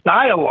 20-minute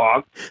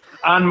dialogue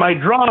on my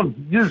drums.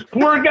 This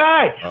poor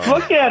guy,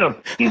 look at him.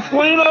 He's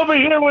playing over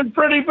here with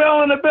Freddie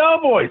Bell and the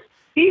Bell Boys.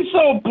 He's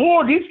so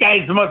poor. These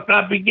guys must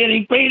not be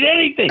getting paid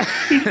anything.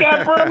 He's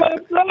got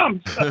burlap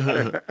drums.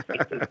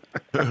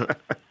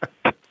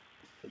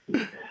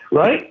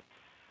 Right?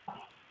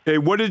 Hey,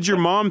 what did your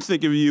mom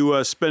think of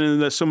you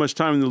spending so much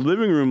time in the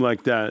living room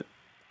like that?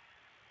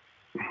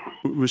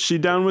 Was she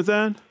down with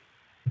that?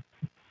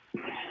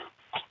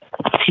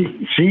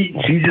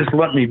 She just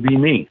let me be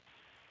me.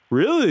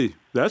 Really?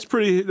 That's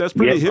pretty Yes.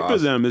 hip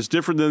of them. It's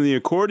different than the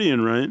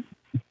accordion, right?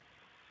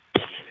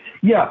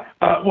 Yeah.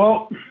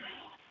 Well,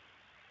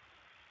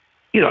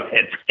 you know,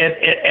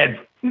 that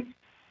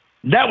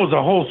was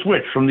a whole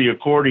switch from the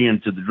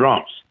accordion to the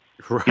drums.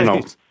 Right. You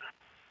know,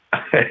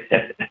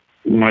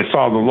 when I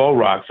saw the Low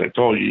Rocks, I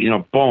told you, you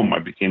know, boom, I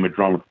became a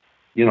drummer.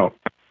 You know,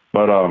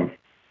 but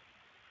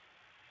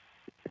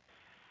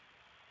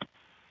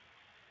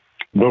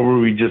what were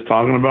we just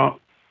talking about?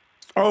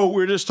 Oh,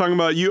 we're just talking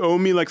about you owe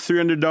me like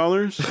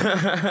 $300.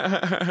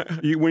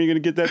 When are you going to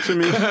get that to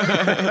me?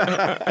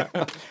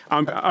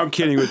 I'm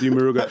kidding with you,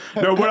 Maruga.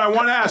 No, what I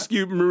want to ask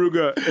you,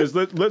 Maruga, is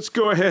let's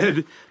go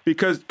ahead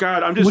because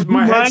God, I'm just Would you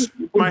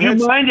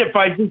mind if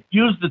I just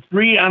use the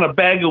 3 on a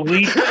bag of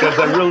wheat because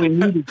I really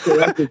need it?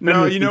 So I can No,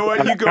 finish you know this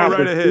what? You go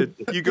right ahead.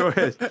 conversation. You go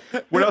ahead.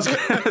 What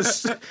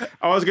else?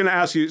 I was going to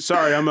ask you.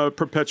 Sorry, I'm a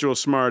perpetual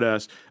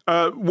smartass.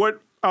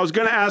 What I was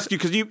going to ask you,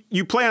 because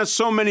you play on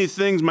so many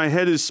things, my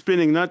head is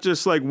spinning, not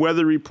just like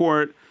Weather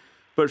Report,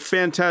 but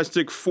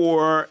Fantastic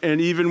Four, and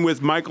even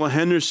with Michael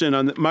Henderson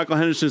on Michael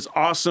Henderson's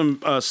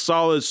awesome,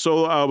 solid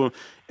solo album.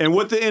 And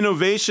what the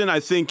innovation I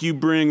think you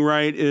bring,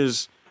 right,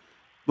 is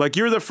like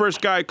you're the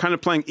first guy kind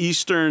of playing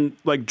Eastern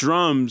like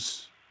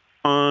drums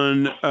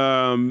on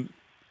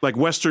like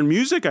Western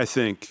music, I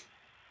think.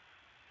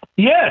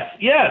 Yes,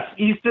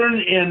 Eastern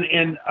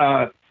and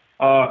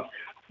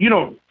you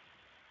know,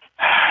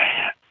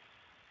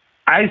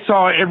 I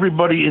saw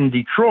everybody in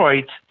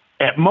Detroit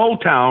at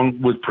Motown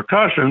with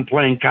percussion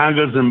playing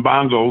congas and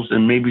bongos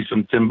and maybe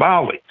some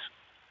timbales.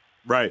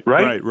 Right.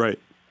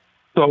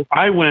 So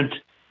I went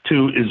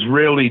to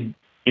Israeli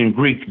and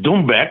Greek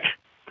doumbek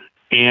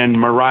and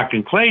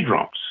Moroccan clay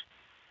drums.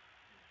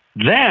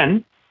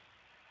 Then,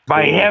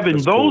 by Cool. having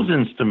That's those cool.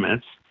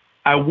 instruments,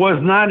 I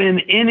was not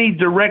in any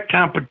direct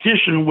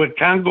competition with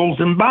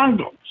congos and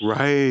bongos.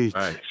 Right.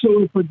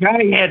 So if a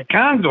guy had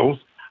congos,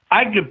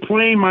 I could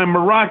play my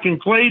Moroccan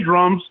clay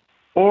drums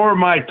or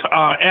my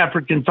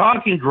African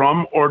talking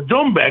drum or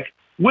doumbek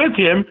with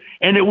him,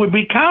 and it would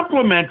be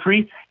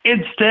complementary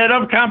instead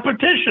of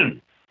competition.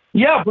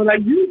 Yeah, but I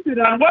used it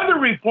on Weather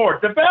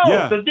Report, the bells,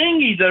 Yeah. the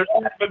dinghy, the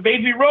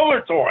baby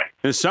roller toy.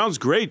 It sounds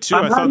great too.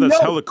 I'm I thought Adios.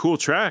 that's hella cool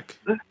track.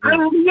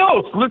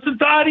 Adios. Listen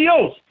to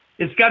Adios.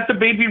 It's got the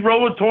baby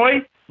roller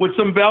toy with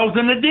some bells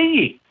and a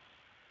dinghy.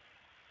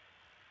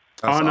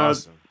 That's on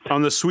awesome.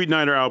 on the Sweet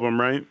Nighter album,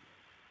 right?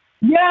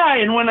 Yeah,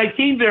 and when I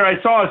came there,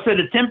 I saw a set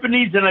of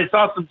timpanis and I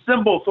saw some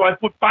cymbals. So I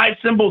put 5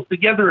 cymbals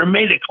together and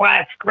made a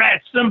crash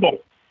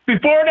cymbal.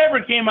 Before it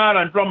ever came out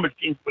on drum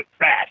machines with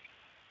crash,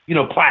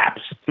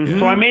 claps.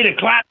 So I made a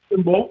clap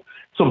cymbal.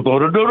 So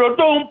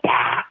do-do-do-do-dum,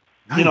 pa,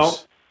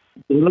 Nice.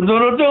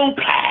 do-do-do-do-dum,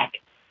 clack,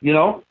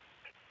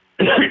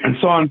 And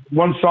so on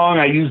one song,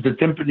 I used the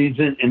timpanis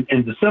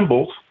and the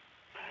cymbals.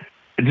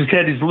 I just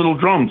had these little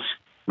drums,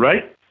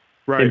 right?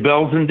 Right. And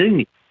bells and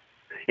dinghy.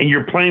 And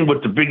you're playing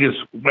with the biggest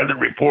Weather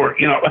Report,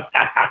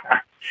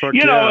 Fuck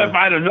if yeah.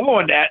 I'd have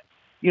known that,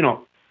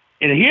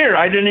 and here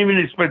I didn't even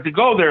expect to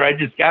go there. I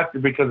just got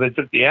there because I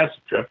took the acid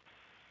trip.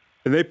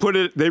 And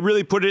they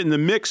really put it in the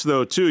mix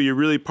though too. You're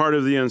really part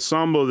of the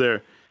ensemble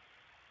there.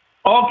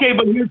 Okay,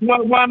 but here's what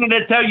I wanted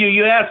to tell you.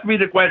 You asked me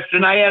the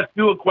question. I asked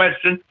you a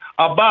question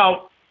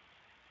about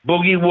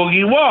Boogie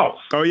Woogie Waltz.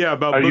 Oh yeah,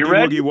 about Are you Boogie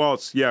ready? Woogie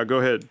Waltz. Yeah, go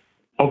ahead.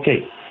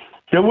 Okay.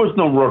 There was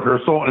no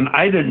rehearsal, and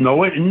I didn't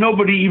know it, and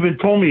nobody even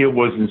told me it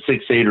was in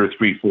 6/8 or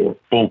 3/4.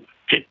 Boom,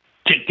 tick,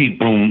 ticky,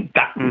 boom,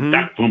 dot,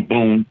 dot, boom,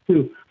 boom,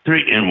 2,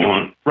 3, and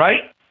 1.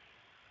 Right?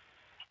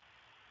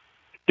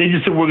 They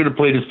just said we're going to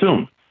play this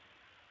tune.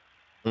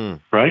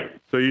 Right?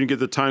 So you didn't get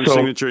the time So-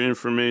 signature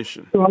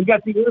information. So I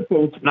got the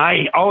earphones,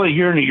 and all I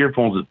hear in the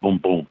earphones is boom,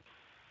 boom,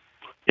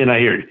 and I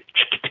hear it.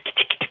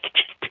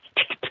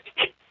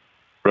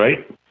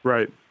 Right?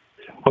 Right.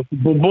 But the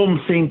boom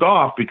boom seemed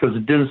off because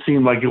it didn't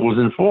seem like it was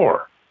in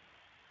 4.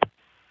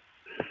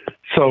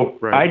 So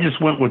Right. I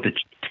just went with the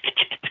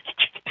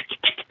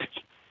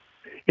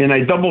and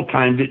I double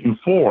timed it in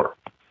 4.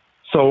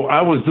 So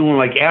I was doing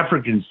like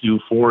Africans do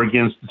 4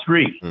 against the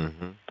 3.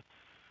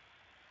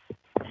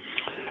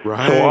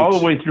 Right. So all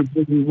the way through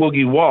Boogie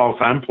Woogie Waltz,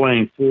 I'm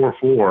playing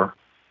 4/4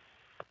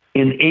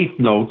 in 8th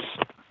notes.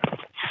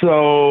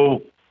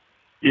 So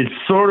it's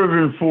sort of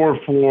in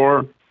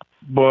 4/4,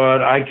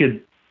 but I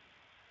could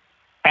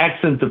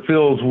accent the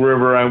fills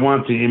wherever I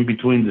want to in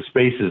between the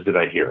spaces that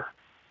I hear.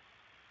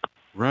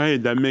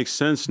 Right. That makes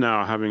sense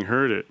now, having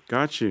heard it.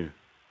 Got you.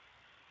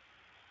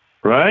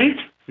 Right?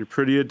 You're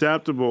pretty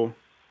adaptable.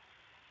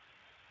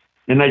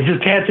 And I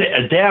just had to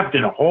adapt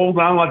and hold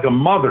on like a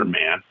mother,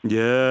 man.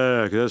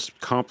 Yeah, that's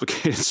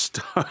complicated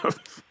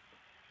stuff.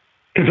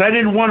 Because I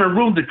didn't want to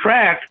ruin the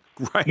track,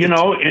 Right.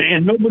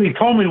 and nobody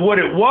told me what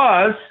it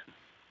was.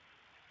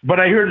 But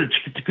I heard it.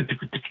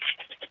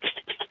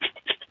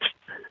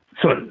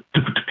 So,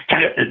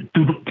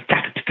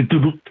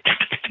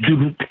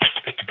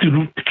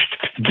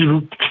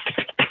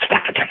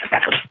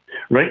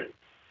 right?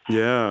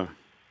 Yeah.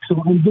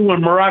 So I'm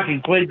doing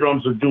Moroccan clay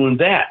drums are doing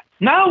that.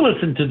 Now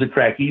listen to the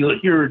track. You'll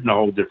hear it in a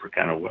whole different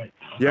kind of way.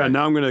 Yeah,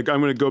 now I'm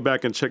gonna go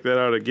back and check that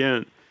out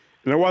again.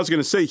 And I was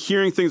gonna say,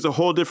 hearing things a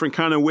whole different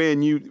kind of way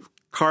and you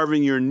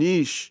carving your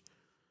niche,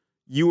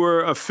 you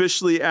were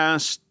officially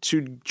asked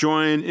to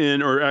join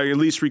in, or at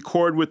least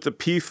record with the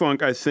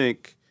P-Funk, I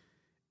think,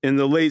 in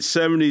the late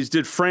 70s.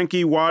 Did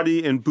Frankie,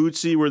 Waddy, and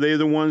Bootsy, were they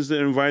the ones that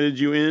invited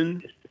you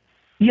in?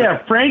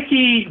 Yeah,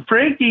 Frankie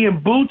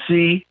and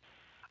Bootsy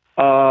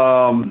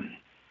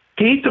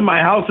came to my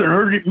house and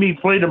heard me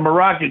play the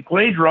Moroccan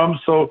clay drums.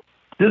 So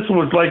this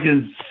was like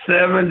in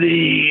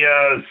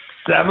 76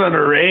 7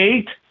 or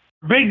 8.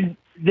 Big,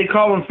 they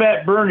call him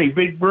Fat Bernie,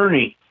 Big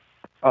Bernie,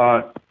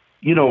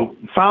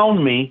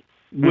 found me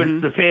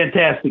with the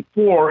Fantastic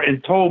Four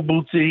and told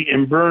Bootsy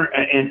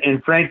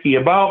and Frankie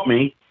about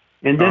me.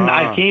 And then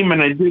I came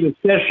and I did a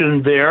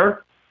session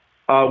there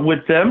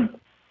with them.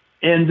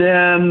 And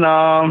then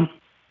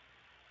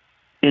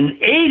in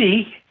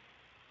 80,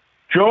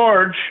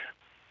 George,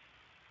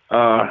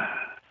 I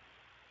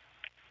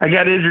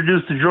got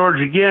introduced to George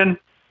again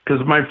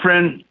because my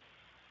friend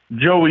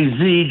Joey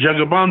Z,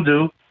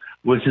 Jugabundu,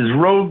 was his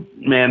road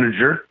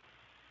manager.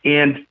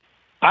 And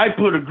I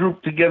put a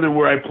group together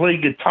where I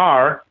played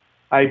guitar.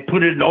 I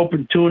put it in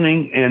open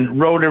tuning and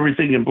wrote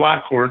everything in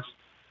block chords.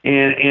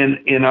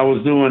 And I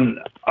was doing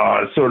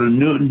sort of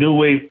new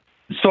wave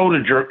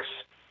Soda Jerks.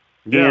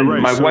 Yeah, and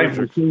right, my Soda wife was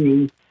Jerks.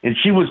 singing, and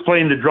she was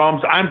playing the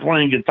drums. I'm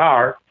playing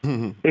guitar.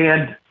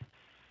 And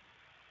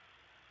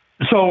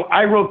so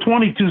I wrote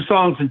 22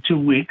 songs in 2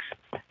 weeks.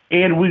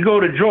 And we go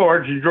to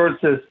George, and George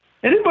says,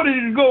 anybody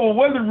can go a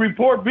weather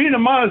report, be in a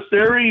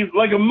monastery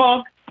like a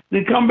monk,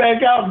 then come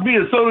back out and be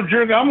a Soda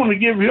Jerk. I'm going to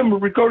give him a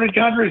recording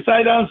contract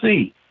sight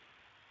unseen.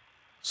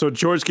 So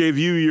George gave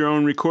you your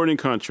own recording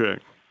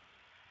contract.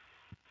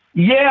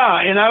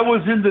 Yeah, and I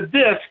was in the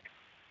disc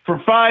for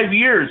 5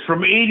 years,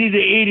 from 80 to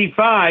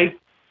 85,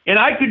 and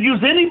I could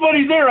use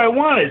anybody there I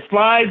wanted.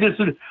 Sly,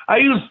 I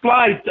used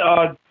Sly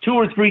 2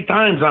 or 3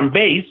 times on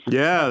bass.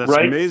 Yeah, that's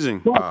Right.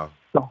 amazing. Wow.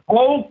 The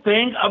whole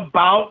thing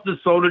about the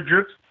Soda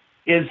Jerks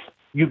is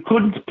you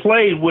couldn't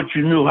play what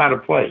you knew how to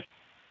play.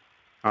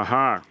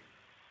 Aha.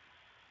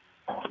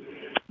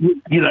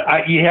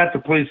 You had to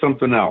play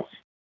something else.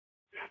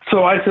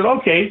 So I said,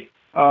 okay,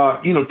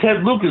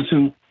 Ted Lucas,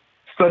 who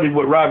studied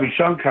with Ravi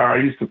Shankar, I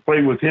used to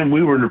play with him.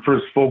 We were in the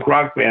first folk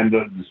rock band,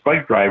 the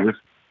Spike Drivers.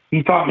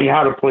 He taught me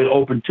how to play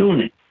open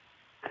tuning.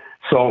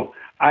 So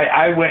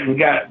I went and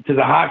got to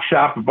the Hawk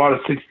Shop and bought a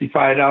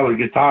 $65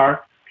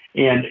 guitar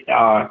and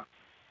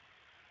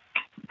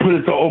put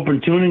it to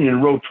open tuning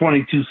and wrote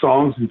 22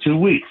 songs in 2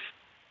 weeks.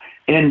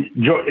 And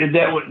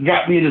that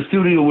got me in the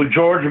studio with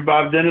George and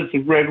Bob Dennis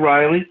and Greg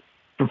Riley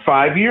for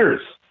 5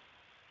 years.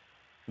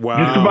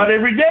 Wow. Just about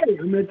every day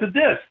I'm at the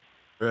disc.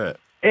 Right.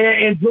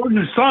 And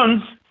George's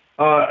sons,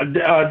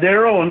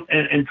 Daryl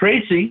and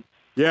Tracy,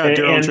 Yeah,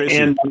 Daryl and Tracy.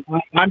 and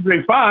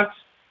Andre Fox,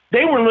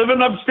 they were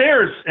living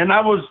upstairs, and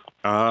I was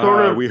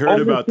sort of we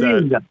heard about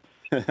overseeing that.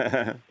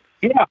 them.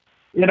 Yeah,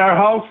 in our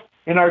house,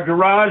 in our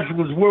garage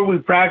was where we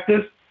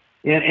practiced,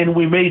 and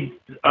we made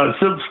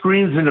silk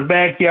screens in the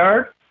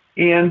backyard,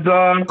 and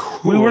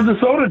we were the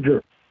Soda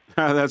Jerks.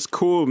 That's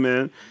cool,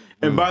 man.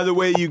 And by the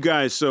way, you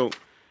guys, so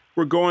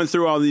we're going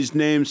through all these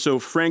names. So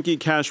Frankie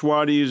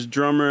Kashwadi is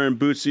drummer and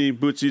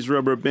Bootsy's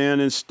rubber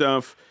band and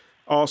stuff.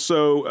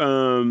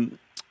 Also,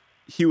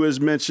 he was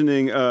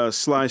mentioning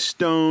Sly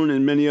Stone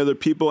and many other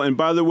people. And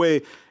by the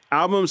way,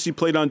 albums he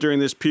played on during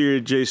this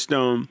period, Jay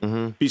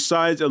Stone,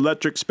 besides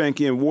Electric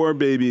Spanky and War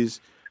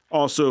Babies,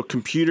 also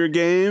Computer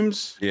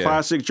Games,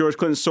 classic George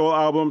Clinton soul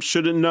album,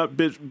 Shoulda Nut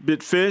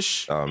Bit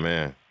Fish, Oh,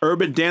 man.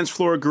 Urban Dance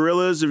Floor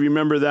Gorillas, if you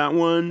remember that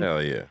one.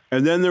 Hell yeah.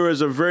 And then there was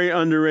a very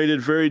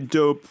underrated, very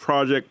dope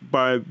project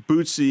by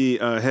Bootsy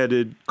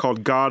headed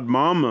called God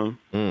Mama.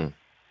 Yeah,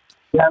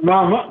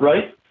 Mama,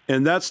 right?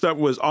 And that stuff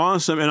was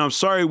awesome. And I'm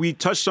sorry, we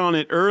touched on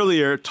it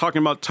earlier,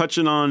 talking about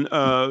touching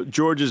on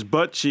George's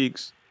butt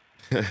cheeks.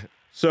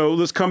 So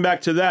let's come back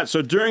to that.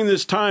 So during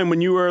this time,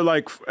 when you were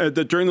like,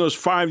 during those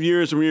 5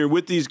 years when you were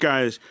with these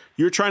guys,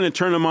 you're trying to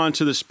turn them on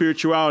to the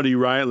spirituality,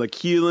 right? Like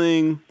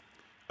healing,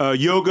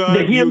 yoga.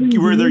 The healing,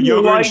 You were their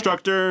yoga like-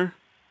 instructor,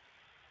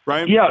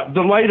 right? Yeah,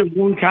 the light of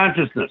one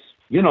consciousness.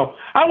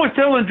 I was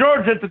telling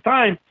George at the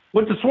time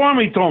what the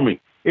Swami told me.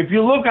 If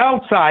you look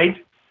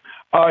outside,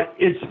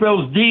 it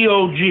spells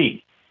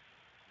D-O-G.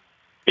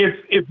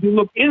 If you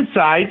look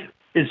inside,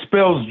 it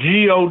spells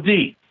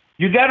G-O-D.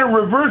 You got to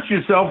reverse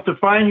yourself to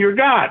find your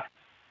God.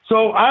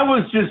 So I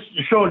was just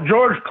showing.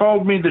 George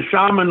called me the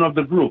shaman of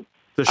the group.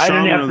 The I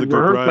didn't shaman have of to the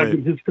group, rehearse. I right.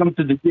 could just come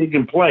to the gig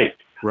and play.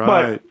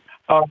 Right.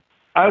 But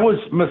I was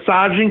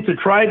massaging to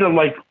try to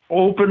like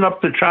open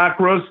up the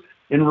chakras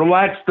and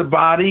relax the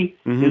body,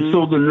 and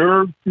so the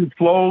nerves can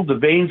flow, the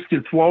veins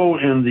can flow,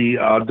 and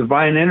the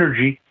divine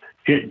energy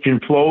can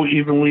flow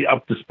evenly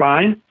up the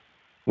spine,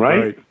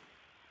 right?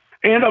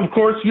 And of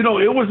course, it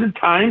was in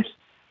times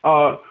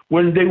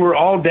when they were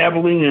all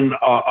dabbling in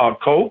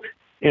coke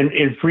and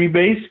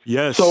freebase.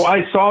 Yes. So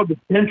I saw the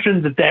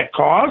tension that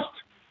caused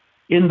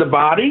in the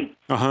body,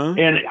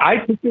 and I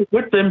took it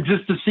with them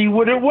just to see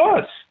what it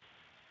was.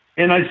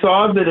 And I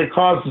saw that it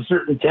caused a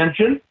certain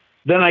tension.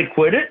 Then I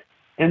quit it,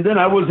 and then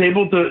I was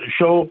able to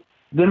show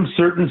them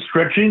certain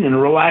stretching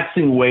and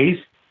relaxing ways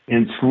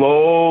and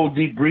slow,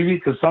 deep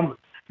breathing, because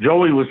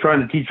Joey was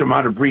trying to teach them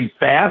how to breathe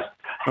fast,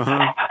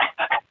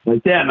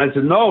 like that. And I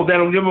said, no,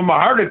 that'll give them a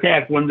heart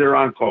attack when they're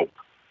on coke.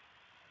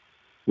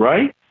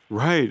 Right?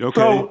 Right,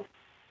 okay. So,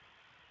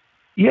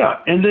 yeah,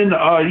 and then,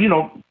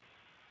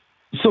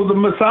 so the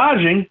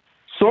massaging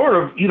sort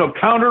of,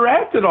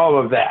 counteracted all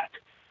of that.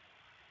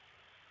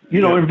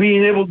 And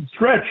being able to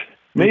stretch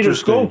made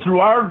us go Interesting. through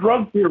our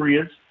drug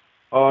periods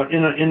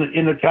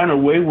in a kind of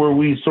way where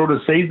we sort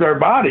of saved our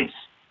bodies.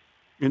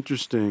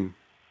 Interesting.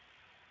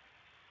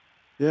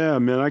 Yeah,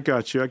 man, I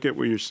got you. I get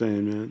what you're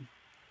saying, man.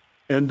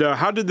 And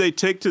how did they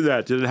take to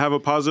that? Did it have a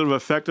positive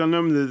effect on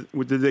them?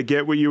 Did they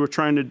get what you were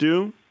trying to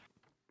do?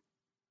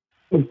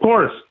 Of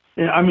course.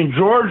 I mean,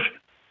 George,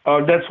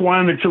 that's why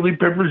on the Chili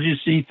Peppers you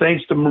see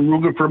thanks to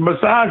Maruga for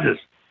massages.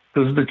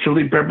 Because the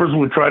Chili Peppers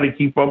would try to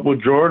keep up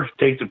with George,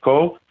 take the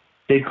coke.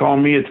 They'd call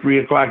me at 3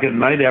 o'clock at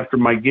night after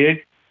my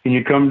gig. Can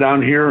you come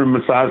down here and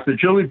massage the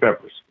Chili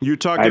Peppers? You're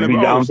talking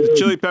about the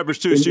Chili Peppers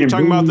too. So you're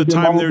talking about the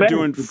time they were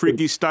doing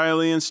Freaky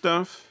Styley and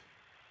stuff?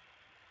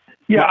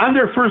 Yeah, on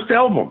their first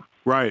album.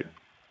 Right.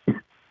 I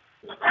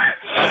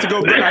have to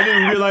go back. I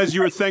didn't realize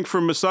you were thanked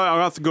for massage.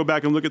 I'll have to go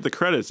back and look at the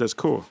credits. That's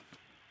cool.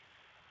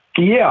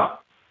 Yeah.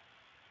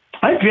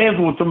 I jammed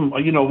with them,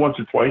 once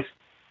or twice.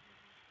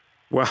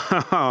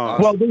 Wow.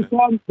 Well, they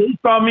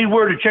saw me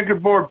wear the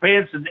checkerboard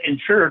pants and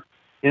shirt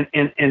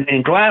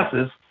and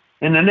glasses,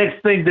 and the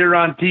next thing they're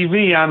on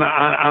TV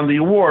on the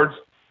awards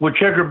with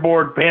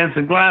checkerboard pants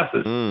and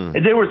glasses.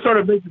 And they were sort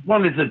of making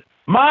fun. They said,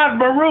 Mod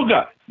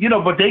Maruga,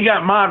 but they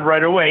got Mod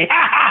right away.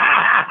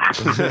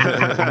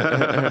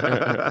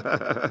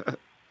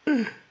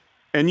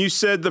 And you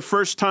said the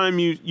first time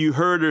you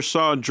heard or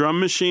saw a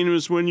drum machine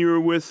was when you were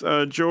with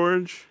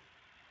George?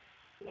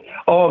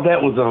 Oh,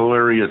 that was a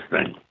hilarious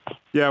thing.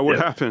 Yeah, what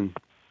happened?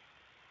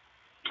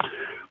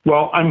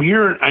 Well, I'm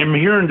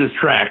hearing this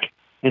track,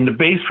 and the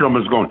bass drum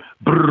is going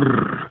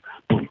brrr,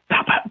 boom,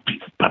 ba, ba,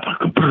 beep, ba, ba,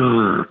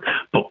 brrr,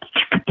 boom,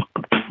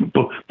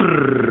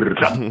 brrr,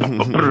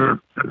 brrr,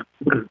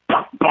 brrr,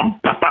 bum,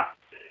 ba, ba.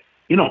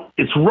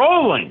 It's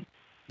rolling.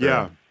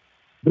 Yeah.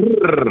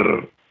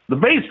 Brrr, the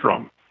bass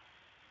drum.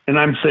 And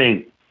I'm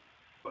saying,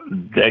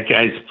 that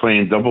guy's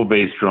playing double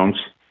bass drums,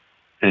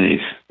 and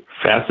he's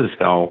fast as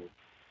hell.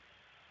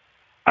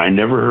 I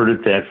never heard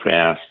it that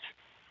fast.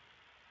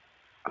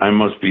 I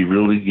must be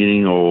really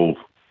getting old.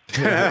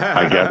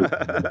 I got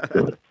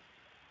it.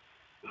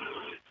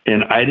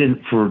 And I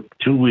for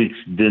 2 weeks,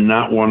 did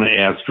not want to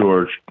ask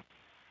George,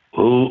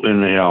 who in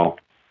the hell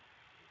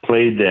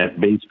played that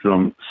bass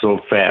drum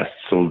so fast,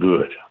 so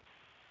good.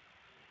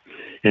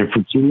 And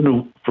for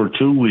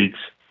 2 weeks,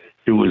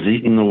 it was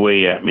eating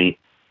away at me.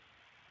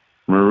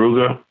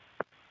 Maruga,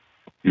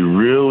 you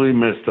really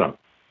messed up.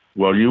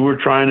 While you were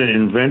trying to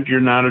invent your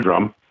not a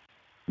drum,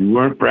 you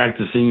weren't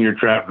practicing your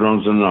trap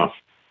drums enough.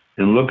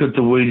 And look at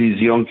the way these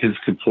young kids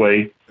could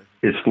play.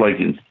 It's like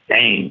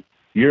insane.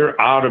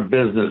 You're out of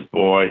business,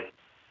 boy.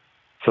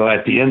 So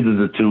at the end of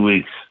the 2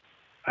 weeks,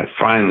 I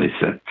finally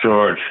said,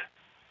 George,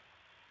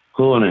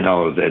 who in the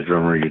hell is that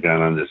drummer you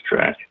got on this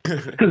track?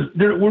 Because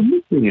we're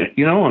mixing it,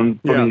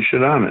 and putting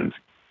shit on it.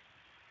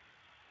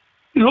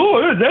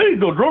 That ain't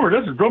no drummer.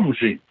 That's a drum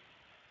machine.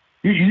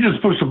 You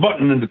just push a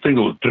button and the thing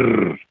goes.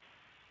 Drrr.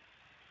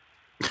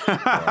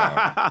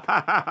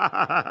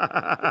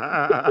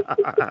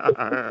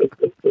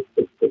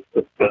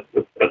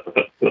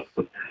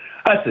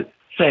 I said,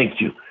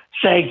 thank you.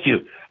 Thank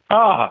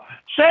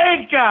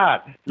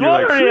God.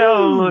 Glory,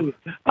 hallelujah.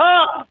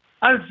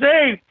 I'm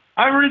saved.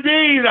 I'm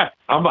redeemed.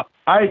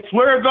 I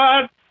swear to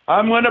God,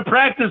 I'm going to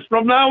practice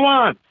from now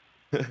on.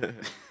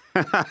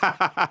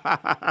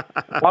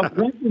 I'll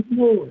practice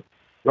more.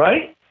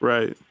 Right?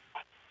 Right.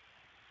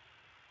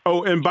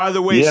 Oh, and by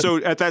the way, so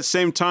at that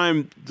same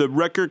time, the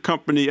record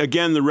company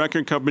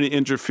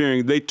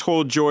interfering, they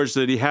told George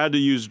that he had to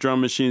use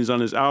drum machines on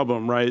his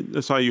album, right?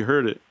 That's how you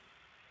heard it.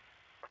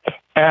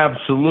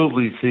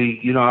 Absolutely. See,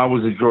 I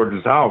was at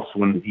George's house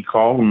when he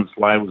called and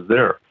Sly was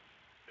there.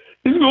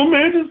 He said,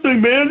 man, this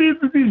thing, man, these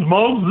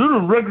mugs, they're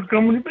a record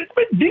company. But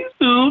these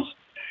dudes,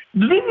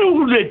 do they know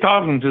who they're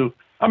talking to?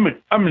 I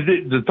mean,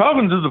 they're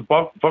talking to the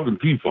fucking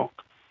P-Funk.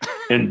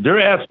 And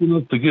they're asking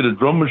us to get a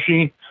drum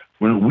machine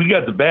when we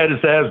got the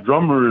baddest ass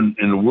drummer in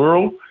the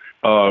world.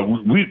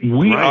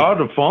 We are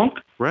the Funk.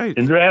 Right.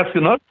 And they're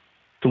asking us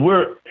to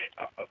where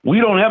we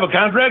don't have a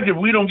contract if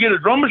we don't get a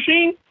drum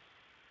machine?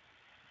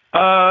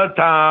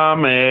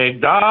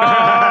 Atomic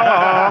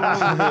Dog.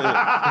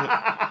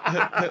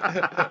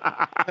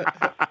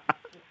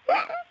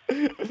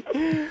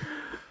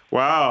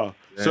 Wow.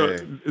 So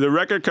the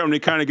record company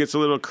kind of gets a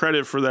little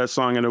credit for that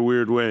song in a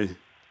weird way.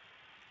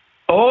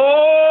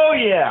 Oh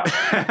yeah,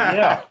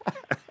 yeah.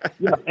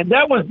 And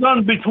that was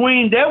done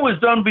between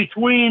both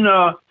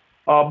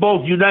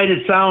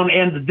United Sound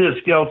and the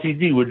Disc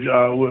Ltd. with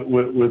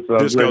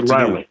Disc Greg Ltd.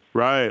 Riley.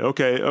 Right.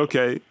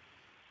 Okay.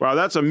 Wow,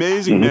 that's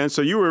amazing, man.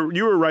 So you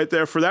were right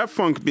there for that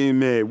funk being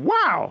made.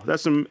 Wow,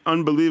 that's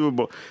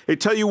unbelievable. Hey,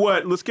 tell you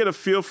what, let's get a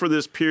feel for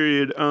this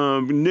period.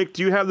 Nick,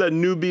 do you have that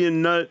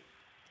Nubian Nut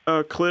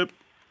clip?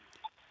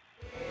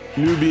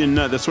 Nubian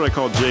Nut, that's what I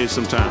call Jay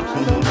sometimes.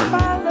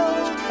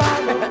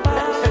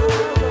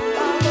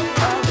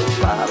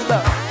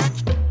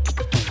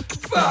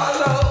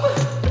 Follow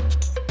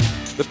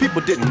the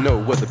People didn't know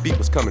where the beat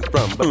was coming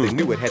from, but they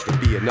knew it had to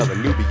be another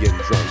Nubian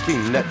drum.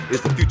 King Nut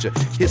is the future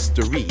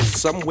history.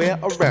 Somewhere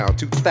around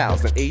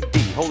 2000 AD,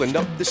 holding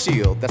up the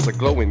shield that's a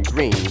glowing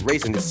green,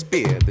 raising his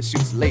spear that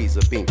shoots laser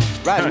beam,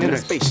 riding in a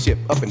spaceship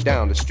up and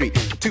down the street,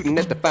 tooting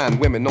at the fine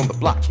women on the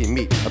block he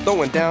meet,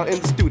 throwing down in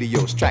the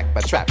studios track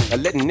by track,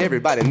 letting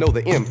everybody know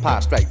the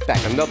Empire strike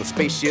back. Another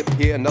spaceship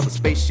here, another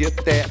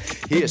spaceship there,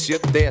 here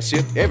ship, there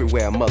ship,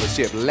 everywhere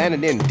mothership,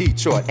 landing in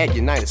Detroit at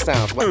United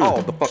Sounds, where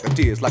all the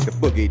funketeers like to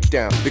boogie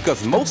down,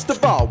 because most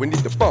of all we need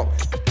the funk.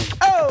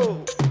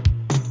 Oh!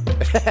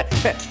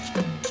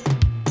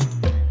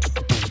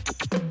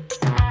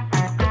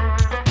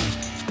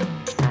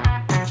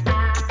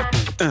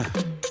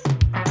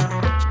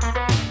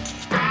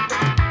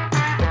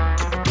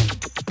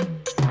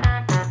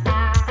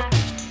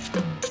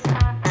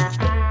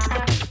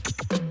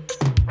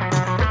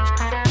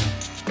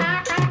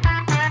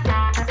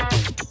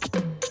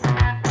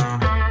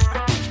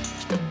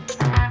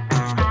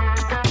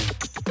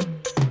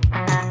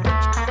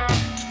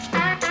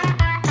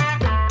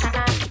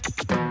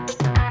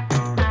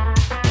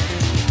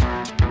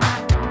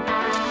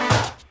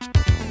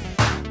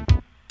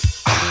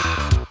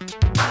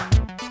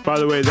 By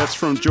the way, that's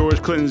from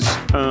George Clinton's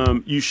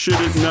You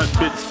Shouldn't Nut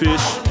Bit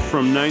Fish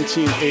from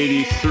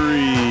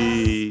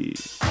 1983.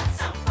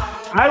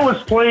 I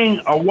was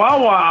playing a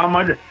wah-wah on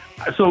my...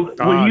 So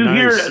when you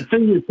hear a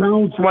thing that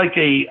sounds like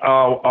a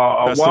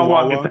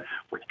wah-wah, guitar,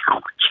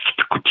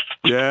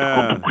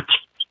 yeah,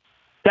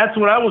 that's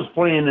what I was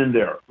playing in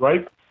there,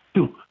 right?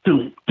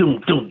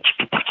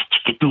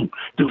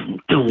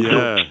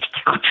 Yeah.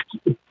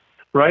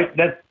 Right?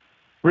 That's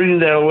bringing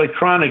that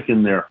electronic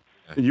in there.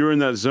 You were in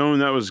that zone.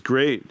 That was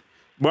great.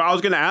 Well, I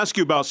was going to ask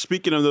you about,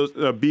 speaking of those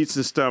beats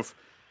and stuff,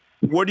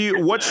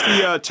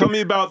 tell me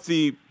about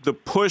the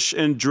push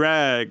and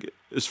drag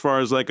as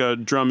far as like a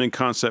drumming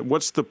concept.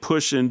 What's the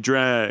push and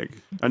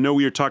drag? I know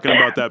we were talking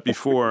about that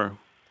before.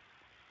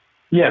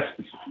 Yes,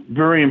 it's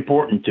very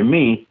important to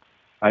me.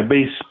 I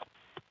base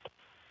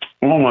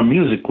all my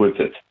music with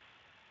it.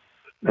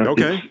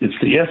 Okay. It's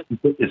the essence.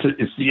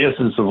 It's the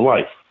essence of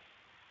life.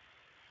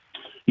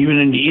 Even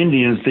in the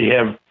Indians, they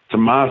have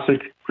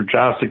tamasic,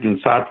 Rajasic,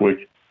 and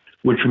Sattvic,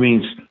 which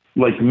means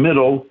like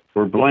middle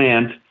or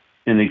bland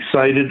and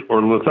excited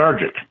or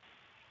lethargic.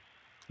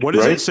 What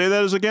does it say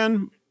that is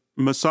again?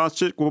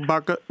 Masasic,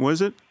 what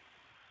is it?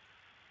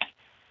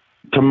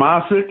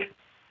 Tamasic.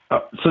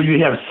 So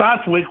you have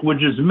Sattvic,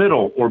 which is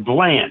middle or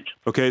bland.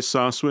 Okay,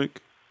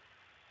 Sattvic.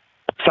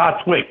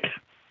 Sattvic.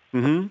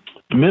 Mm-hmm.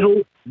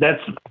 Middle,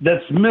 that's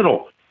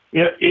middle.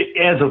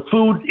 As a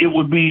food, it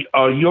would be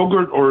a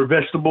yogurt or a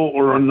vegetable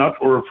or a nut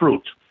or a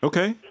fruit.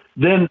 Okay.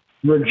 Then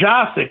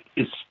Rajasic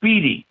is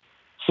speedy.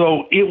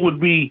 So it would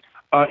be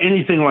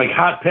anything like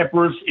hot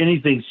peppers,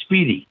 anything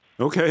speedy.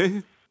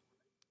 Okay.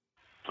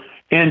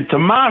 And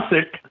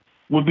Tamasic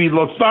would be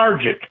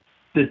lethargic.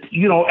 That,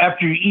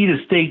 after you eat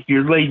a steak,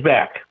 you're laid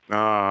back.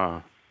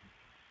 Ah.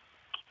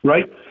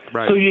 Right?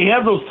 So you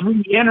have those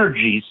three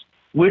energies,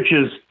 which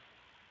is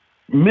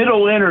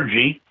middle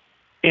energy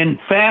and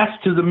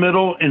fast to the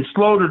middle and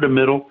slow to the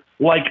middle,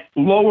 like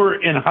lower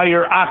and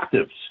higher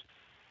octaves.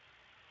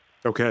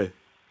 Okay.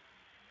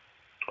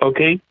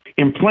 Okay?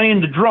 In playing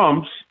the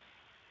drums,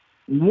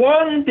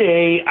 one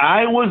day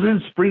I was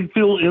in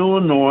Springfield,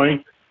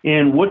 Illinois,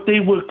 in what they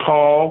would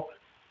call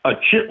a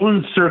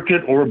Chitlin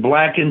circuit or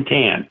black and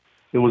tan.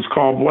 It was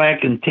called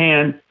black and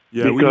tan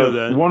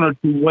because one or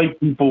two white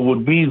people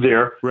would be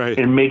there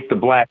and make the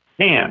black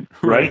tan,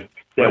 right?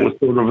 That was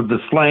sort of the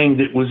slang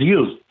that was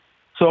used.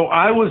 So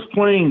I was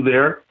playing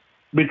there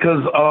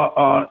because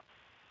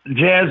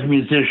jazz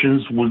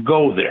musicians would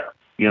go there,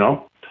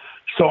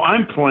 So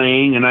I'm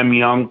playing, and I'm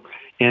young,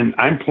 and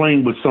I'm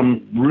playing with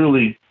some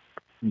really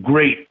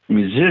great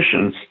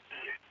musicians,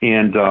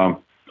 and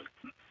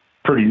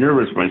pretty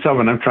nervous myself,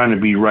 and I'm trying to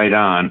be right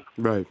on.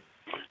 Right.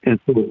 And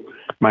so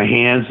my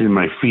hands and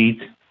my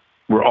feet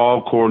were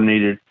all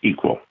coordinated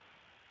equal.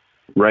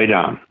 Right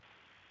on.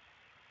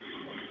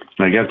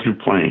 And I got through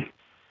playing.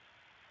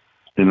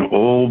 And an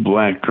old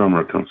black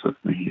drummer comes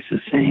up to me. He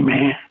says, "Hey,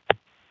 man."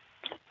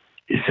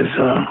 He says,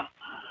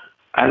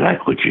 "I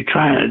like what you're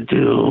trying to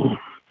do."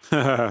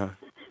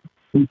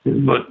 He says,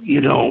 "But,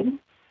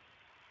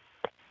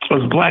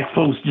 us black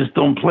folks just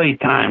don't play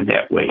time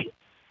that way."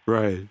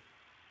 Right.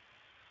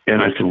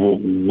 And I said, "Well,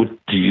 what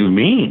do you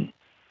mean?"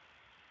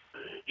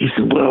 He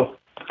said, "Well,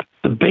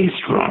 the bass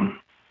drum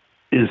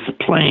is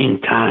playing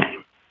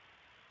time,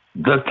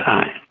 the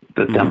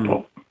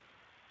tempo.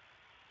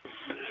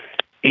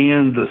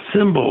 And the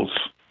cymbals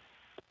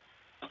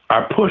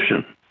are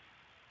pushing,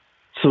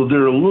 so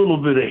they're a little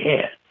bit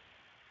ahead.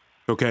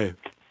 Okay.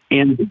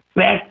 And the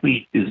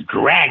backbeat is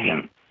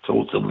dragging,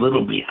 so it's a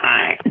little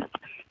behind.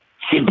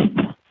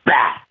 Mm-hmm.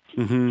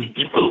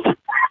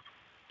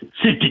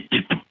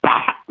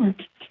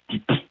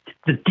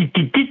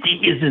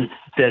 Isn't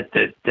that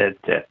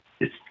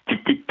it's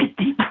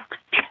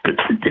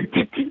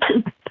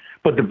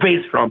but the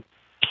bass drum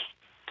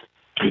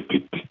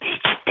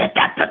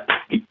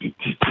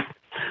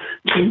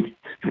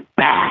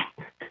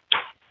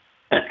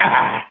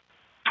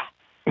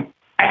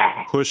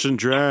Push and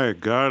drag.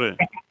 Got it.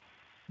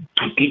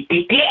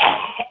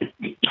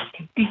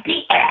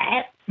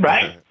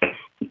 Right.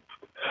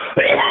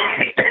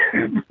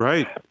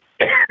 Right.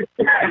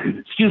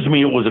 Excuse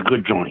me, it was a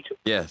good joint.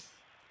 Yes.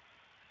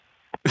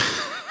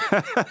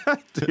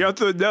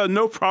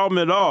 No problem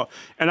at all.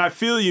 And I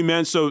feel you,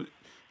 man. So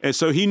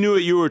he knew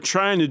what you were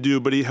trying to do,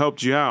 but he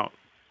helped you out.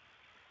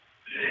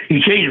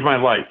 He changed my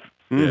life.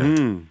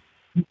 Mm-hmm.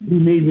 He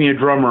made me a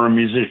drummer, a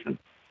musician.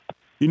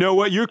 You know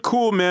what? You're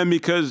cool, man,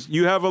 because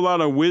you have a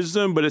lot of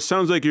wisdom, but it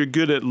sounds like you're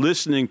good at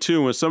listening,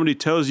 too. When somebody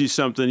tells you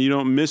something, you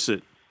don't miss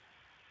it.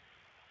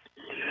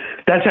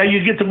 That's how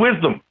you get the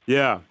wisdom.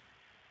 Yeah.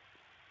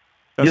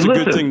 That's You a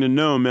good listen. thing to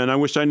know, man. I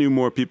wish I knew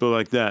more people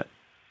like that.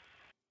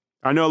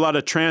 I know a lot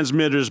of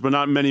transmitters, but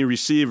not many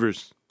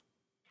receivers.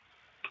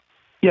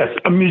 Yes,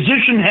 a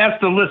musician has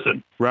to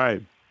listen,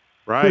 Right.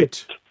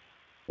 Right.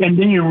 and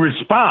then you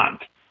respond.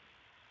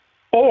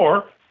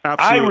 Or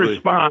Absolutely. I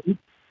respond,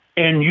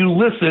 and you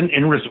listen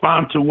and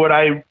respond to what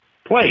I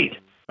played,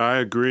 I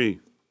agree.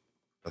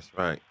 That's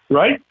right.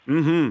 right?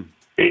 Mm-hmm.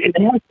 It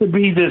has to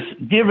be this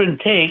give and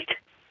take,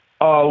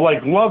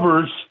 like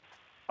lovers,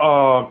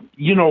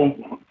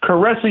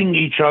 caressing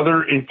each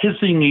other and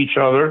kissing each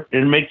other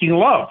and making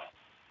love.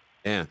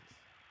 Yeah.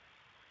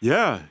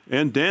 Yeah,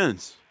 and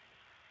dance.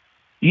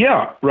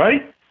 Yeah,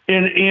 right.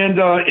 And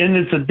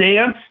it's a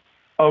dance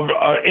of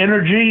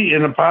energy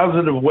in a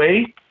positive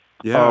way.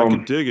 Yeah, I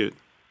can dig it.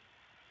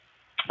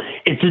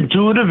 It's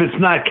intuitive. It's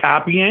not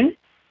copying.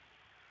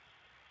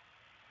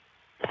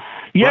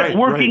 Yet Right,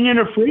 working in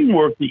a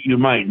framework that you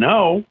might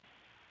know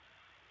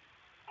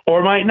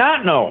or might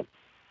not know.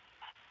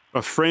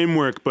 A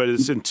framework, but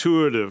it's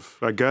intuitive.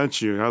 I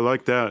got you. I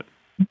like that.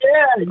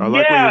 Yeah, I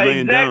like what you're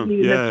laying down.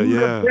 exactly. Yeah, An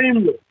intuitive yeah.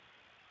 framework.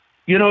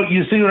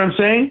 You see what I'm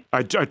saying?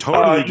 I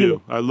totally do.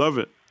 you- I love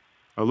it.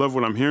 I love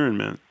what I'm hearing,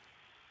 man.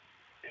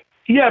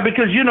 Yeah,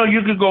 because you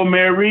could go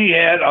Mary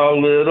had a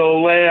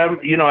little lamb.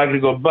 I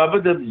could go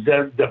bubba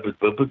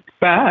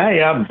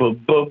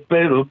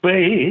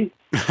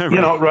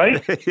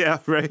right? Yeah,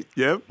 right.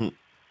 Yep.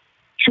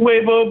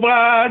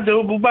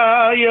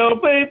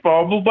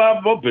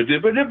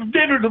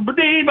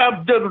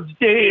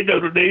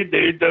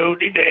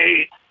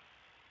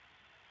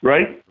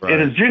 Right?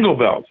 And it's jingle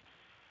bells.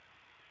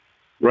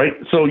 Right?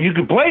 So you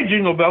could play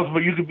jingle bells, but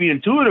you could be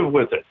intuitive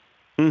with it.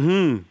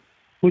 Mm-hmm.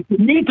 But you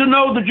need to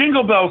know the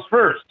jingle bells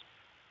first.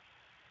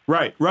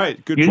 Right,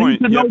 right. Good You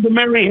point. need to know Yep. the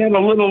Mary had a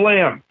little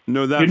lamb.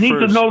 Know that You need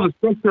first. to know the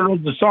structure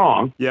of the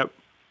song Yep.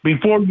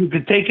 before you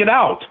could take it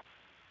out.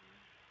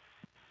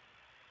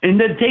 And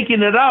then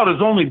taking it out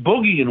is only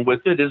boogieing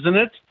with it, isn't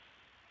it?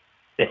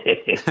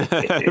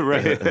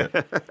 Right.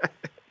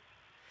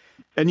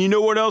 And you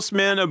know what else,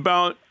 man,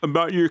 about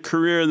your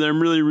career that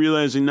I'm really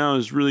realizing now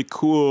is really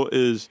cool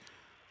is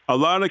a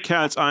lot of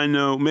cats I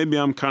know, maybe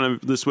I'm kind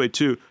of this way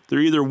too, they're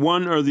either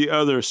one or the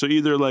other. So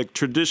either like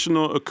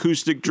traditional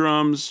acoustic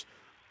drums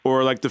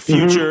or like the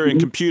future and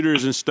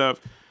computers and stuff.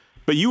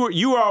 But you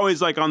were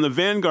always like on the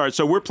vanguard.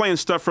 So we're playing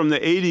stuff from the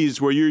 80s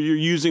where you're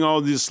using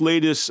all this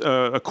latest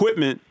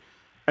equipment.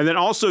 And then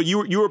also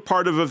you were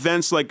part of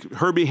events like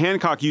Herbie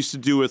Hancock used to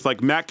do with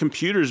like Mac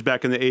computers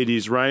back in the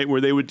 80s, right? Where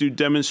they would do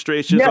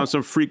demonstrations on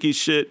some freaky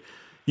shit.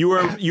 You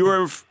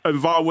were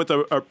involved with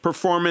a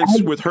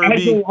performance with I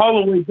Herbie. go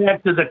all the way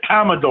back to the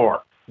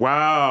Commodore.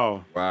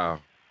 Wow. Wow.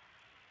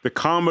 The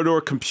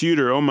Commodore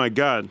computer. Oh my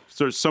God.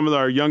 So some of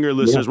our younger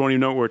listeners won't even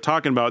know what we're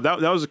talking about.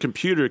 That was a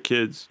computer,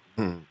 kids.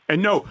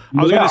 And no,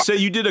 I was going to say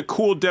you did a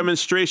cool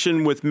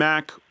demonstration with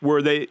Mac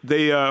where they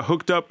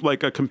hooked up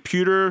like a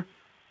computer.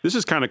 This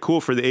is kind of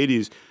cool for the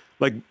 80s.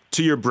 Like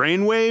to your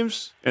brain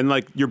waves and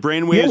like your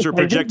brain waves Yes, are I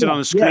did projected that. on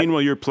the screen Yeah.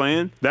 while you're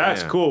playing.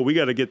 That's Damn. cool. We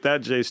got to get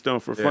that, Jay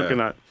Stone, for fucking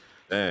not.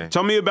 Dang.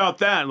 Tell me about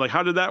that. Like,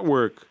 how did that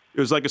work? It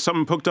was like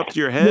something hooked up to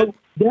your head?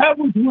 That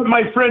was what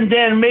my friend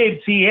Dan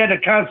Mapes, he had a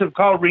concept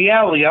called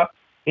Realia,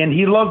 and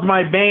he loved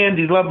my band,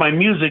 he loved my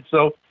music,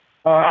 so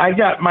I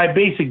got my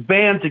basic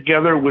band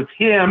together with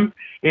him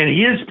and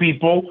his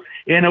people,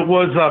 and it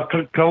was a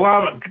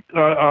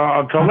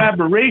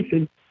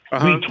collaboration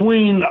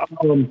between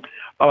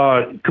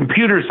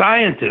computer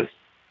scientists,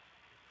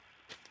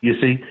 you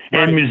see,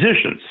 and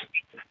musicians,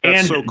 That's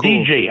and so cool.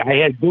 DJ. I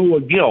had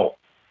Goa Gill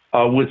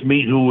with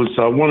me, who was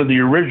one of the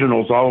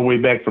originals all the way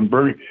back from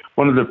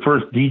one of the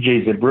first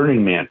DJs at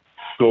Burning Man,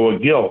 Goa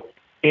Gill.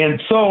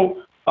 And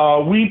so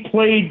we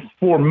played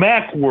for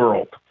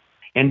Macworld,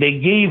 and they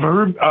gave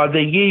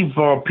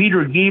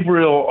Peter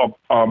Gabriel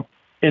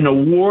an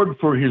award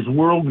for his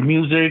world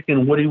music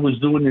and what he was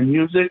doing in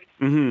music.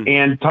 Mm-hmm.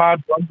 And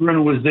Todd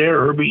Rundgren was there,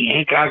 Herbie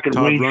Hancock, and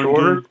Todd Wayne Rundgren.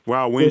 Shorter.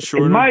 Wow, Wayne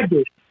Shorter. In my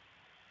band.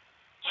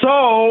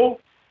 So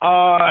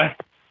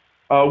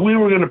we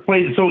were going to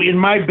play. So in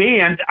my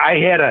band, I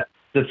had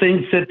the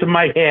thing set to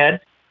my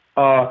head.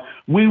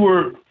 We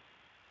were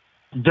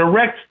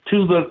direct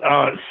to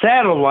the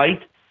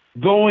satellite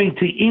going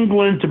to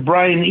England to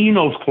Brian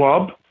Eno's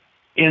club.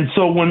 And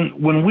so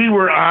when we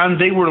were on,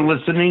 they were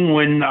listening.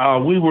 When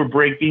we were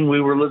breaking,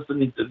 we were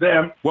listening to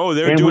them. Whoa,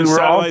 they were And doing we were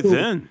satellite also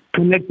then.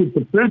 connected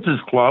to Prince's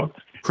Club.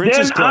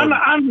 Prince's then Club.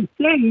 on the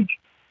stage,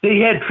 they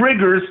had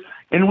triggers,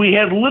 and we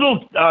had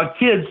little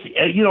kids,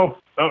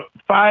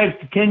 5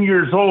 to 10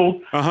 years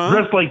old,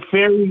 dressed like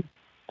fairies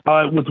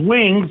with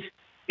wings,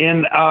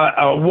 and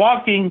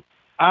walking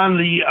on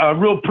the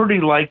real pretty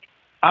like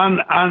on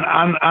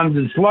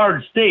this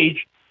large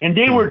stage, and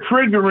they were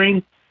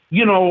triggering,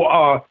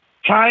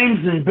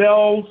 chimes and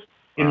bells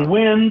and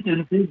wind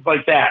and things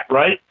like that,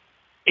 right?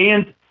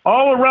 And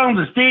all around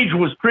the stage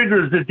was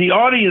triggers that the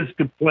audience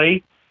could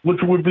play,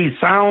 which would be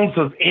sounds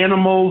of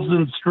animals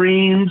and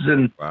streams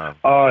and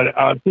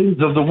things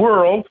of the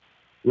world,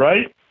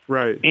 right?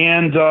 Right.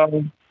 And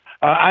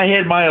I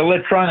had my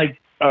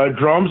electronic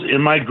drums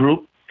in my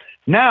group.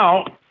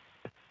 Now,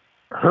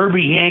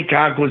 Herbie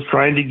Hancock was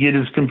trying to get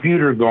his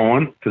computer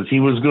going because he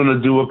was going to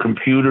do a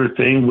computer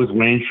thing with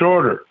Wayne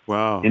Shorter.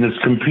 Wow. And his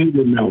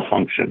computer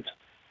malfunctioned.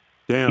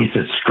 Damn. He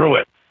said, screw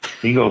it.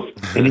 He goes,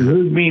 and he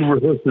heard me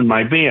rehearsing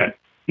my band.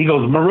 He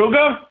goes,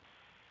 Maruga,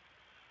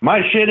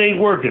 my shit ain't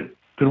working.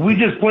 Could we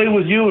just play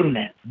with you and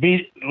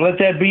let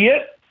that be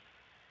it?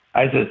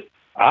 I said,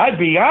 I'd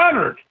be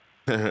honored.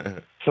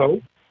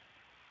 So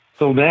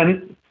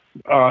then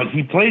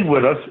he played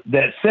with us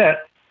that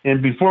set,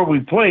 and before we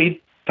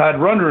played, Todd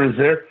Rundgren is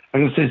there.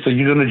 I'm going to say, so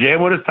you're going to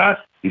jam with us, Todd?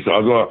 He said,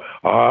 I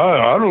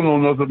don't know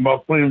nothing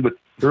about playing with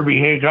Herbie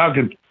Hancock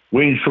and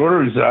Wayne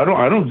Shorter. He said,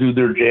 I don't do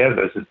their jazz.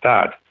 I said,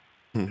 Todd,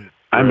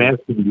 I'm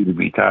asking you to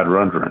be Todd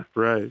Rundgren.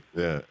 Right.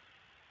 Yeah.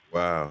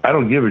 Wow. I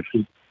don't give a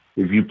shit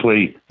if you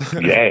play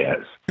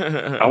jazz.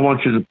 I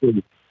want you to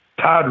play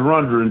Todd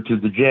Rundgren to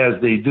the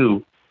jazz they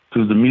do,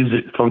 to the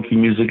music, funky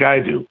music I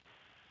do.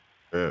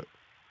 Yeah.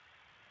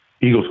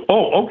 He goes,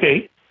 oh,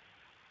 okay.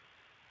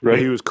 Right.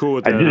 He was cool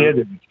with I that. did have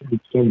it recorded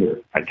somewhere.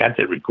 I got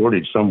that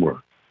recorded somewhere.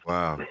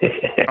 Wow.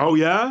 Oh,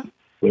 yeah?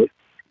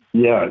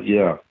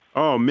 Yeah.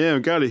 Oh,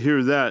 man, got to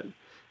hear that.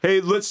 Hey,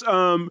 let's,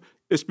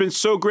 it's been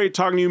so great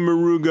talking to you,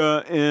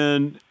 Maruga,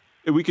 and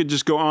we could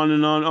just go on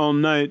and on all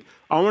night.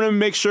 I want to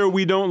make sure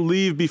we don't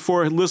leave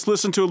before. Let's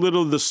listen to a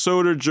little of the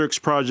Soda Jerks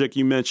project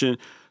you mentioned.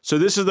 So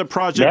this is the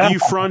project you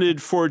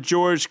fronted for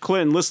George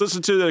Clinton. Let's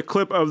listen to the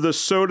clip of the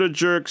Soda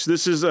Jerks.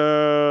 This is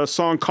a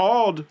song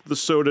called The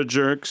Soda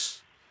Jerks.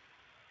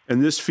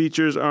 And this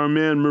features our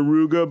man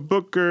Maruga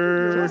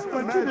Booker.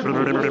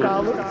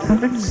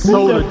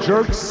 Soda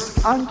jerks.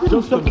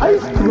 Just an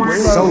ice cream.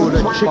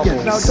 Soda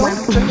chicken. Now don't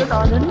spend it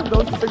on any of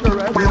those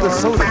cigarettes. Here's a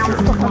soda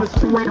jerk.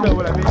 You know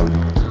what I mean?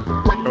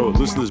 Oh,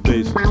 listen to this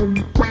bass.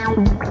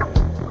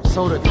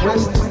 Soda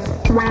twist.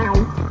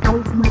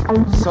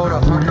 Soda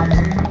honey.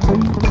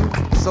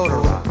 Soda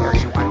rock.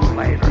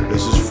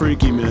 This is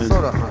freaky, man.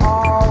 Soda honey.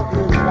 All in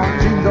one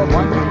in the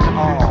one in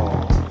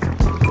all.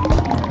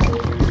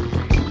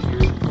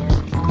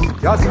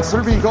 Ja sam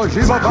Srbin kao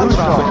živa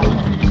bačka.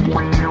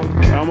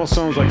 It almost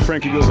sounds like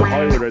Frankie Goes to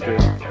Hollywood right there.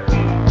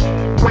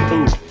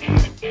 Ooh.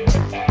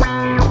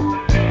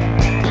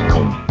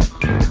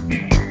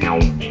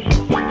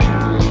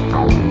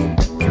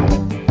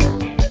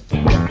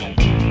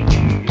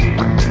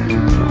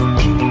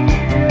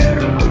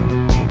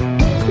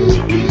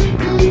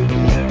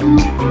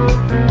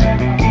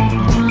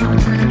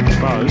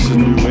 Wow, this is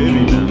new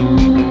wavy, man.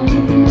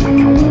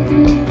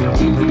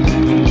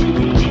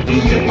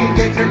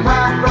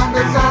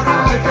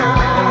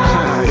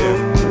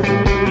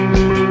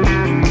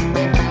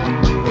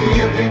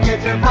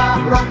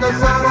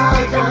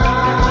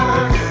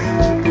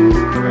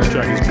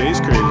 Track is bass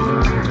crazy.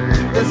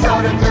 The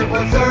soda jerk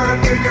will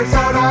serve you your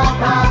soda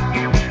pop.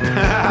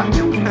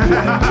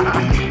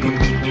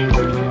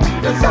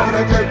 The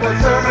soda jerk will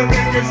serve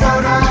you your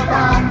soda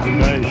pop.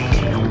 Nice.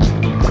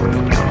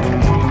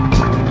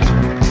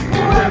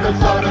 We're the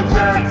soda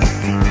jerks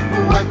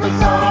with the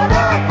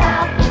soda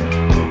pop.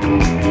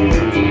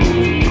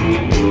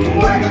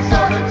 We're the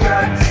soda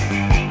jerks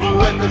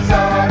with the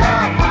soda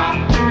pop.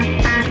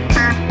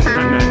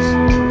 Very nice.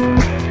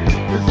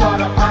 The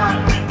soda pop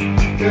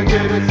to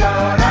get a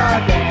soda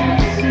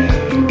dance.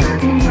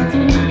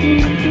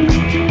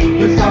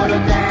 The soda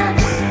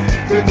dance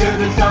to do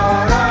the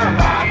soda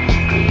rock.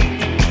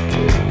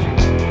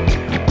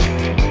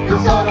 The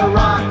soda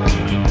rock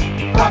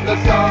from the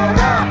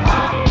soda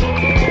pop.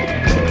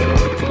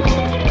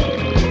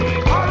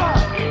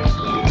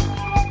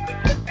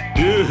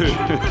 Dude,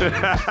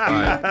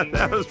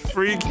 that was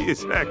freaky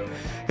as heck.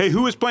 Hey,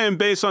 who was playing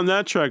bass on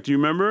that track? Do you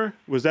remember?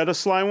 Was that a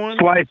Sly one?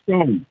 Sly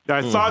Stone.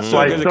 I thought so,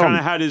 Sly because it Stone. kind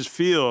of had his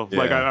feel. Yeah.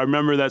 Like, I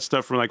remember that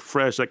stuff from, like,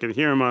 Fresh. I could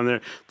hear him on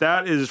there.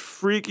 That is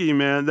freaky,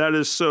 man. That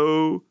is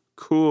so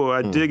cool.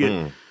 I dig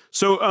it.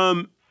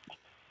 So,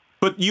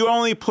 but you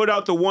only put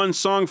out the one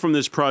song from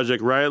this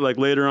project, right? Like,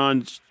 later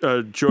on,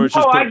 George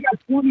just Oh, put... I got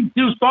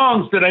 22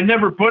 songs that I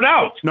never put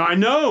out. No, I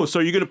know. So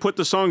you're going to put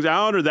the songs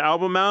out or the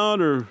album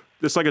out, or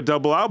it's like a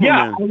double album,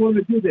 Yeah, man? I want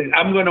to do that.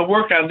 I'm going to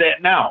work on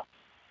that now.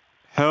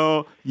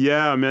 Hell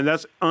yeah, man.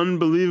 That's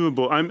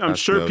unbelievable. I'm That's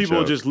sure no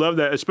people joke. just love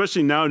that,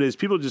 especially nowadays.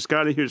 People just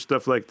got to hear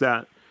stuff like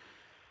that.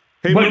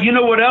 Hey, But you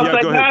know what else Yeah,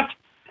 I go ahead.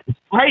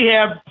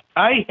 got?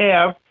 I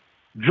have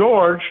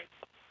George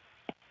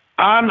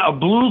on a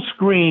blue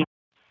screen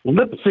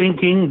lip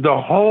syncing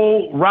the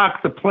whole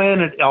Rock the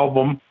Planet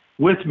album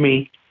with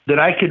me that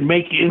I could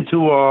make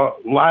into a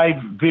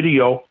live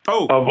video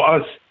of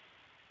us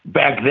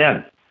back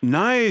then.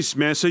 Nice,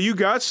 man. So you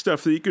got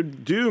stuff that you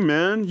could do,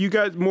 man. You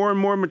got more and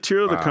more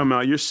material to come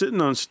out. You're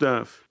sitting on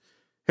stuff.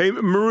 Hey,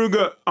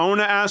 Muruga, I want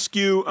to ask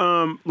you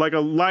like a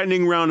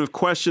lightning round of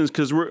questions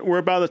because we're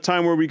about the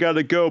time where we got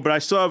to go, but I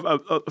still have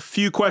a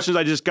few questions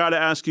I just got to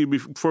ask you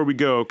before we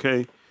go,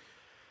 okay?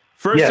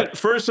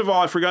 First of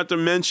all, I forgot to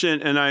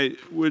mention, and I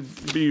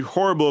would be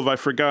horrible if I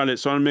forgot it,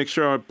 so I want to make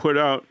sure I put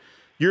out,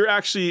 you're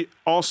actually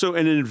also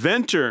an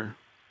inventor.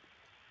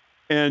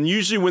 And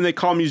usually when they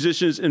call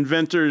musicians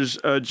inventors,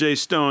 Jay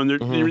Stone,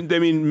 they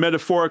mean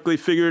metaphorically,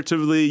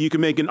 figuratively, you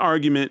can make an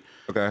argument.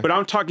 Okay. But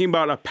I'm talking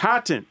about a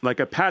patent, like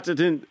a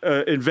patented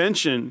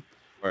invention.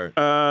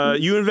 Right.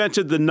 You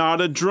invented the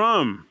Nada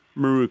drum,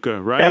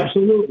 Maruka, right?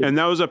 Absolutely. And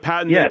that was a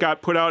patent that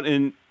got put out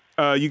in,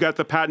 you got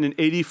the patent in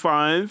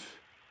 85.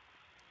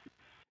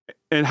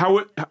 And how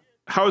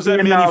is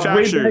that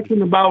manufactured? Way back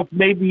in about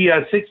maybe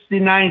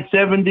 69,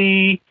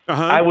 70,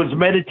 I was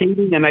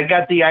meditating and I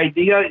got the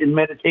idea in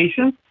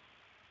meditation.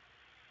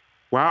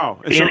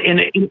 Wow. And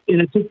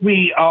it took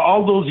me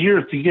all those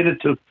years to get it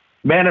to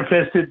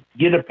manifest it,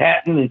 get a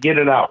patent, and get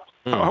it out.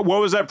 What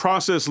was that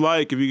process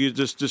like? If you could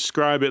just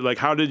describe it, like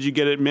how did you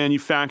get it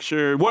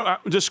manufactured?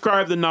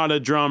 Describe the Nada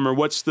drum, or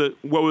what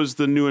was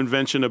the new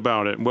invention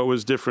about it? What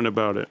was different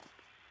about it?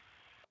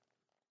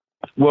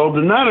 Well,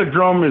 the Nada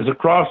drum is a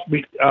cross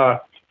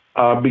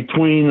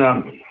between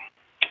a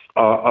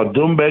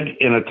doumbek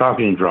and a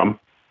talking drum.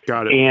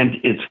 Got it. And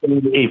it's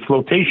a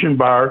flotation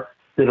bar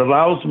that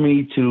allows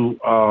me to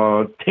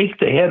take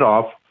the head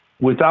off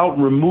without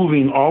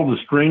removing all the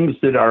strings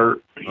that are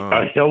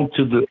held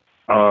to the,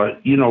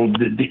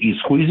 that you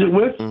squeeze it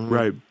with.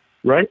 Right.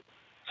 Right?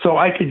 So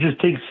I could just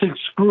take 6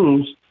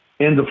 screws,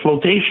 and the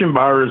flotation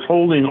bar is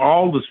holding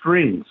all the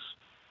strings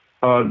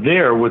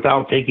there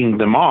without taking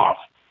them off.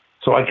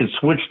 So I could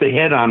switch the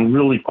head on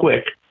really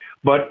quick.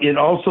 But it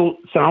also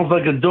sounds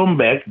like a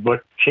doumbek,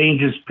 but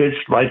changes pitch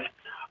like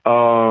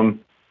a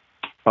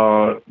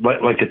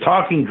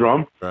talking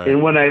drum. Right.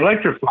 And when I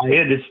electrify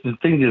it, it's the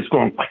thing that's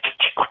going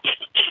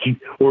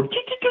or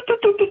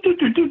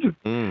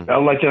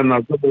like on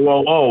the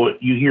double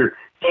you hear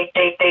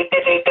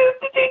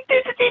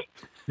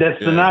that's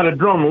the Nada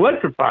drum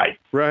electrified.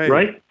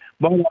 Right.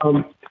 But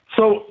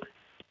so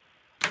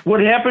what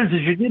happens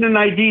is you get an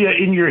idea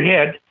in your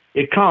head.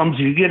 You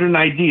get an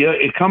idea.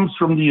 It comes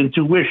from the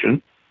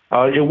intuition.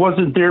 It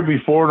wasn't there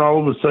before, and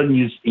all of a sudden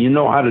you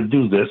know how to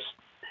do this.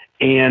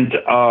 And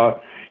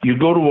you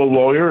go to a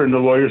lawyer, and the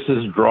lawyer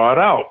says, draw it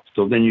out.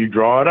 So then you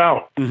draw it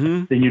out.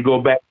 Then you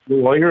go back to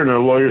the lawyer, and the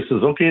lawyer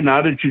says, okay,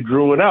 now that you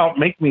drew it out,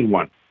 make me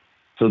one.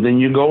 So then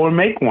you go and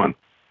make one.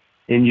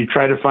 And you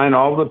try to find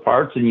all the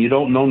parts, and you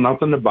don't know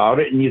nothing about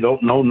it, and you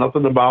don't know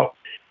nothing about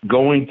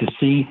going to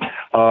see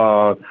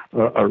a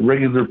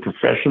regular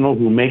professional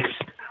who makes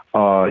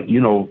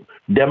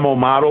demo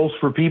models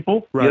for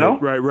people.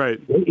 Right.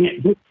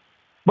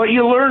 But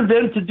you learn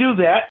then to do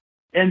that,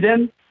 and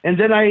then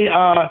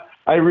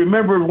I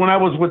remember when I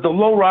was with the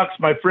Low Rocks,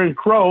 my friend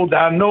Crow,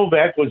 Don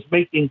Novak, was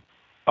making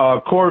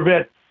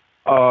Corvette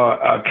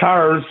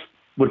cars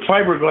with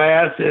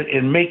fiberglass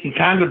and making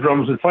conga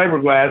drums with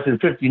fiberglass in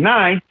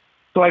 '59.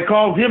 So I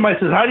called him. I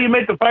said, "How do you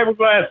make a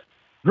fiberglass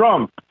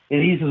drum?"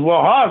 And he says,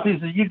 "Well, Hoss," he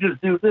says, "you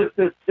just do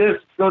this,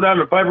 go down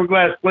to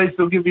fiberglass place,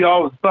 they'll give you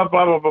all the stuff,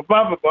 blah, blah, blah,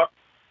 blah, blah, blah."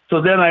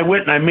 So then I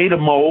went and I made a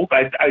mold.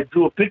 I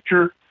drew a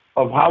picture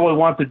of how I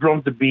want the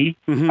drum to be.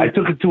 I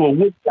took it to a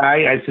wood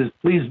guy. I says,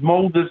 "Please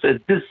mold this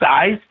at this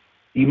size."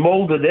 He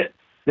molded it.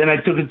 Then I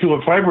took it to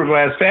a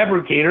fiberglass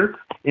fabricator,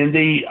 and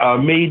they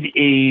made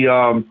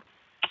a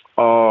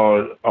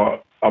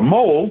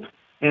mold.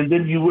 And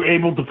then you were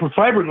able to put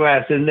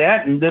fiberglass in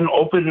that, and then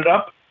open it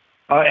up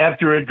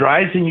after it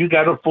dries, and you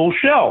got a full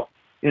shell.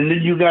 And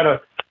then you got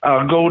to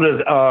go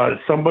to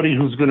somebody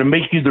who's going to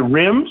make you the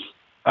rims,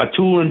 a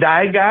tool and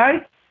die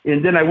guy.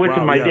 And then I went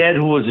to my dad,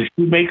 who was a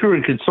shoemaker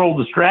and could sew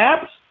the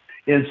straps.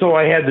 And so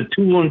I had the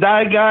tool and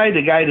die guy,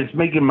 the guy that's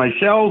making my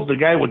shells, the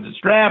guy with the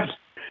straps.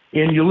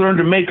 And you learn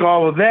to make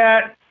all of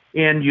that.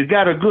 And you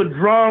got a good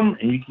drum,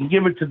 and you can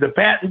give it to the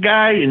patent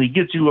guy, and he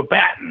gets you a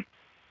patent.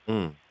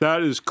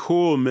 That is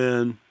cool,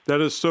 man. That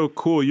is so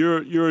cool.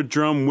 You're a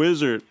drum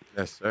wizard.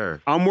 Yes,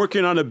 sir. I'm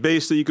working on a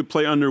bass that you could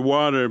play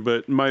underwater,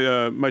 but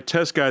my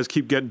test guys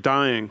keep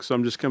dying, so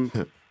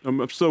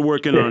I'm still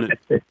working on it.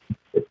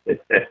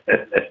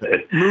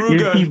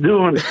 Muruga, you keep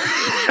doing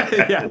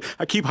it. yeah,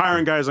 I keep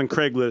hiring guys on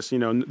Craigslist.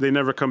 They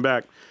never come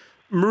back.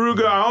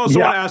 Muruga, I also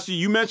want to ask you.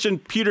 You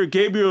mentioned Peter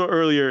Gabriel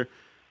earlier.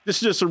 This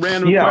is just a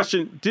random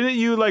question. Didn't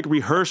you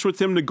rehearse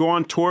with him to go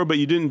on tour, but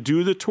you didn't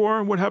do the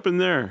tour? What happened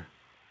there?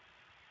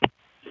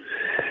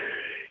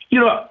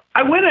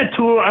 I went on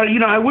tour.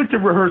 I went to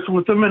rehearsal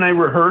with him, and I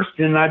rehearsed,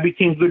 and I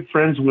became good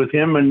friends with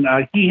him. And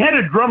he had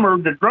a drummer.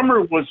 The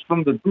drummer was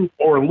from the group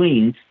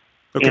Orleans,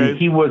 and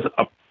he was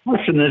a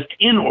percussionist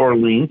in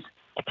Orleans,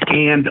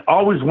 and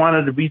always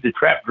wanted to be the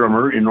trap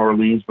drummer in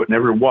Orleans, but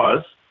never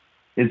was.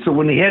 And so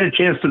when he had a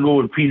chance to go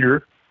with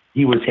Peter,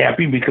 he was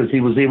happy because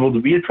he was able to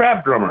be a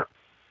trap drummer.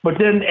 But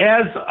then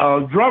as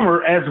a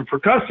drummer, as a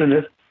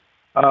percussionist,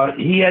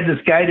 he had this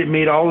guy that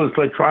made all this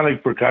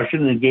electronic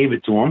percussion and gave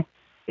it to him.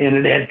 And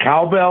it had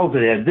cowbells,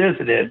 it had this,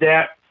 it had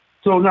that.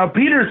 So now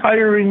Peter's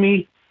hiring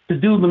me to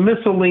do the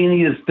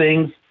miscellaneous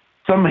things,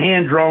 some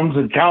hand drums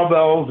and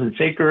cowbells and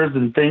shakers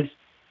and things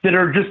that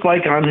are just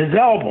like on his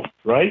album,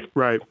 right?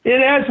 Right.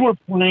 And as we're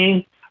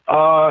playing,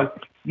 the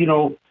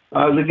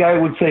guy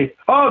would say,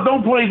 "Oh,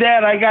 don't play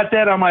that. I got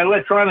that on my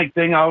electronic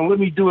thing. Let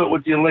me do it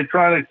with the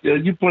electronic.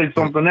 You play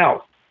something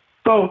else."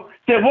 So,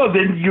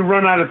 then you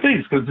run out of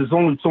things because there's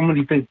only so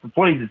many things to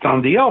play that's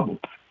on the album,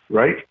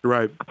 right?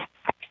 Right.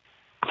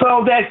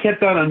 So that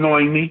kept on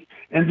annoying me.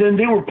 And then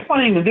they were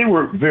playing, and they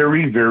were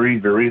very, very,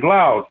 very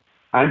loud.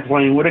 I'm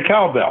playing with a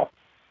cowbell,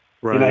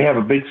 Right. and I have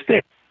a big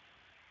stick.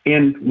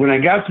 And when I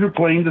got through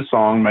playing the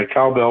song, my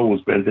cowbell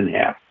was bent in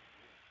half.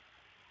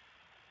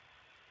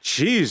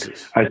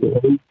 Jesus. I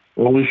said,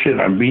 "Holy shit,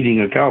 I'm beating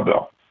a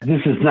cowbell.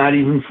 This is not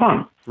even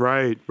fun."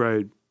 Right.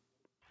 Right.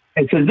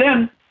 And so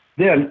then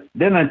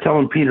I tell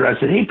him, Peter, I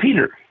said, "Hey,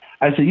 Peter,"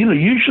 I said,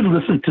 "you should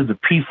listen to the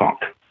P-Funk."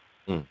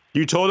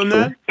 You told him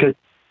that?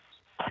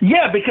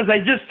 Because I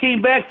just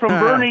came back from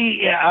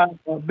Bernie,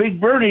 Big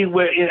Bernie,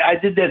 where I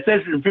did that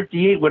session in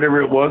 58,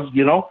 whatever it was,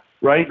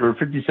 right? Or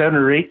 57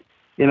 or 8.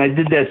 And I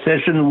did that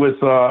session with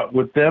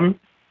them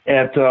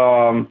at,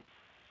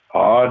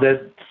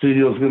 that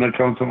studio's going to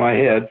come to my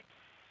head.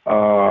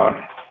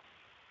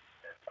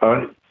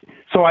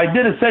 So I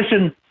did a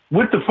session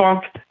with the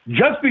Funk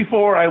just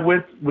before I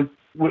went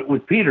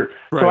with Peter.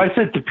 Right. So I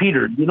said to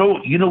Peter, you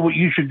know what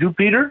you should do,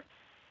 Peter?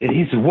 And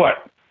he said,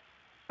 "What?"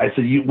 I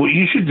said, "What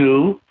you should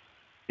do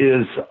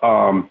is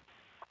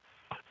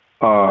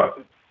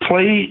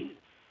play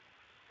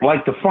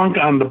like the Funk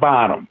on the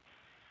bottom.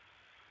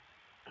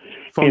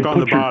 Funk And on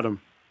the put your-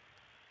 bottom.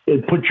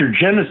 And put your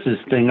Genesis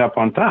thing up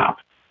on top."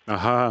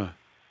 Uh-huh.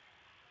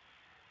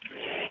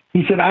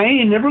 He said, "I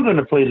ain't never going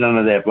to play none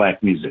of that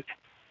black music."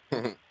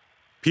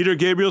 Peter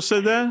Gabriel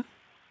said that?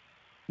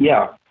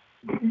 Yeah.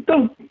 He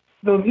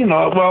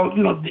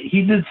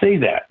did say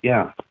that,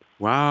 yeah.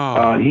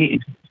 Wow. He's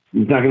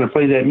not going to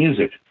play that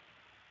music.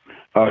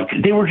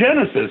 They were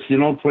Genesis,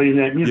 playing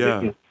that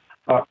music.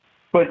 Yeah.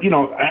 But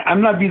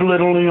I'm not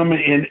belittling him,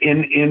 and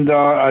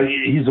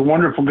he's a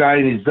wonderful guy,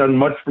 and he's done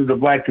much for the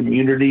black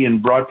community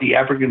and brought the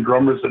African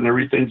drummers and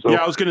everything. So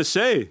Yeah, I was going to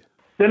say.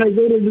 then I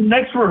go to the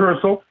next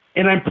rehearsal,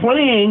 and I'm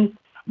playing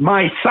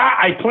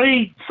I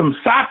play some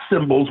sock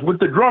cymbals with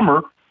the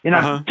drummer, and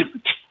I'm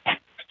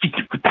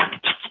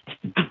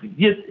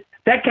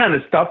that kind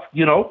of stuff,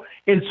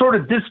 and sort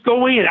of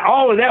disco-y, and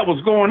all of that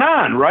was going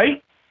on,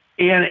 right?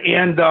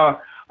 And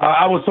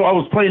I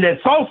was playing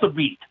that salsa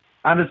beat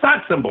on the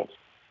sock cymbals.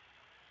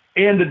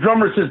 And the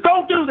drummer says,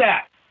 "Don't do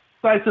that."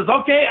 So I says,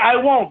 "Okay, I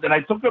won't." And I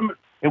took him,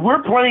 and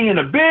we're playing in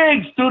a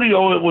big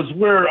studio. It was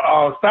where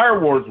Star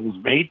Wars was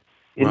made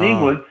in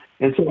England.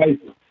 And so I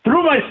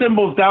threw my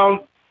cymbals down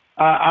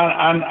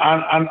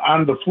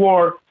on the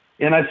floor,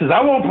 and I says,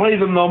 "I won't play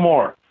them no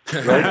more."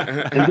 Right?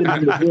 And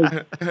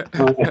then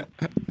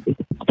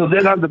so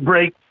then on the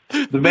break,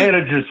 the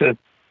manager said,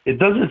 "It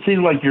doesn't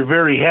seem like you're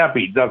very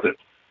happy, does it?"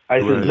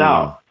 I said,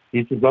 "No."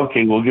 He says,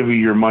 "Okay, we'll give you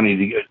your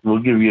money we'll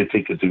give you a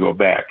ticket to go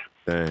back."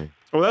 Dang.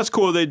 Oh, that's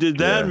cool. They did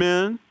that,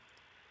 man.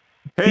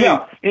 Hey.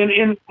 Yeah,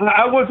 and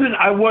I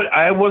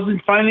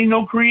wasn't finding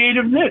no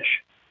creative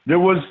niche. There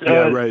was,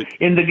 right.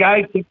 And the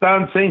guy kept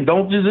on saying,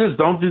 "Don't do this,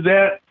 don't do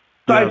that."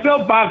 So Yeah. I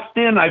felt boxed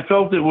in. I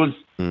felt it was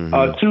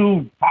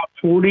too top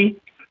 40.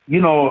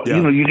 You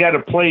got to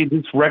play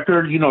this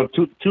record.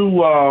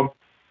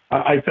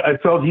 I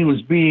felt he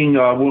was being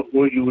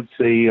what you would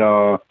say,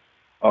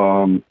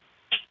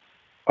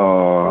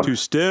 Too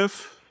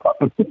stiff?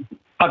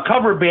 a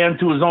cover band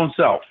to his own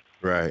self.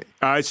 Right.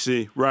 I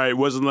see. Right.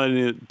 Wasn't letting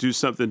it do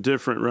something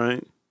different,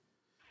 right?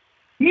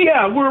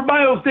 Yeah, where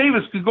Miles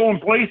Davis could go and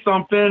play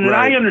something, and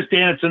Right. I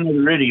understand it's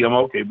another idiom,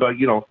 okay, but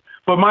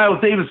Miles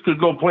Davis could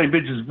go play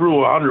Bitches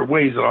Brew 100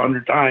 ways,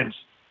 100 times.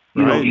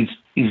 Right.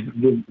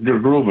 They're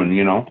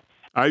grooving,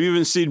 I've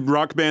even seen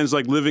rock bands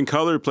like Living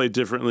Colour play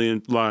differently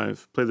in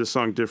live, play the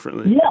song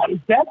differently. Yeah,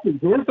 exactly.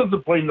 Doris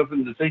doesn't play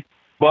nothing to say,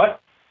 but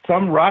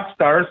some rock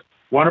stars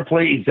want to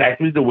play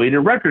exactly the way the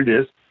record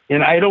is,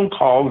 and I don't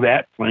call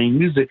that playing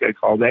music. I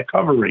call that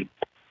covering.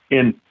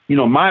 And,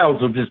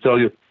 Miles will just tell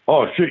you,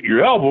 "Oh, shit,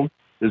 your album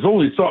is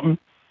only something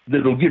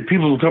that'll get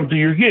people to come to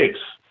your gigs."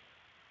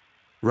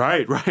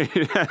 Right.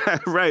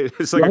 Right.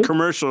 It's like a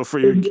commercial for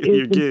your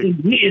gig.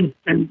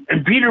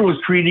 And Peter was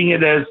treating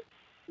it as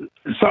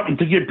something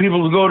to get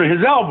people to go to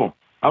his album.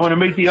 I want to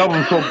make the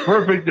album so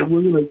perfect that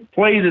we're going to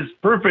play this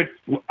perfect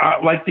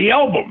like the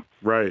album.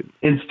 Right.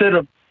 Instead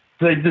of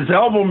say this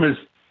album is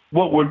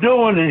what we're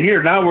doing, and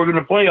here now we're going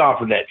to play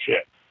off of that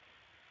shit.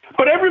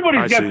 But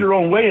everybody's got their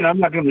own way, and I'm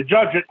not going to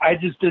judge it. I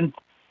just didn't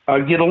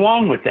get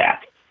along with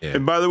that. Yeah.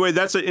 And by the way,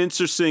 that's an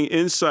interesting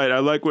insight. I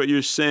like what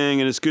you're saying,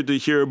 and it's good to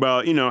hear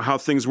about, how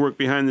things work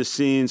behind the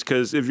scenes,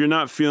 because if you're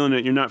not feeling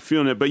it, you're not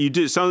feeling it. But you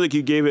did. It sounds like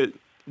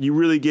you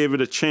really gave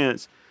it a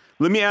chance.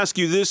 Let me ask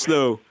you this,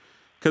 though.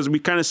 because we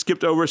kind of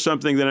skipped over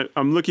something that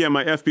I'm looking at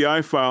my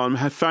FBI file. I'm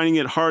finding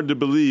it hard to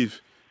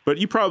believe, but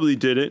you probably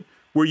did it.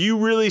 Were you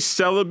really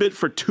celibate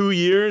for 2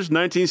 years,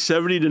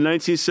 1970 to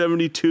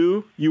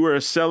 1972? You were a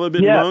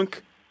celibate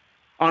monk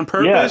on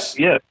purpose?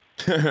 Yes.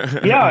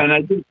 Yeah, and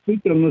I didn't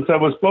speak unless I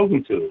was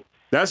spoken to.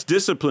 That's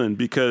discipline,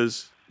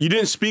 because you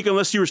didn't speak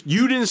unless you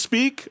didn't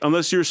speak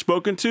unless you were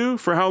spoken to.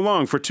 For how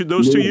long? For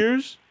those 2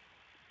 years?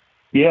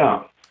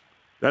 Yeah.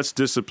 That's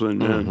discipline,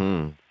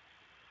 man.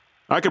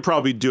 I could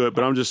probably do it,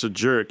 but I'm just a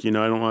jerk. I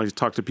don't want to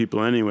talk to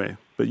people anyway.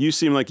 But you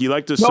seem like you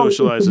like to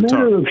socialize and talk.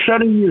 It's a matter of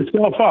shutting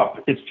yourself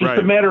up. It's just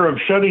a matter of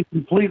shutting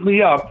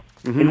completely up.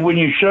 And when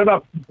you shut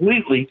up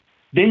completely,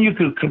 then you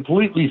can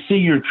completely see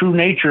your true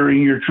nature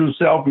and your true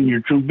self and your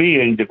true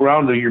being, the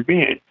ground of your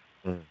being.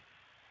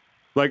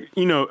 Like,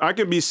 I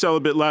could be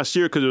celibate last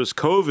year because it was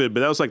COVID, but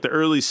that was like the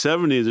early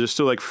 70s. There's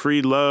still like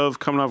free love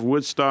coming off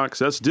Woodstock.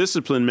 So that's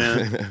discipline,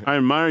 man. I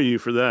admire you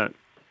for that.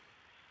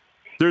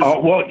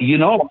 Well,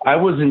 I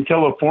was in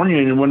California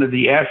in one of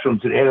the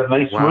ashrams that had a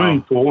nice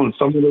swimming pool, and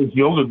some of those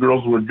yoga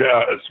girls were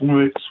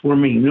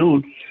swimming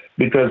nude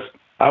because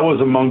I was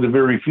among the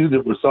very few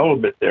that were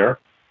celibate there.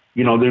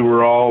 They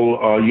were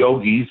all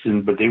yogis,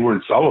 but they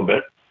weren't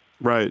celibate.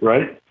 Right.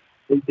 Right?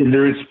 And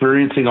they're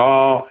experiencing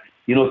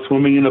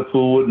swimming in a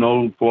pool with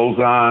no clothes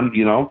on,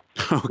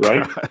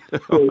 right?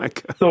 Oh, my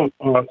God. So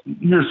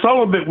you're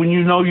celibate when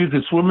you know you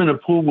can swim in a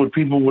pool with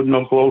people with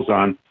no clothes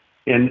on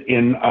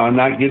and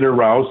not get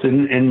aroused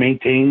and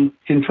maintain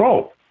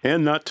control.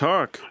 And not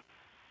talk.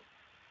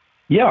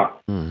 Yeah.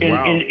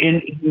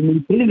 And you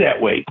maintain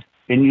that way.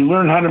 And you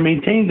learn how to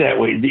maintain that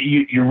way.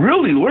 You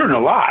really learn a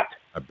lot.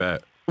 I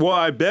bet. Well,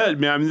 I bet,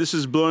 man. I mean, this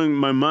is blowing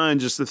my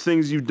mind, just the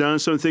things you've done,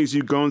 some things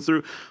you've gone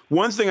through.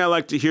 One thing I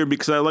like to hear,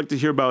 because I like to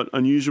hear about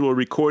unusual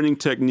recording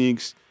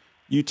techniques,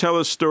 you tell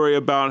a story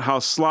about how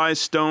Sly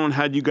Stone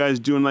had you guys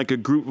doing like a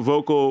group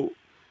vocal,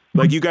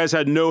 like you guys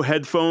had no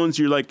headphones.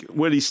 You're like,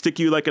 what, did he stick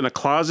you like in a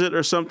closet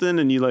or something,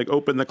 and you like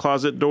open the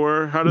closet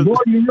door? How did? Boy,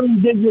 you really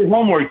did your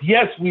homework.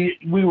 Yes, we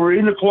were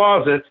in the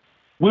closet.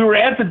 We were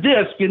at the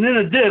disc, and in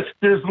a disc,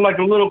 there's like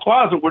a little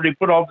closet where they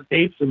put all the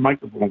tapes and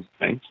microphones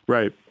and things.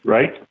 Right.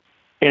 Right.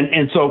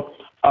 And so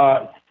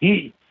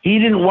he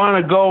didn't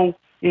want to go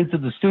into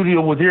the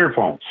studio with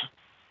earphones.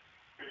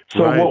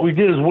 So what we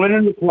did is went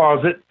in the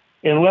closet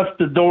and left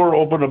the door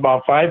open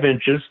about 5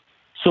 inches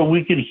so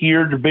we could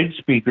hear the big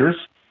speakers.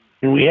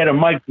 And we had a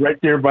mic right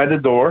there by the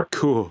door.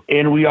 Cool.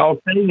 And we all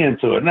sang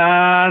into it.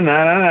 Na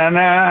na na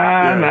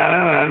na na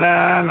na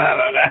na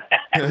na na.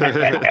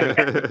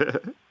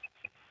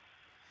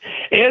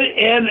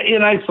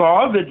 And I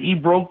saw that he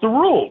broke the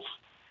rules.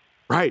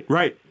 Right.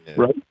 Right.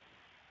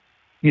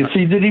 You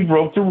see that he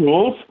broke the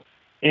rules,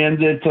 and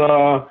that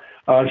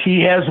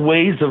he has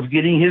ways of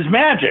getting his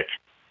magic.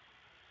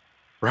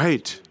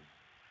 Right.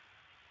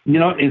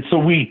 And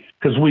so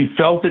because we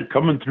felt it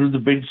coming through the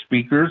big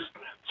speakers,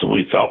 so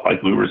we felt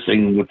like we were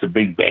singing with the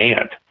big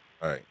band.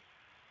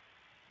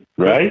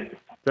 Right?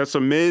 That's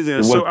amazing.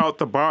 It's so out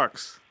the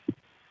box.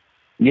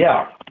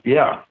 Yeah.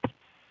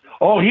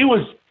 Oh,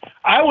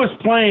 I was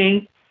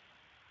playing,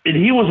 and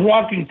he was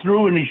walking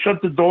through, and he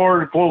shut the door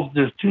and closed.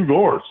 There's 2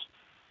 doors.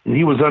 And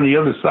he was on the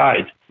other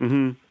side.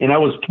 Mm-hmm. And I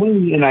was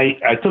playing, and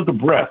I took a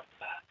breath.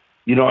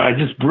 I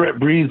just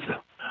breathed,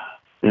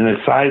 and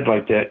I sighed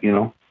like that,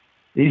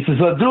 He says,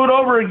 do it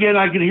over again.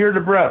 I can hear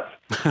the breath.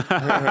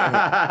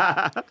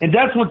 And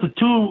that's with the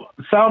 2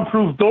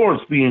 soundproof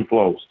doors being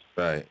closed.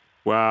 Right.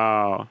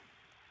 Wow.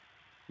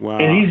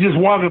 And he's just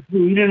walking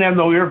through. He didn't have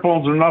no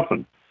earphones or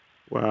nothing.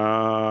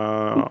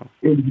 Wow.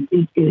 And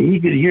he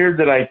could hear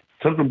that I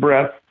took a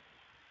breath.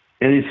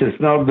 And he says,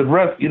 no, the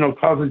breath,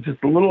 causes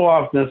just a little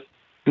offness.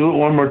 Do it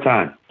one more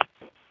time.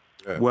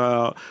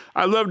 Well,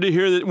 I love to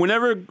hear that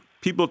whenever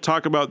people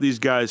talk about these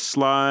guys,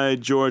 Sly,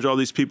 George, all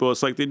these people,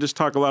 it's like they just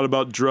talk a lot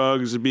about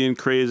drugs and being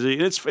crazy.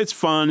 And it's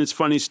fun. It's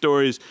funny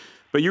stories.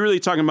 But you're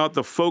really talking about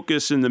the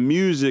focus and the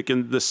music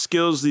and the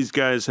skills these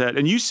guys had.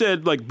 And you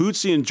said, like,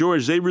 Bootsy and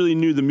George, they really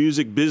knew the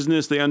music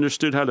business. They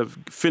understood how to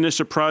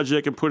finish a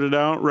project and put it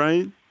out,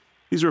 right?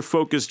 These were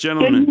focused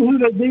gentlemen.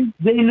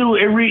 They knew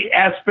every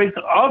aspect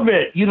of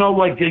it,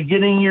 like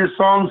getting your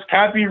songs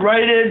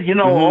copyrighted,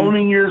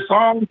 owning your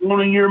songs,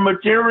 owning your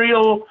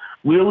material,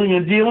 wheeling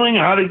and dealing,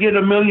 how to get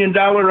 $1 million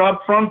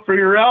up front for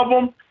your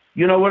album.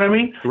 You know what I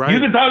mean? Right. You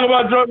can talk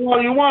about drugs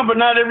all you want, but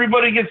not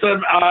everybody gets a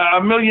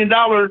 $1 million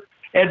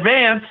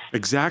advance.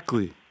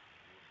 Exactly.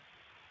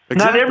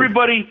 Not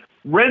everybody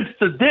rents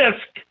the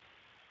disc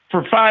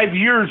for 5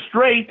 years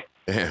straight.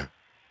 Yeah.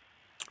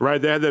 Right,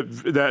 they had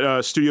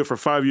that studio for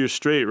 5 years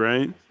straight,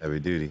 right? Heavy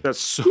duty. That's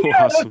so awesome.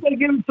 That's like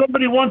giving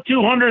somebody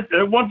 $100,000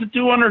 to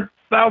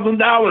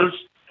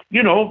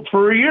 $200,000,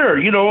 for a year.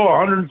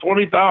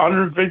 120,000,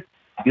 150.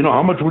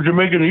 How much would you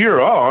make in a year?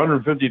 Oh,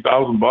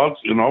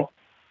 $150,000.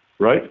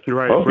 Right.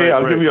 Right. Okay,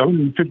 I'll give you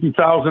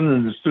 $150,000,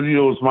 and the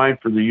studio is mine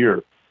for the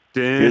year.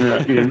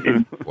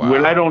 Damn. Wow.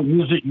 When I don't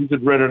use it, you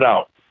could rent it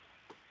out.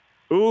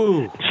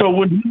 Ooh. So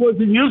when he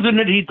wasn't using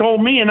it, he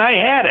told me, and I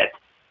had it.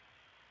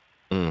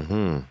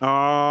 Mm-hmm.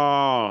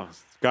 Oh,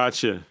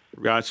 gotcha.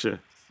 Right.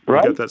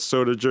 Right. You got that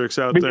Soda Jerks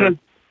out Because,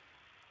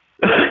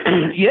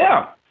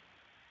 yeah.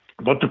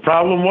 But the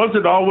problem was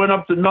it all went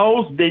up the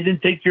nose. They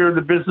didn't take care of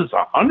the business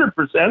 100%.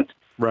 there.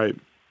 Right.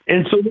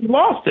 And so we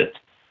lost it.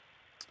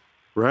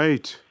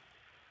 Right.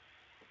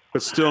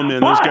 But still,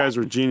 man, those But- guys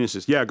were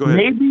geniuses. Yeah, go ahead.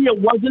 Maybe it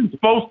wasn't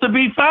supposed to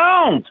be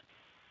found.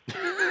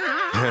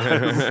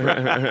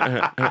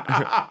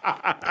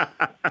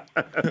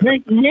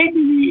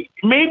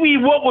 maybe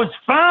what was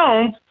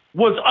found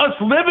was us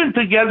living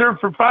together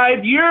for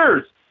 5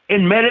 years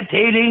and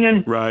meditating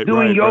and Right,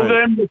 doing right, yoga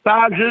right. and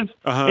massages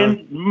Uh-huh.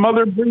 and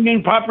mother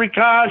bringing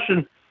paprikash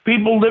and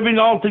people living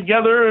all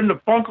together and the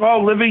funk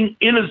all living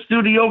in a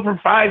studio for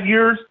 5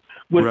 years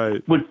with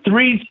Right. with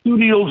 3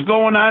 studios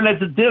going on at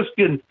the disc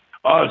and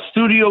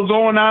studio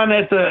going on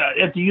at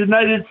the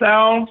United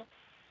Sound,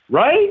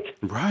 right?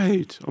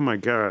 Right. Oh, my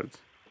God.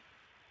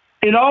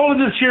 In all of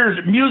this year's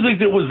music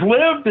that was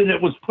lived and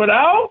it was put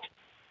out,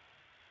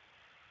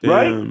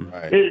 right?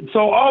 Damn.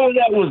 So all of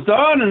that was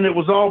done and it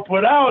was all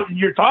put out. And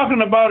you're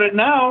talking about it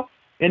now,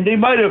 and they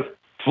might have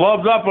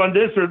flubbed up on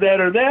this or that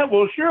or that.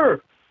 Well,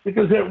 sure,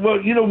 because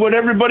what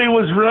everybody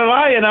was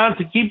relying on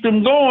to keep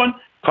them going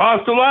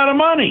cost a lot of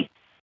money.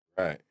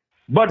 Right.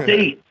 But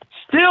they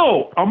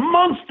still,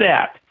 amongst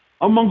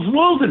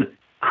losing,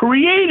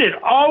 created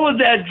all of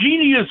that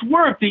genius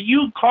work that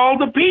you call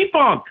the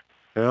P-Funk.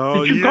 Hell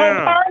That you call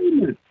yeah.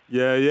 Parliament.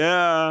 Yeah,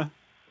 yeah.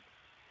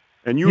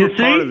 And you You were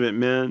part see? of it,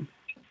 man.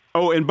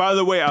 Oh, and by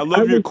the way, I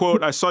love your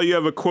quote. I saw you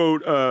have a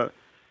quote.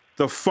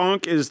 The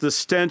funk is the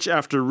stench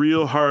after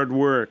real hard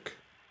work.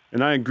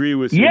 And I agree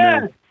with you, Yeah.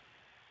 man.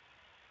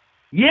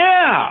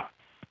 Yeah.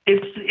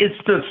 It's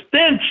the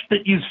stench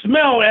that you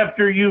smell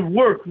after you've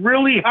worked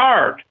really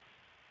hard.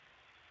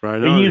 Right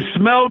And on. you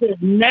smell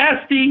that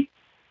nasty.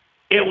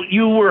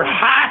 You were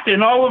hot,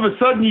 and all of a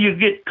sudden you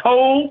get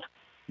cold.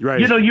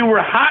 Right. You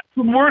were hot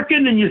from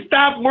working, and you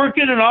stop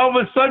working, and all of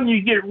a sudden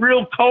you get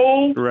real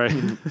cold. Right.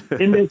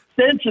 And the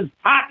stench is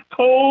hot,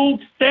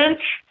 cold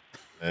stench.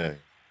 Yeah.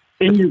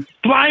 And you're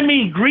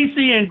slimy,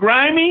 greasy, and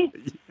grimy,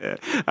 Yeah,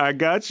 I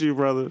got you,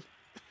 brother.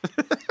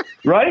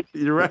 right?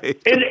 You're right.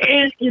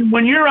 And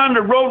when you're on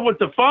the road with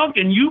the funk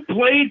and you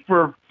played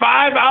for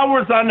 5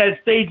 hours on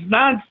that stage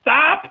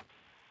nonstop,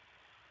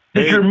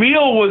 that Hey. your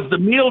meal was the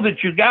meal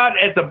that you got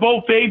at the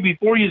buffet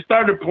before you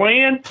started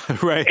playing,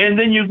 Right. and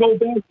then you go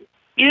back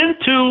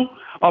into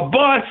a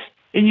bus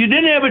and you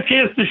didn't have a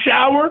chance to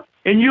shower,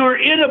 and you were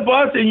in a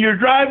bus and you're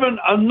driving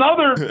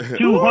another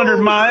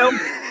 200 miles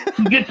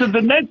to get to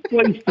the next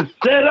place to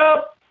set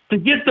up, to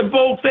get the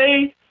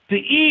buffet, to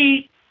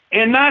eat,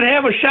 and not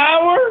have a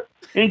shower,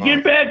 and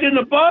get back in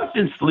the bus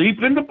and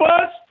sleep in the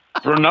bus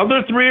for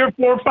another 3 or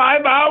 4 or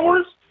 5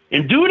 hours,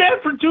 and do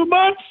that for 2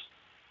 months,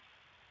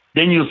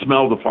 then you'll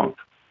smell the funk.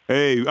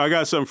 Hey, I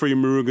got something for you,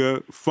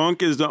 Maruga.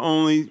 Funk is the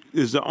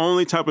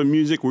only type of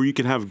music where you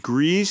can have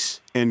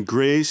grease and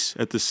grace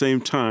at the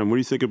same time. What do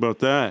you think about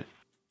that?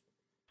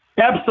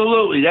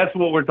 Absolutely, that's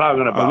what we're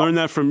talking I about. learned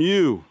that from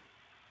you.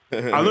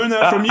 I learned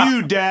that from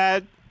you,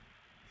 Dad.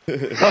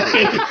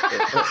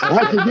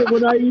 I forget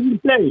what I even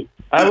say.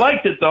 I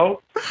liked it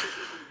though.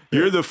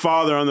 You're the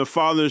father on the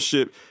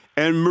fathership.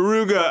 And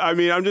Maruga, I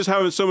mean, I'm just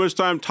having so much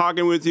time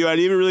talking with you. I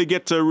didn't even really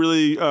get to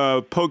really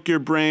poke your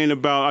brain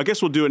about, I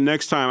guess we'll do it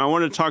next time. I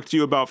want to talk to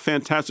you about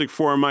Fantastic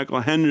Four and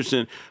Michael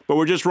Henderson, but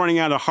we're just running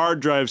out of hard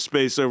drive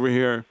space over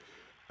here.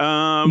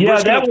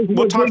 Yeah, that was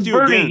we'll talk to you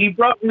Bernie. again. He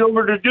brought me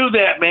over to do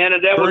that, man,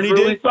 and that Bernie was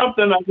really did?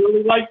 something. I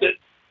really liked it.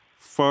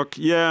 Fuck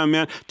yeah,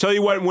 man! Tell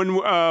you what, when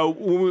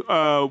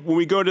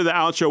we go to the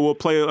outro, we'll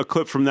play a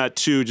clip from that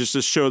too, just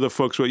to show the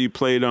folks what you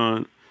played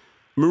on.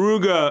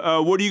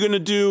 Maruga, what are you gonna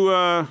do?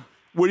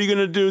 What are you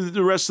gonna do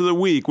the rest of the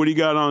week? What do you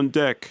got on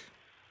deck?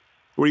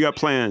 What do you got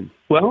planned?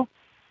 Well,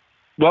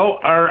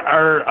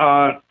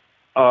 I'm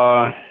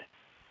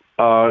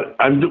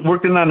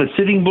working on a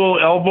Sitting Bull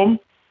album,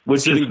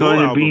 which Sitting is going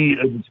Bull to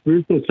be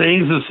Spiritual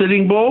Sayings of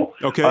Sitting Bull,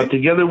 Okay.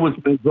 together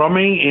with the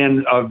drumming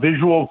and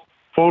visual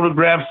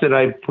photographs that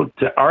I put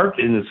to art,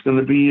 and it's going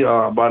to be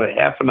about a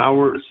half an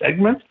hour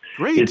segment.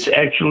 Great. It's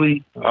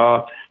actually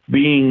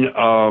being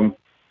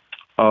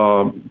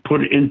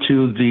put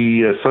into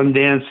the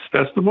Sundance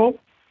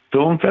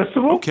Film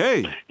Festival.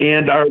 Okay.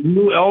 And our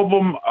new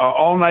album,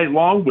 All Night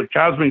Long with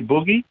Cosmic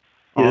Boogie,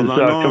 All is Night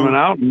Long. coming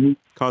out. And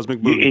Cosmic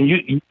Boogie. and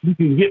you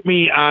can get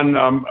me on,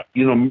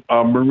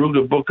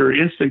 Maruga Booker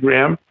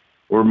Instagram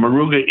or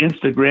Maruga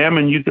Instagram,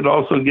 and you could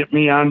also get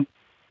me on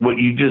what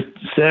you just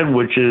said,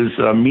 which is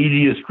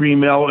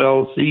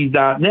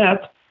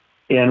MediaStreamLLC.net,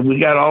 and we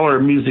got all our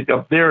music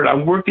up there.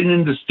 I'm working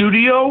in the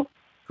studio.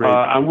 Great.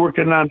 I'm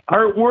working on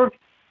artwork.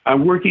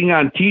 I'm working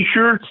on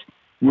T-shirts.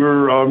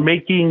 We're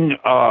making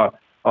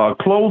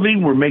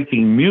clothing. We're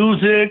making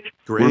music.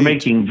 Great. We're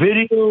making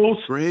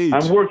videos. Great.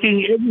 I'm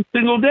working every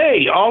single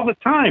day, all the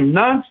time,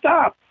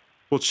 nonstop.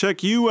 Well,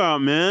 check you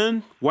out,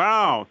 man.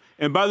 Wow.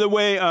 And by the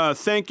way,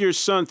 thank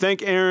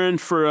Aaron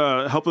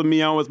for helping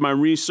me out with my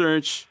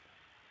research.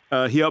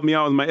 He helped me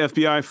out with my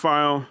FBI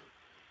file.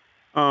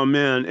 Oh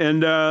man,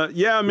 and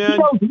yeah, He man,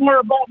 knows more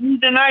about me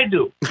than I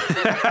do.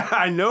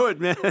 I know it,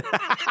 man.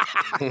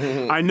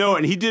 I know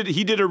it. And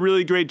he did a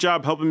really great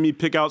job helping me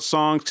pick out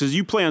songs because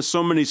you play on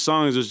so many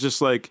songs. It's just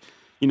like,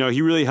 you know,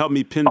 he really helped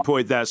me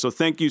pinpoint that. So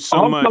thank you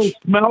so much. Also,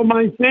 Smell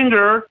My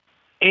Finger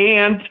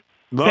and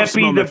Love Peppy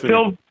Smell My the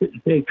Finger. Pill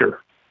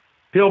Taker,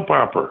 Pill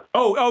Popper.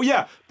 Oh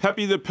yeah,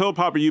 Peppy the Pill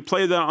Popper. You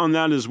play that on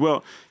that as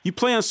well. You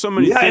play on so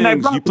many And I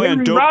things. brought You play on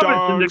Perry Dope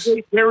Robinson, Dogs. the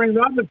great Perry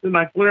Robinson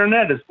on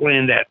clarinet is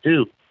playing that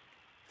too.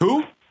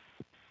 Who?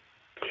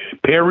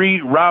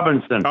 Perry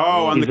Robinson.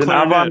 Oh, on He's the an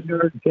clarinet.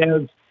 avant-garde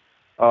jazz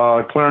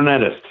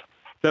clarinetist.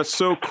 That's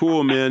so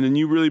cool, man. And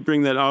you really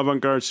bring that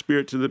avant-garde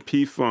spirit to the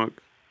P-Funk.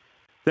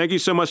 Thank you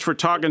so much for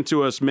talking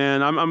to us,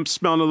 man. I'm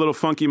smelling a little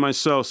funky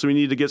myself, so we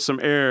need to get some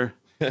air.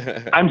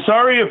 I'm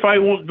sorry if I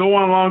won't go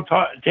on long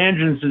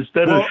tangents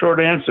instead Well, of short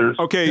answers.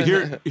 Okay,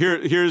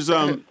 here's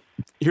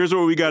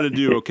what we got to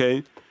do.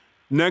 Okay,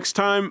 next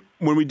time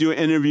when we do an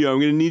interview, I'm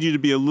going to need you to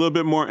be a little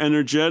bit more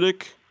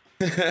energetic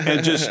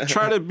and just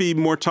try to be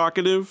more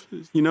talkative.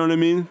 You know what I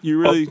mean? You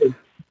really.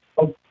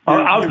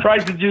 I'll try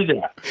to do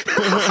that.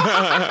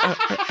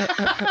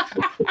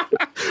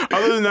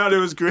 Other than that, it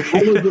was great. I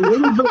was a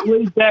little bit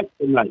laid back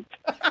tonight.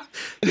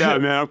 Yeah,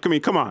 man. I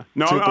mean, come on.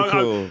 No, Super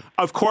cool.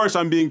 of course,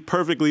 I'm being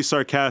perfectly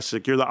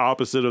sarcastic. You're the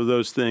opposite of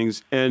those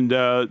things. And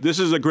this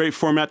is a great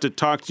format to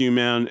talk to you,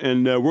 man.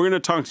 And we're going to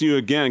talk to you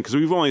again because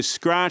we've only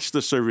scratched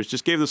the surface.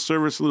 Just gave the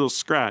surface a little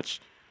scratch.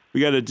 We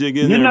got to dig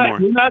in there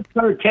more. You're not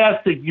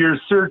sarcastic. You're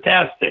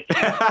sartastic.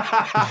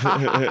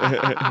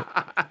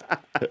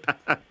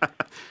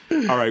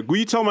 All right. Will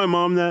you tell my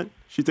mom that?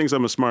 She thinks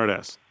I'm a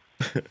smartass.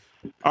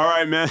 All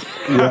right, man.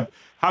 Yeah.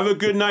 Have a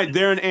good night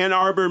there in Ann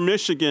Arbor,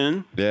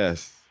 Michigan.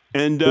 Yes.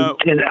 And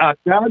And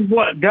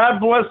God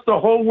bless the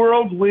whole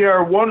world. We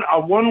are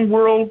one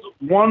world,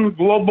 one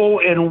global,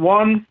 and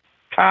one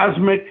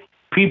cosmic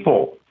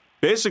people.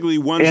 basically,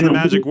 one's and the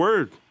magic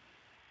word.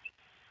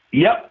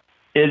 Yep.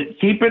 And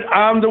keep it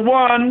on the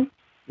one.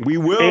 We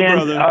will,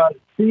 And brother.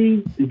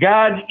 see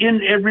God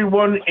in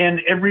everyone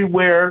and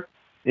everywhere.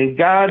 And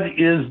God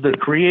is the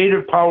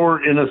creative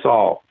power in us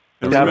all.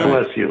 And God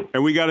remember- bless you.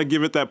 And we got to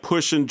give it that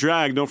push and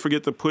drag. Don't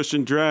forget the push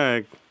and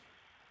drag.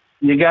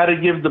 You got to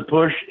give the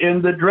push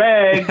and the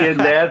drag, and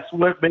that's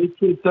what makes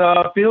it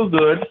feel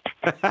good.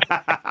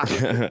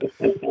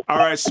 All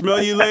right.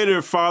 Smell you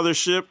later,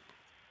 fathership.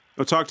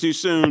 I'll talk to you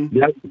soon.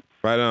 Yep.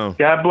 Right on.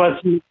 God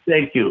bless you.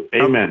 Thank you.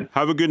 Amen.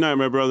 Have a good night,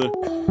 my brother.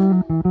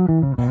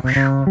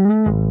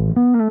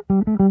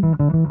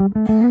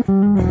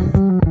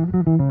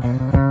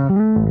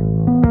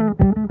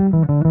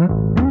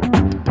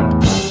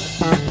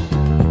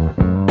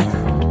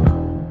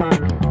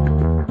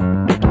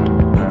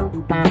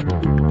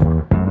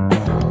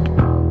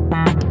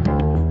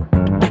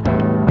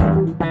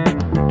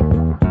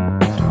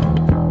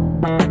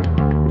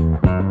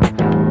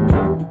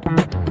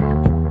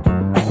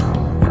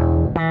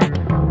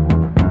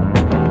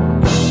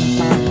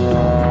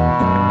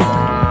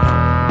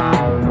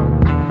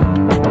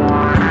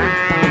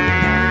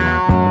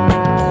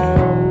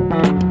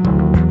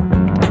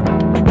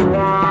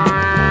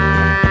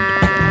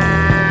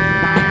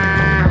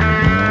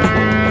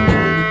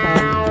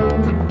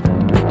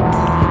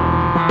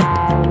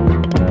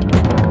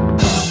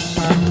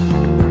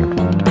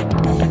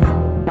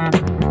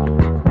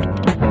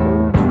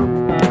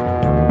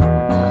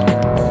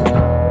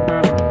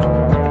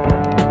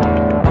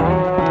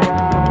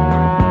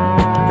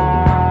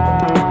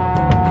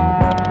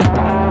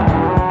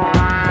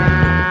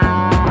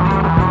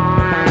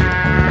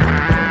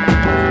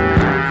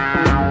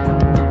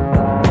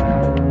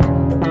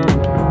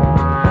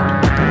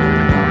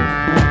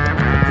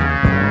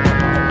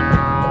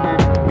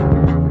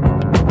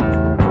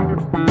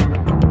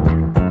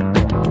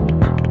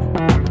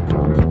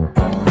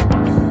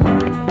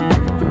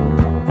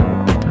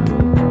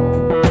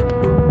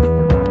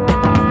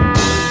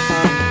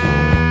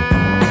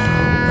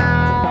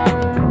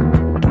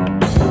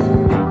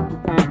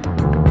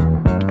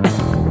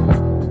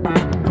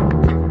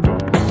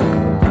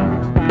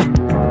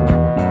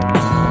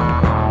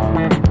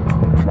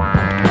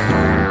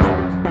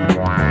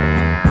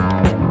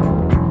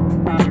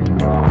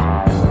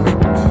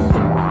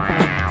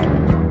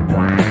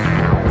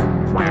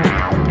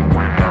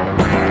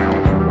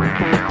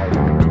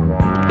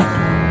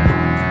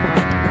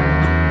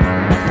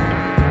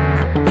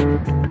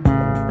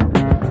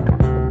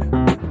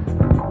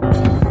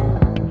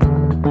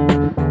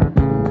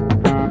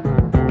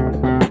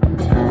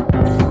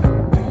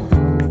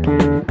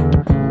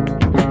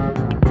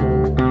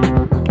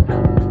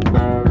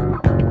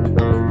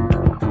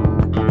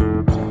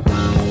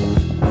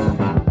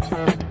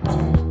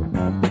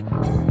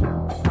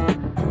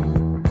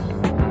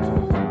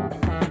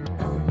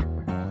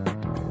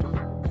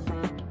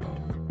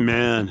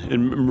 Man,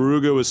 and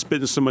Maruga was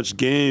spitting so much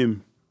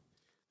game.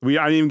 I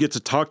didn't even get to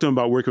talk to him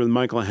about working with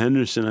Michael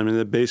Henderson. I mean,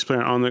 the bass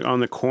player on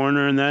the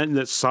corner and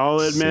that's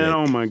solid, man. Sick.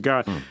 Oh my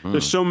God.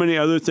 There's so many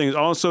other things.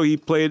 Also, he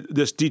played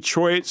this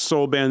Detroit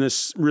soul band,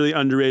 this really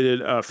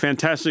underrated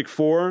Fantastic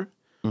Four.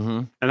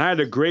 And I had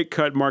a great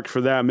cut marked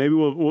for that. Maybe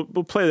we'll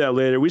play that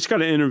later. We just got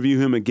to interview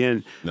him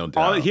again. No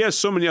doubt. He has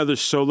so many other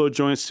solo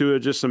joints to it,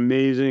 just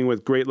amazing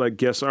with great like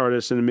guest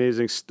artists and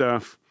amazing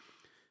stuff.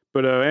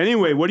 But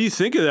anyway, what do you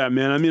think of that,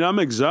 man? I mean, I'm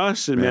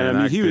exhausted, man.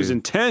 I mean, he was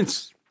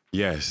intense.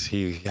 Yes,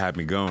 he had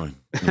me going.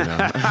 You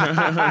know?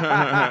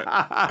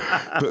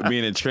 Put me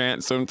in a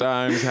trance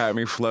sometimes, had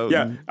me floating.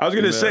 Yeah, I was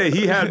gonna say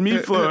he had me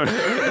floating.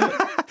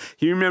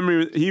 He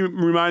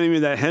reminded me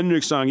of that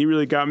Hendrix song. He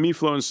really got me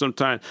floating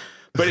sometimes.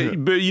 But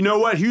you know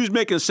what? He was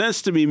making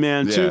sense to me,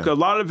 man, too. Yeah. A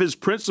lot of his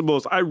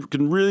principles I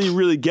can really,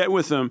 really get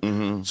with him.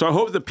 Mm-hmm. So I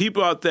hope the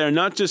people out there,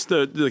 not just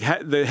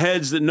the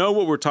heads that know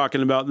what we're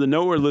talking about, that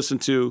know what we're listening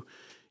to,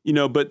 you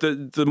know, but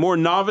the more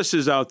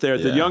novices out there,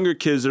 the younger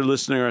kids that are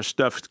listening to our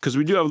stuff, because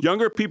we do have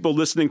younger people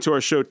listening to our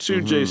show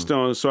too, Jay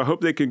Stone. So I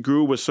hope they can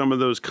groove with some of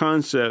those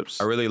concepts.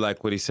 I really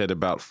like what he said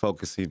about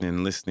focusing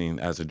and listening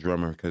as a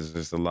drummer, because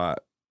there's a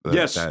lot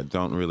that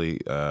don't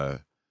really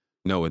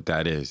know what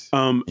that is.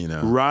 You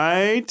know,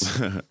 right?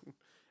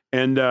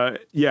 And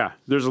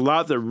there's a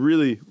lot that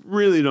really,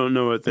 really don't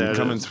know what that is.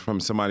 Coming from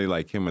somebody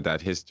like him with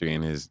that history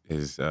and his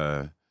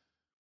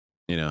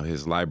you know,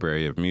 his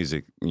library of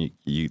music,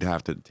 you'd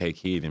have to take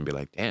heed and be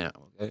like, damn,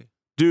 okay.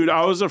 Dude,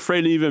 I was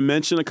afraid to even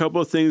mention a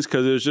couple of things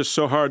because it was just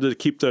so hard to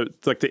keep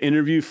the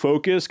interview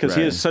focused because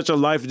he has such a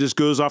life. It just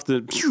goes off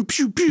the pew,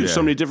 pew, pew,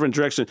 so many different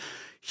directions.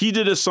 He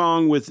did a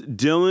song with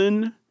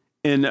Dylan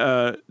and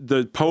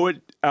the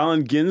poet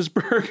Allen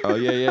Ginsberg. Oh,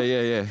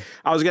 yeah.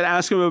 I was going to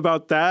ask him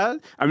about that.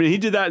 I mean, he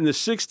did that in the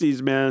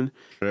 60s, man.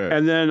 Sure.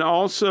 And then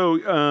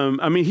also,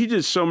 I mean, he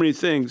did so many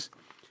things.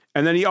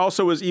 And then he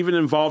also was even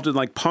involved in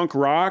like punk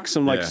rock,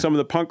 some of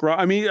the punk rock.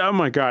 I mean, oh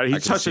my God, he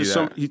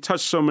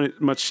touched so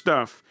much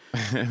stuff.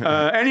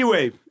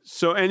 Anyway,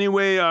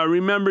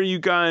 remember you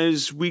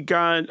guys, we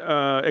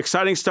got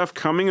exciting stuff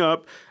coming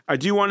up. I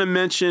do want to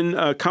mention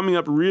coming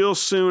up real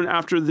soon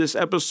after this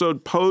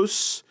episode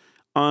posts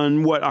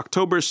on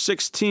October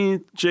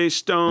 16th, Jay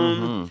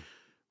Stone. Mm-hmm.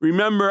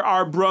 Remember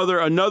our brother,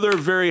 another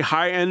very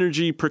high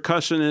energy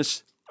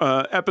percussionist,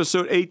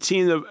 episode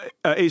 18 of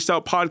Aced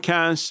Out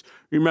Podcast.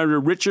 Remember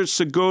Richard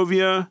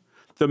Segovia,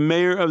 the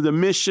mayor of the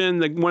Mission,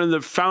 one of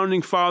the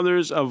founding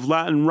fathers of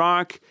Latin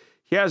rock.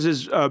 He has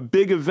his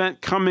big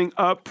event coming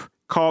up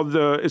called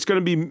it's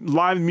going to be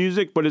live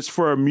music, but it's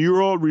for a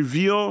mural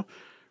reveal.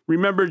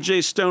 Remember,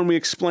 Jay Stone, we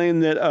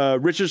explained that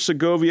Richard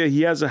Segovia,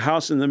 he has a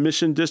house in the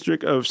Mission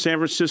District of San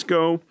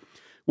Francisco,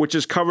 which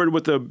is covered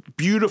with a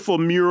beautiful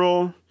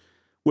mural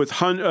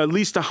with at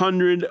least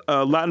 100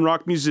 Latin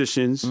rock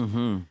musicians.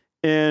 Mm-hmm.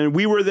 And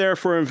we were there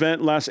for an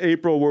event last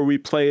April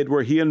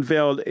where he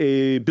unveiled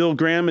a Bill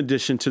Graham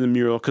addition to the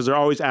mural because they're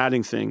always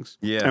adding things.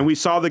 Yeah. And we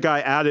saw the guy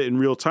add it in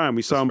real time.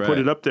 We saw him put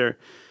it up there.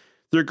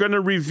 They're going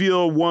to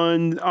reveal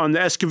one on the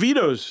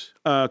Escovedos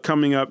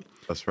coming up.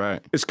 That's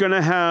right. It's going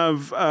to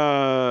have,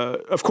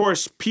 of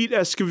course, Pete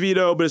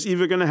Escovedo, but it's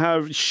even going to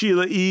have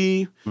Sheila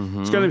E.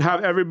 Mm-hmm. It's going to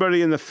have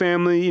everybody in the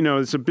family. You know,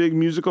 it's a big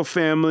musical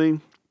family.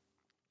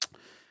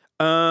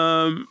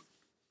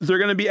 They're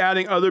going to be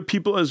adding other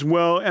people as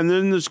well. And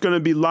then there's going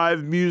to be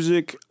live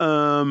music.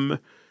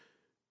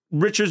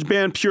 Richard's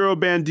band, Puro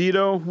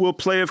Bandito, will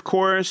play, of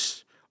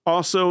course.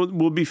 Also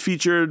will be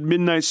featured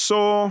Midnight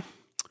Soul.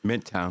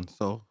 Midtown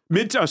Soul.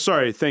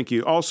 Sorry, thank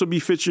you. Also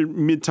be featured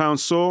Midtown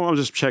Soul. I'm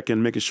just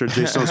checking, making sure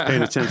Jason's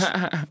paying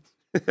attention.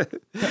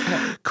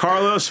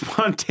 Carlos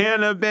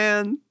Montana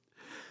Band,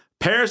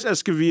 Paris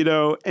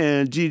Escovedo,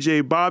 and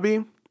DJ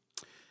Bobby.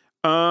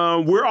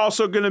 We're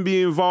also going to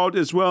be involved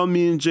as well,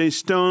 me and Jay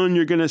Stone.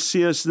 You're going to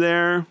see us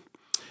there.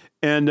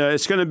 And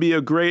it's going to be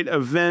a great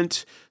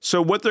event.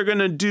 So what they're going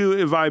to do,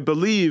 if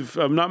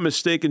I'm not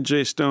mistaken,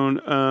 Jay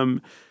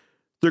Stone,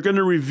 they're going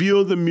to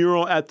reveal the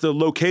mural at the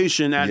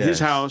location at his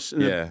house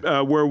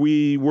where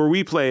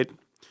we played.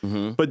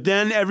 Mm-hmm. But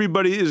then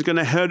everybody is going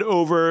to head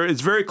over.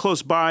 It's very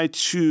close by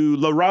to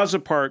La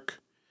Raza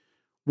Park,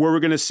 where we're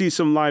going to see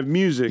some live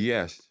music.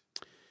 Yes.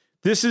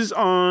 This is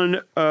on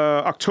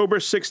October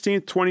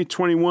 16th,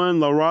 2021,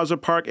 La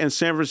Raza Park in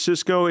San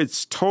Francisco.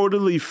 It's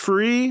totally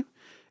free.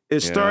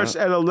 It starts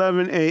at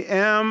 11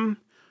 a.m.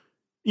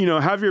 You know,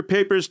 have your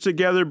papers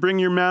together. Bring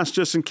your mask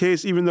just in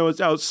case, even though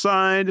it's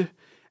outside.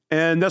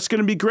 And that's going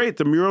to be great.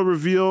 The mural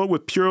reveal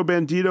with Puro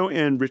Bandito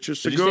and Richard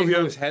Segovia. Did you see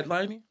who's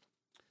headlining?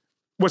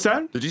 What's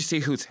that? Did you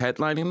see who's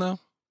headlining, though?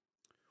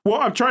 Well,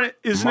 I'm trying to...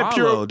 Isn't Malo, it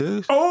Puro...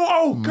 Dude.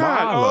 Oh,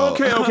 God. Malo.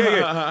 Oh, okay.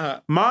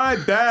 My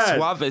bad.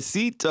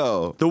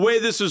 Suavecito. The way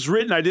this is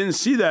written, I didn't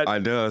see that. I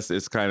know.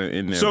 It's kind of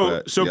in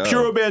there. So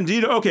Puro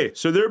Bandito. Okay,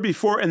 so there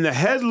before. And the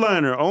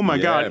headliner, oh, my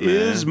God,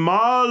 is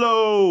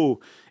Malo.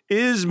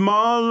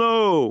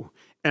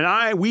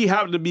 And we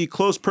happen to be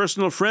close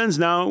personal friends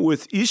now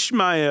with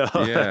Ishmael.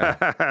 Yeah,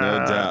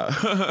 no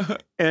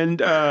doubt.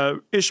 And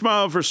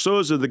Ishmael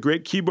Versosa, the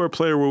great keyboard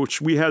player,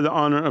 which we had the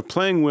honor of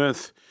playing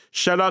with.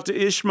 Shout out to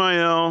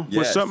Ishmael. Yes.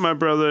 What's up, my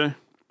brother?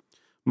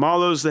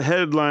 Malo's the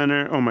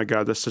headliner. Oh, my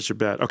God, that's such a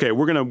bad. Okay,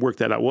 we're going to work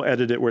that out. We'll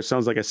edit it where it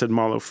sounds like I said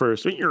Malo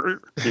first.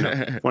 You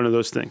know, one of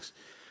those things.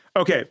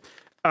 Okay.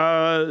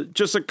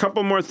 Just a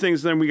couple more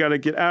things, then we got to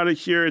get out of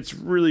here. It's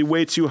really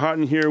way too hot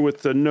in here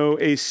with the no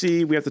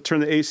AC. We have to turn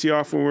the AC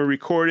off when we're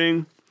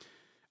recording.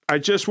 I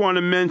just want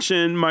to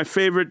mention my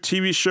favorite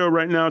TV show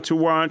right now to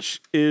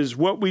watch is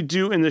What We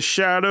Do in the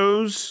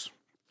Shadows.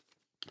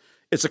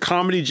 It's a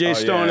comedy, Jay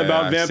Stone,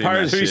 about I've seen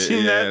vampires. that Have you shit. seen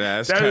Yeah, that?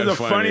 that's That is kinda the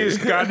funny.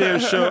 funniest goddamn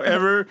show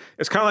ever.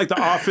 It's kind of like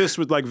The Office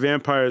with like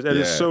vampires. That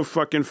is Yeah. so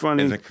fucking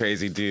funny. And a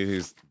crazy dude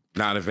who's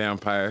not a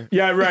vampire.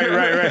 Yeah, right.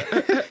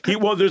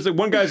 There's like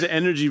one guy's an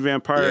energy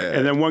vampire, Yeah.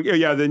 and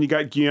then then you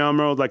got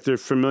Guillermo, like they're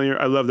familiar.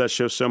 I love that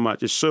show so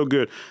much. It's so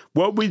good.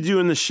 What We Do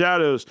in the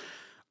Shadows.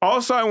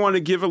 Also, I want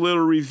to give a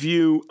little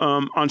review.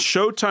 On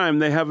Showtime,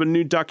 they have a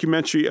new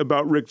documentary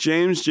about Rick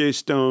James, Jay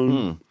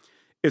Stone.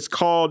 It's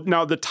called,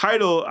 now the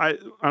title, I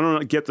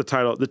don't get the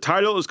title. The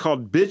title is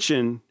called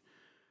Bitchin',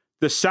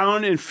 The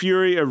Sound and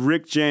Fury of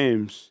Rick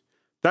James.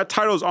 That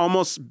title is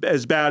almost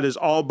as bad as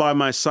All By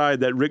My Side,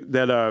 that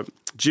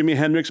Jimi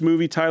Hendrix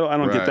movie title. I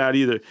don't get Right. that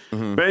either.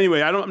 But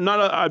anyway, I'm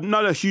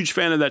not a huge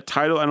fan of that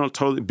title. I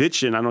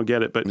don't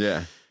get it. But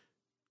Yeah.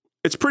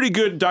 it's pretty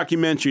good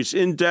documentary. It's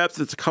in depth.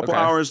 It's a couple Okay.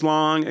 hours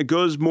long. It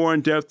goes more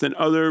in depth than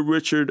other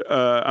Rick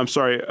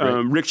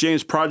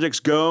James projects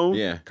go.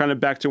 Yeah. Kind of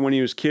back to when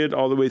he was a kid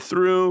all the way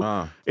through.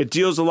 It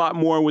deals a lot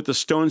more with the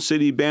Stone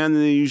City Band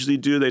than they usually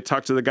do. They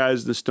talk to the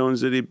guys in the Stone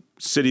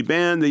City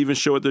Band. They even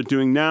show what they're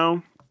doing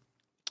now.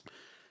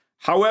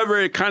 However,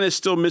 it kind of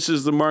still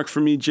misses the mark for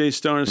me, Jay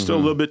Stone. It's still a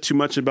little bit too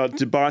much about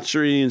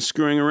debauchery and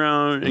screwing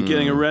around and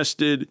getting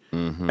arrested.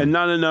 And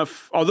not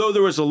enough, although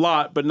there was a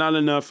lot, but not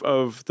enough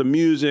of the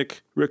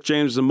music. Rick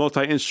James is a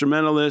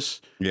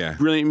multi-instrumentalist, Yeah.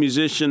 brilliant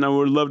musician. I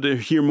would love to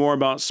hear more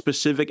about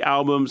specific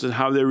albums and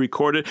how they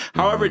recorded.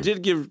 However, it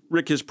did give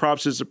Rick his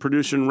props as a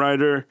producer and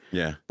writer.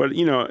 Yeah. But,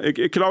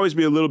 it could always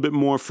be a little bit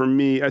more for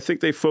me. I think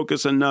they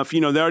focus enough. They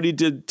already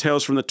did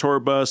Tales from the Tour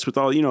Bus with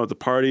all, the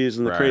parties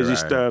and the crazy right.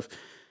 stuff.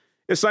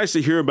 It's nice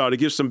to hear about it. It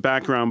gives some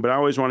background, but I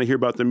always want to hear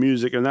about the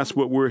music, and that's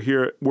what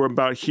we're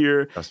about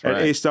here That's at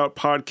right. Aced Out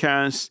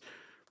Podcast.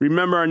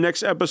 Remember, our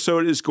next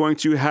episode is going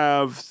to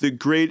have the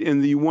great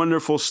and the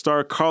wonderful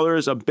Star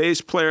Colors,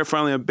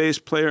 finally a bass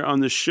player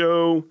on the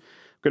show.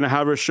 Going to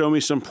have her show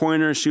me some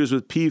pointers. She was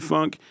with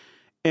P-Funk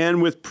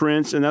and with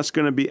Prince, and that's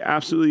going to be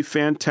absolutely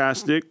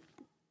fantastic.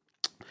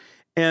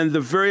 And the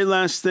very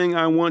last thing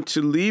I want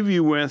to leave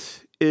you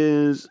with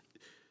is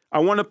I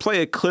want to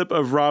play a clip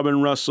of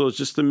Robin Russell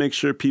just to make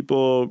sure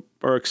people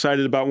are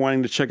excited about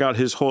wanting to check out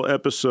his whole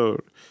episode.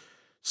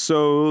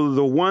 So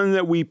the one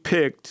that we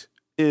picked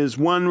is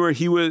one where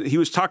he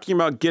was talking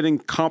about getting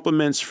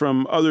compliments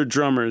from other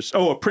drummers.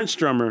 Oh, a Prince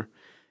drummer.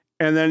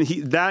 And then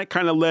that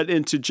kind of led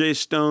into Jay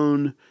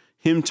Stone,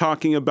 him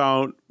talking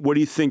about what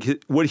he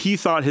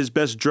thought his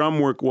best drum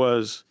work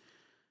was.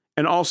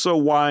 And also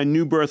why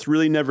New Birth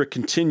really never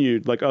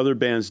continued like other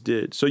bands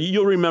did. So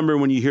you'll remember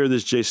when you hear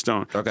this, Jay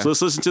Stone. Okay. So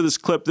let's listen to this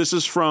clip. This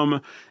is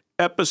from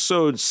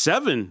episode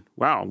 7.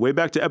 Wow, way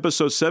back to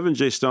episode 7,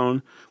 Jay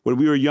Stone, when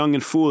we were young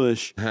and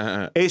foolish.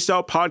 Aced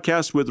Out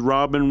Podcast with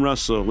Robin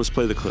Russell. Let's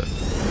play the clip.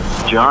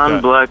 John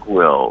Okay.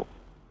 Blackwell,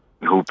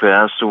 who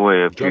passed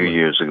away a few Drummer.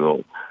 years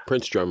ago.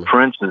 Prince drummer.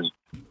 Prince's,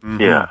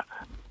 yeah.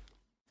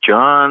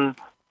 John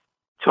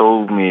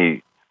told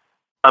me,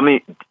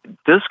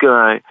 this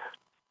guy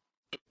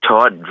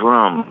taught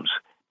drums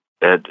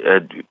at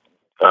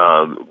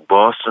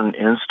Boston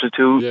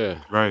Institute. Yeah.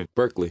 Right.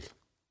 Berkeley.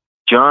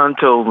 John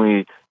told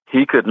me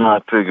he could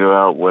not figure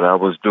out what I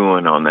was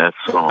doing on that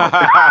song.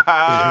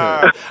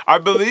 I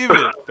believe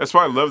it. That's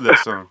why I love that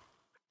song.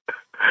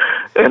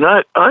 And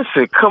I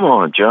said, "Come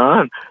on,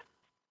 John."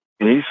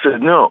 And he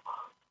said, "No.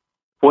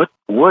 What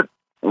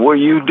were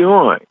you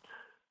doing?"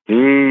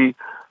 He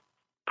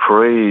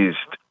praised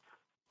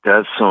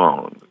that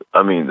song.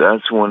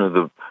 That's one of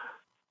the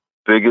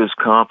biggest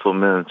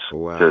compliments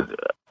Wow. that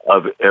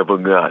I've ever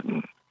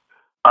gotten.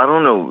 I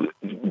don't know.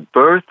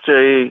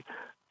 Birthday,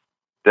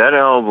 that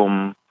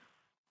album,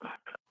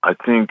 I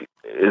think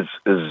is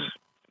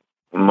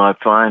my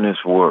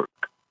finest work.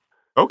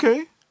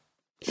 Okay.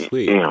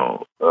 Sweet.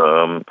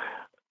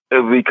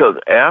 Because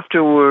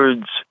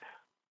afterwards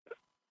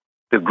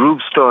the group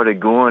started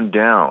going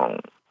down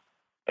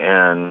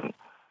and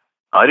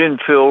I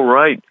didn't feel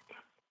right.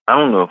 I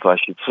don't know if I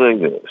should say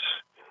this,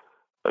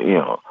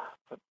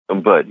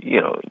 but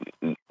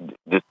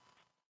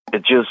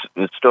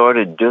it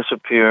started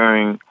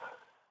disappearing.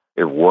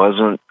 It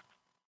wasn't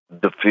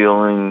the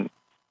feeling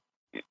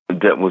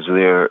that was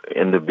there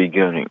in the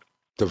beginning.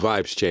 The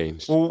vibes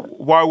changed. Well,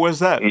 why was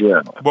that?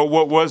 Yeah.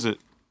 What was it?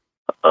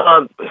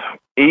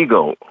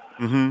 Ego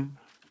Mm-hmm.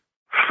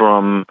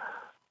 from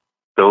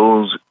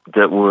those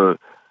that were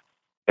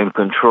in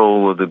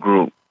control of the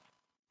group.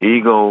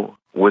 Ego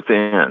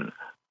within,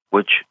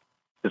 which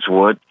is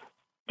what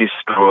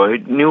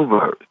destroyed New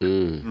Birth.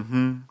 Mm.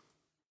 Mm-hmm.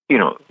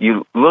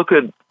 You look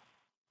at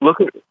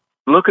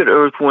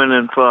Earth, Wind,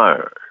 and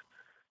Fire.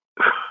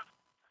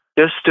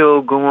 They're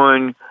still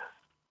going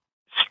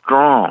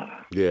strong.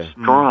 Yeah.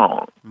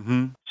 Strong.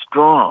 Mm-hmm.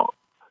 Strong.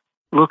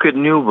 Look at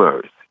New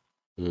Birth.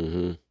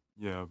 Mm-hmm.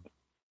 Yeah.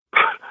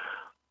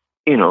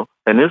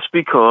 And it's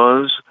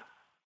because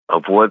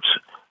of what's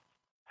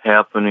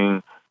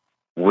happening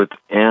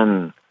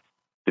within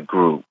the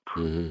group.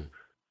 Mm-hmm.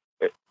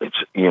 It's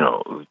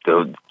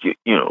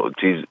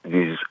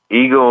these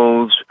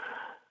egos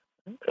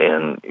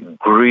and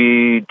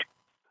greed.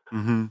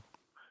 Mm-hmm.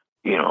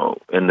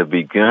 In the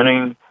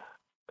beginning,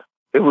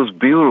 it was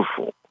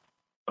beautiful.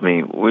 I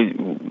mean,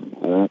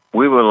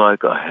 we were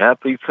like a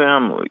happy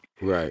family.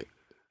 Right.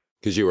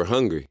 Because you were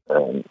hungry.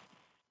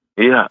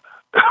 Yeah.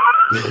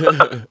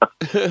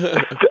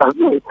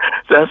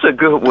 That's a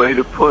good way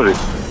to put it.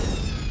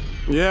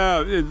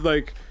 Yeah,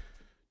 like,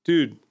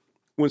 dude,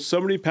 when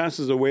somebody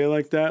passes away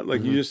like that,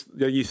 like you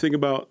think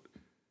about,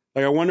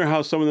 like, I wonder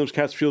how some of those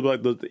cats feel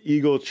about the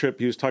ego trip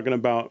he was talking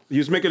about. He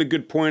was making a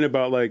good point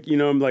about, like,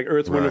 like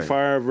Earth, Wind, and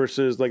Fire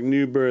versus like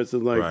New Birth,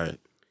 and like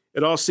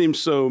it all seems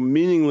so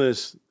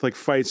meaningless, like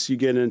fights you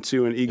get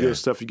into and ego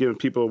stuff you give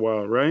people a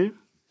while, right?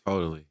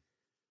 Totally.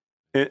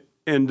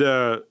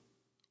 And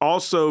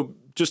also,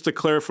 just to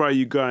clarify,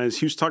 you guys,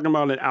 he was talking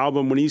about an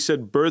album when he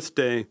said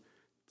Birthday.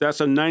 That's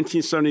a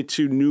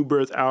 1972 New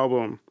Birth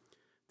album.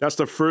 That's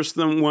the first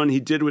one he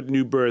did with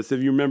New Birth,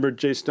 if you remember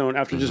Jay Stone,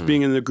 after just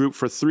being in the group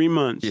for 3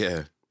 months.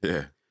 Yeah.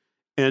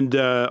 And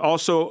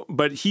also,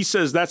 but he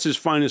says that's his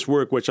finest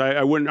work, which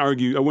I wouldn't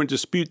argue, I wouldn't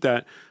dispute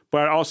that.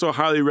 But I also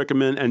highly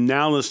recommend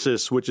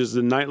Analysis, which is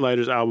the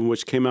Nightlighters album,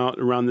 which came out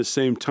around the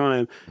same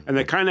time. And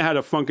they kind of had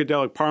a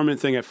Funkadelic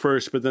Parliament thing at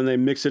first, but then they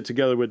mixed it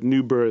together with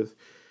New Birth.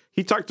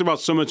 He talked about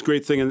so much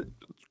great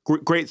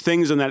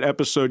things in that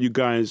episode, you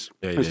guys.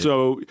 And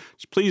so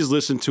please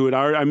listen to it.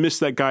 I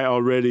missed that guy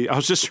already. I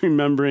was just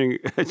remembering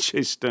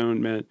Jay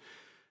Stone, man.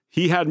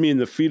 He had me in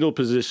the fetal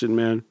position,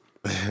 man.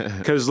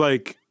 Because,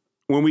 like,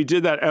 when we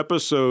did that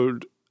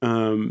episode,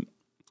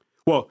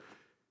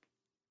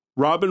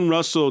 Robin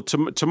Russell,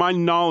 to my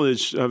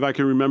knowledge, if I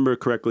can remember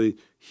correctly,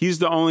 he's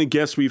the only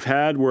guest we've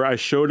had where I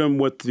showed him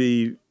what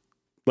the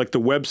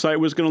website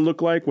was going to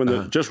look like when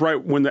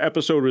when the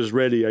episode was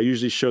ready. I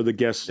usually show the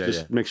guests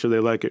make sure they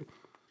like it.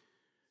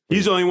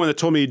 He's the only one that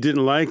told me he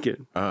didn't like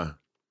it.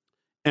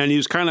 And he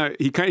was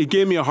he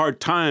gave me a hard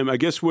time. I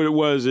guess what it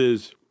was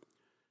is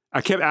I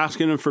kept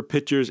asking him for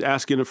pictures.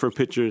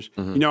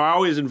 I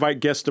always invite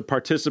guests to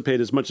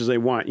participate as much as they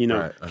want.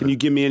 Can you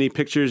give me any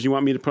pictures you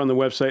want me to put on the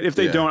website? If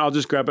they don't, I'll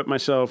just grab it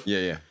myself.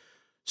 Yeah.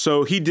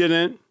 So he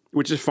didn't,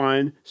 which is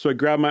fine. So I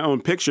grabbed my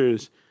own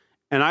pictures.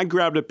 And I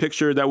grabbed a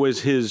picture that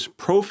was his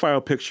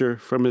profile picture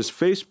from his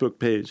Facebook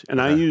page.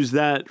 And I used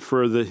that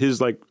for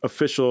his like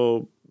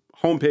official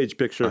homepage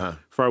picture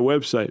for our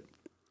website.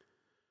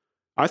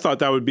 I thought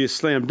that would be a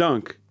slam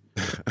dunk.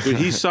 When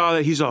he saw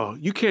that, he's all,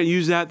 "You can't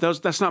use that.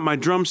 That's not my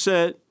drum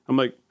set." I'm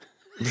like,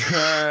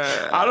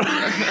 I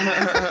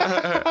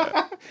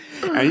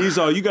don't. And he's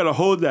all, "You got to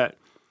hold that."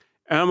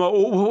 And I'm like,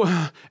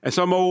 and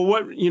so I'm like, well,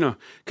 what,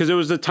 because it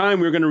was the time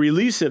we were going to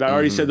release it. I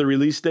already said the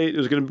release date. It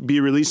was going to be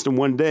released in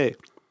one day.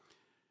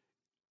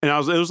 And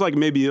it was like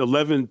maybe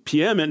 11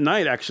 p.m. at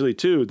night, actually,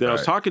 too, that I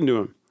was talking to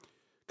him,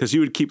 because he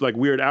would keep like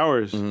weird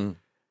hours. And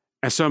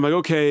so I'm like,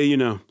 okay,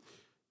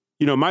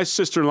 my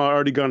sister-in-law had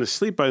already gone to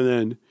sleep by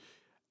then.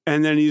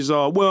 And then he's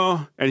all,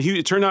 and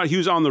it turned out he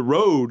was on the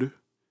road,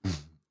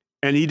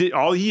 and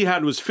all he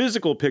had was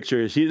physical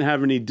pictures. He didn't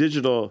have any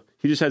digital.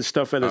 He just had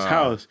stuff at his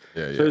house.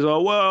 So he's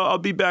all, I'll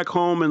be back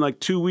home in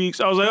like 2 weeks.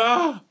 I was like,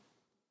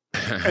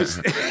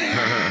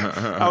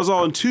 I was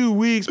all, in 2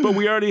 weeks, but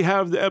we already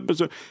have the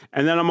episode.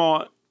 And then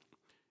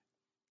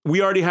we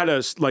already had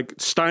a like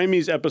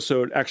Stymie's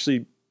episode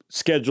actually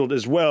scheduled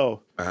as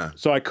well.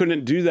 So I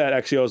couldn't do that.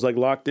 Actually, I was like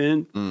locked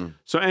in.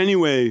 So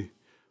anyway,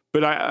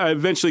 but I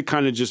eventually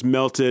kind of just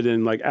melted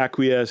and like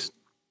acquiesced.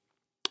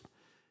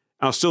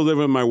 I was still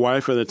living with my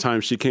wife at the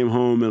time. She came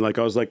home and I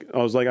was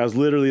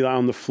literally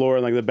on the floor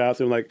in like the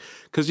bathroom, like,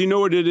 because you know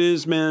what it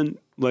is, man?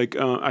 Like,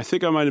 I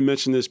think I might have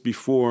mentioned this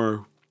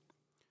before.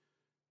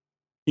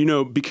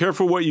 Be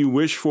careful what you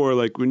wish for.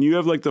 Like when you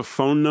have like the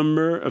phone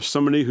number of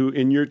somebody who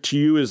to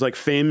you is like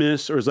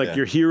famous or is like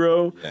your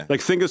hero.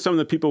 Like think of some of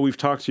the people we've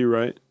talked to,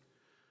 right?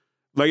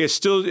 Like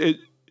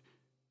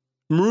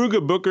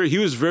Muruga Booker, he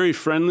was very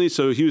friendly,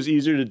 so he was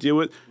easier to deal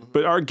with.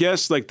 But our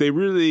guests, like they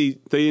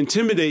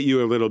intimidate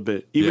you a little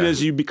bit, even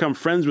as you become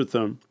friends with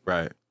them.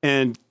 Right.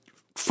 And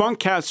funk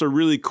cats are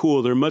really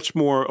cool. They're much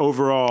more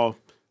overall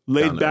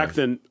laid back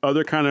than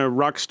other kind of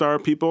rock star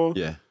people.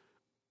 Yeah.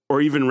 Or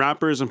even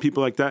rappers and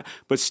people like that.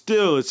 But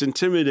still, it's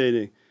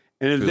intimidating.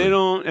 And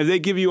if they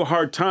give you a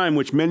hard time,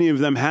 which many of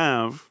them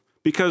have,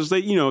 because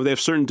they have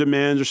certain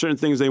demands or certain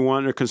things they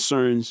want or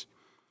concerns,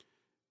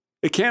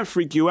 it can't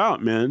freak you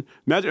out, man.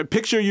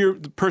 Picture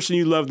the person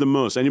you love the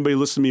most. Anybody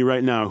listen to me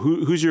right now?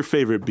 Who's your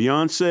favorite?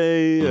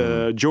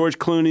 Beyonce, George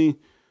Clooney,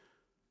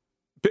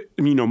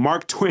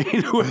 Mark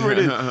Twain, whoever it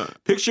is.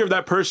 Picture if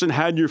that person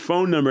had your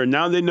phone number.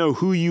 Now they know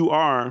who you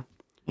are,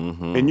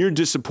 and you're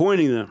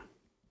disappointing them.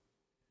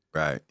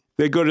 Right.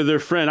 They go to their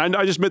friend.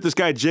 I just met this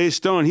guy, Jay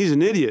Stone. He's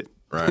an idiot.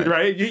 Right.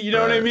 Right? You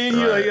know what I mean?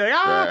 You're like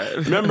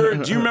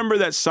Right. Do you remember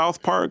that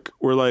South Park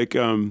where like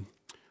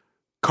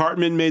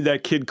Cartman made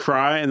that kid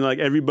cry and like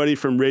everybody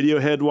from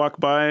Radiohead walked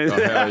by? Oh,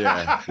 hell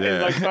yeah.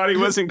 And like thought he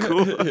wasn't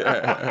cool.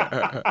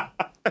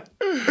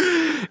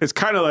 It's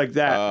kind of like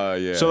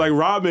that. Yeah. So like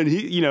Robin,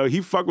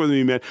 he fucked with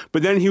me, man.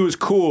 But then he was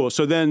cool.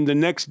 So then the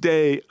next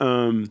day,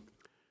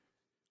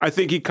 I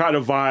think he caught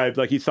a vibe.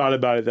 Like he thought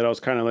about it that I was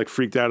kind of like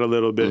freaked out a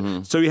little bit.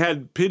 Mm-hmm. So he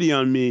had pity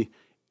on me.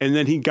 And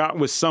then he got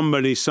with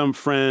somebody, some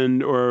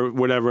friend or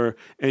whatever,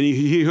 and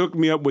he hooked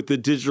me up with the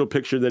digital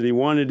picture that he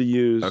wanted to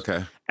use.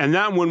 Okay. And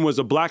that one was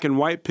a black and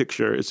white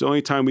picture. It's the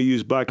only time we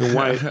use black and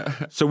white.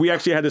 So we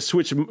actually had to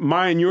switch.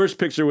 My and yours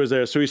picture was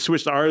there. So we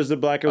switched ours to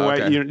black and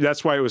white. Okay.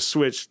 That's why it was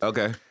switched.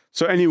 Okay.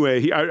 So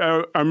anyway,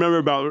 I remember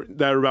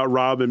about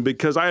Robin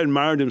because I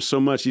admired him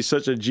so much. He's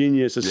such a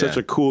genius. He's such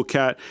a cool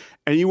cat.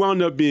 And he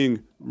wound up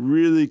being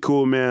really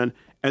cool, man.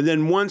 And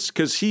then once,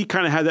 because he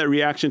kind of had that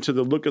reaction to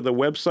the look of the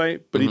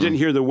website, but he didn't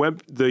hear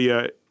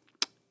the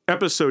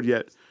episode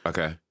yet.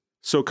 Okay.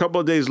 So a couple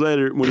of days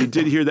later, when he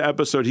did hear the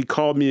episode, he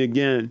called me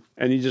again,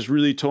 and he just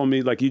really told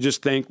me, like, he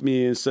just thanked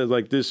me and said,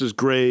 like, this is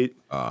great.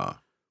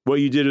 What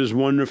you did is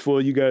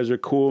wonderful. You guys are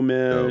cool,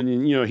 man. Dope. And,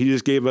 he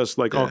just gave us,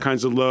 like, all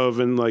kinds of love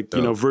and, like,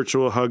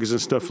 virtual hugs and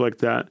stuff like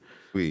that.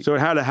 Sweet. So it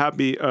had a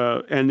happy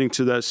ending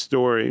to that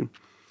story.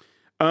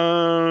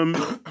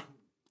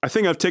 I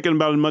think I've taken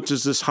about as much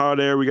as this hot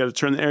air. We got to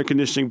turn the air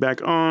conditioning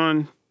back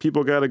on.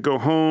 People got to go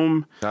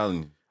home.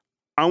 Telling you.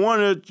 I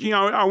want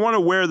to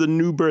wear the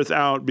new birth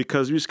out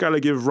because we just got to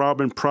give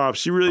Robin props.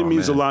 She really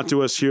means a lot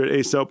to us here at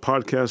Ace Out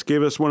Podcast.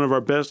 Gave us one of our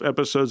best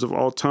episodes of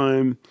all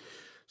time.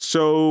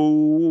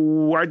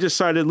 So I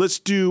decided let's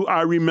do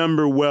I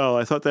Remember Well.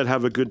 I thought that'd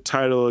have a good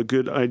title, a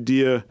good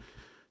idea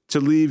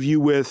to leave you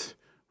with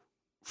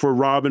for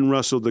Robin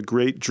Russell, the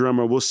great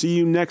drummer. We'll see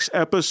you next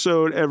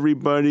episode,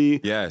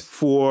 everybody. Yes.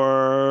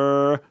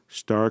 For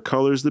Star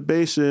Colors, the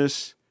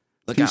bassist.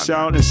 Look Peace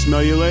out, out and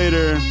smell you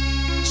later.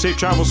 Safe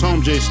travels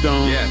home, Jay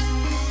Stone. Yes.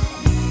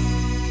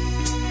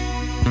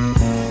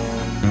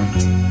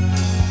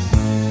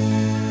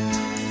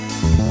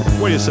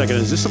 Wait a second.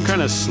 Is this some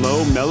kind of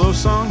slow, mellow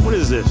song? What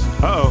is this?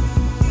 Uh-oh.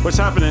 What's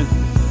happening?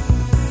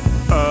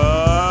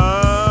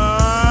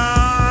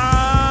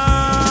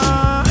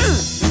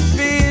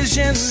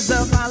 Visions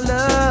of our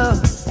love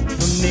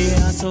from me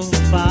are so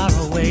far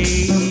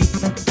away.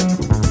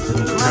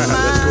 My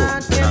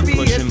mind can be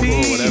Push at and pull,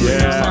 peace. whatever.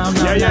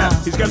 Yeah.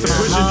 He's got the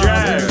push and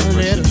drag.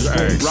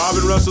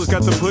 Robin Russell's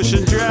got the push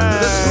and The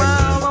drag.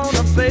 smile on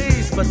her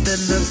face, but that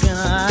look in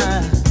her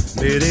eye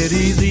made it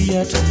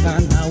easier to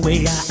find my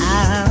way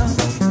out.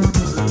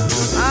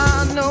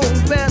 I know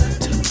better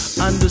to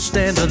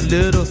understand a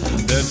little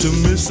than to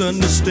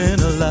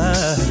misunderstand a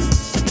lie.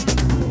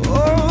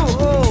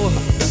 Oh,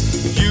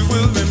 you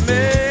will remember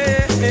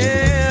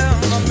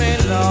me,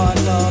 Lord,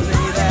 Lord,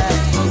 baby.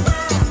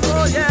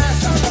 Oh, yeah.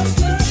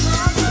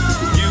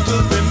 You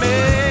will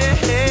remember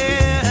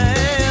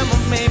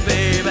me,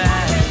 baby.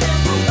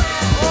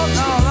 Oh,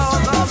 Lord,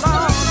 Lord, Lord,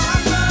 Lord.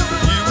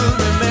 You will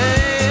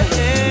remember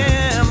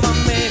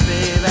me,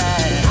 baby.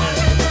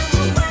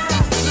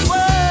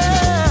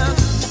 Well,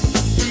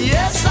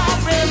 yes, I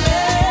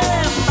remember.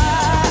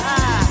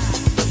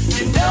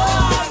 You know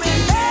I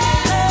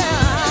remember.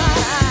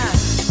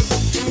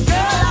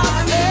 Girl, I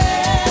remember.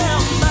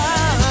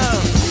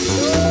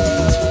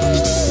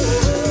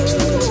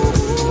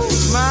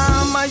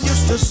 Mama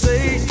used to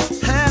say,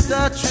 half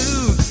the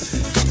truth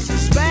is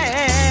as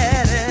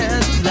bad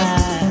as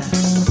lies.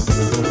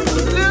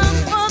 Look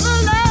for the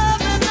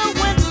love in the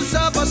windows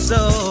of her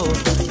soul.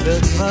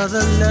 Look for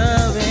the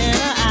love in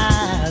her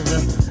eyes.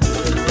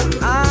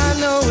 I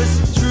know it's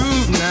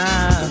true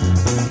now.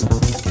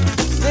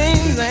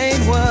 Things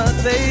ain't what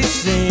they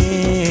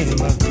seem.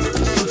 To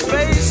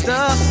face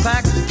the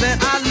fact that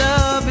our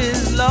love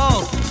is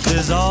lost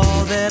is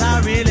all that I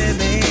really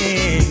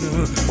mean.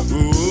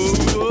 Ooh,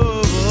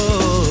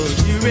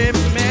 you remember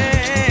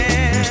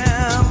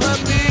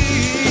me,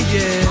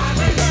 yeah.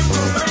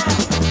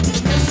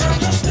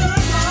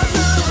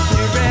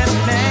 You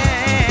remember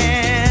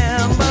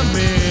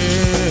me,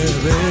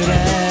 baby.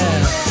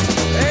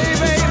 Hey,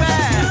 baby.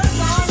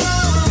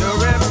 You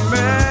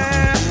remember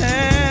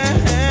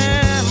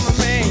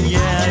me,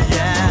 yeah,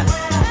 yeah.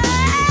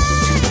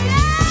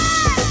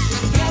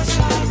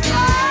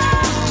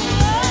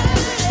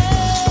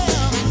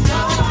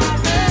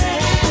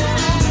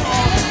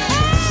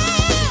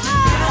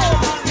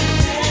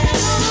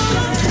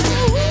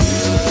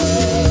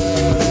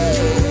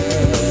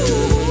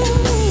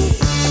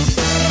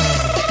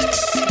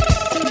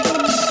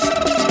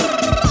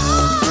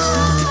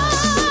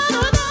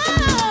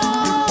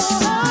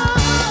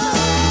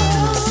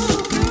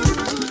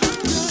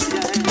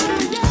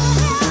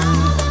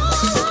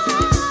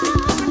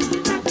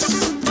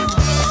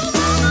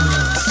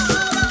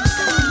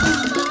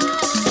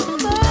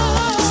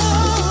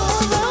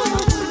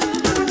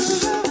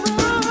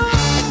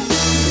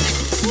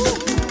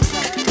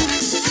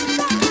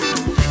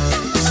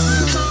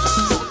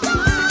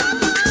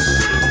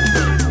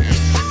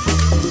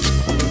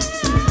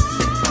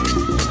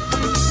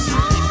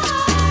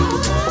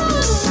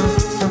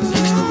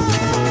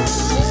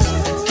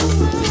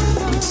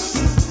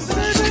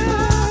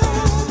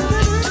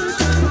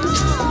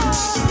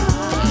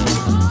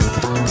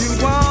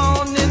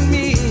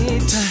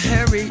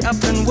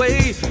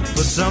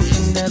 for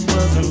something that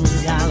wasn't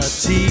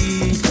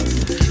reality.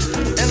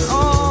 And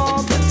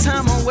all the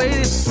time I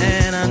waited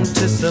and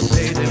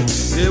anticipated,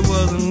 it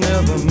was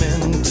never meant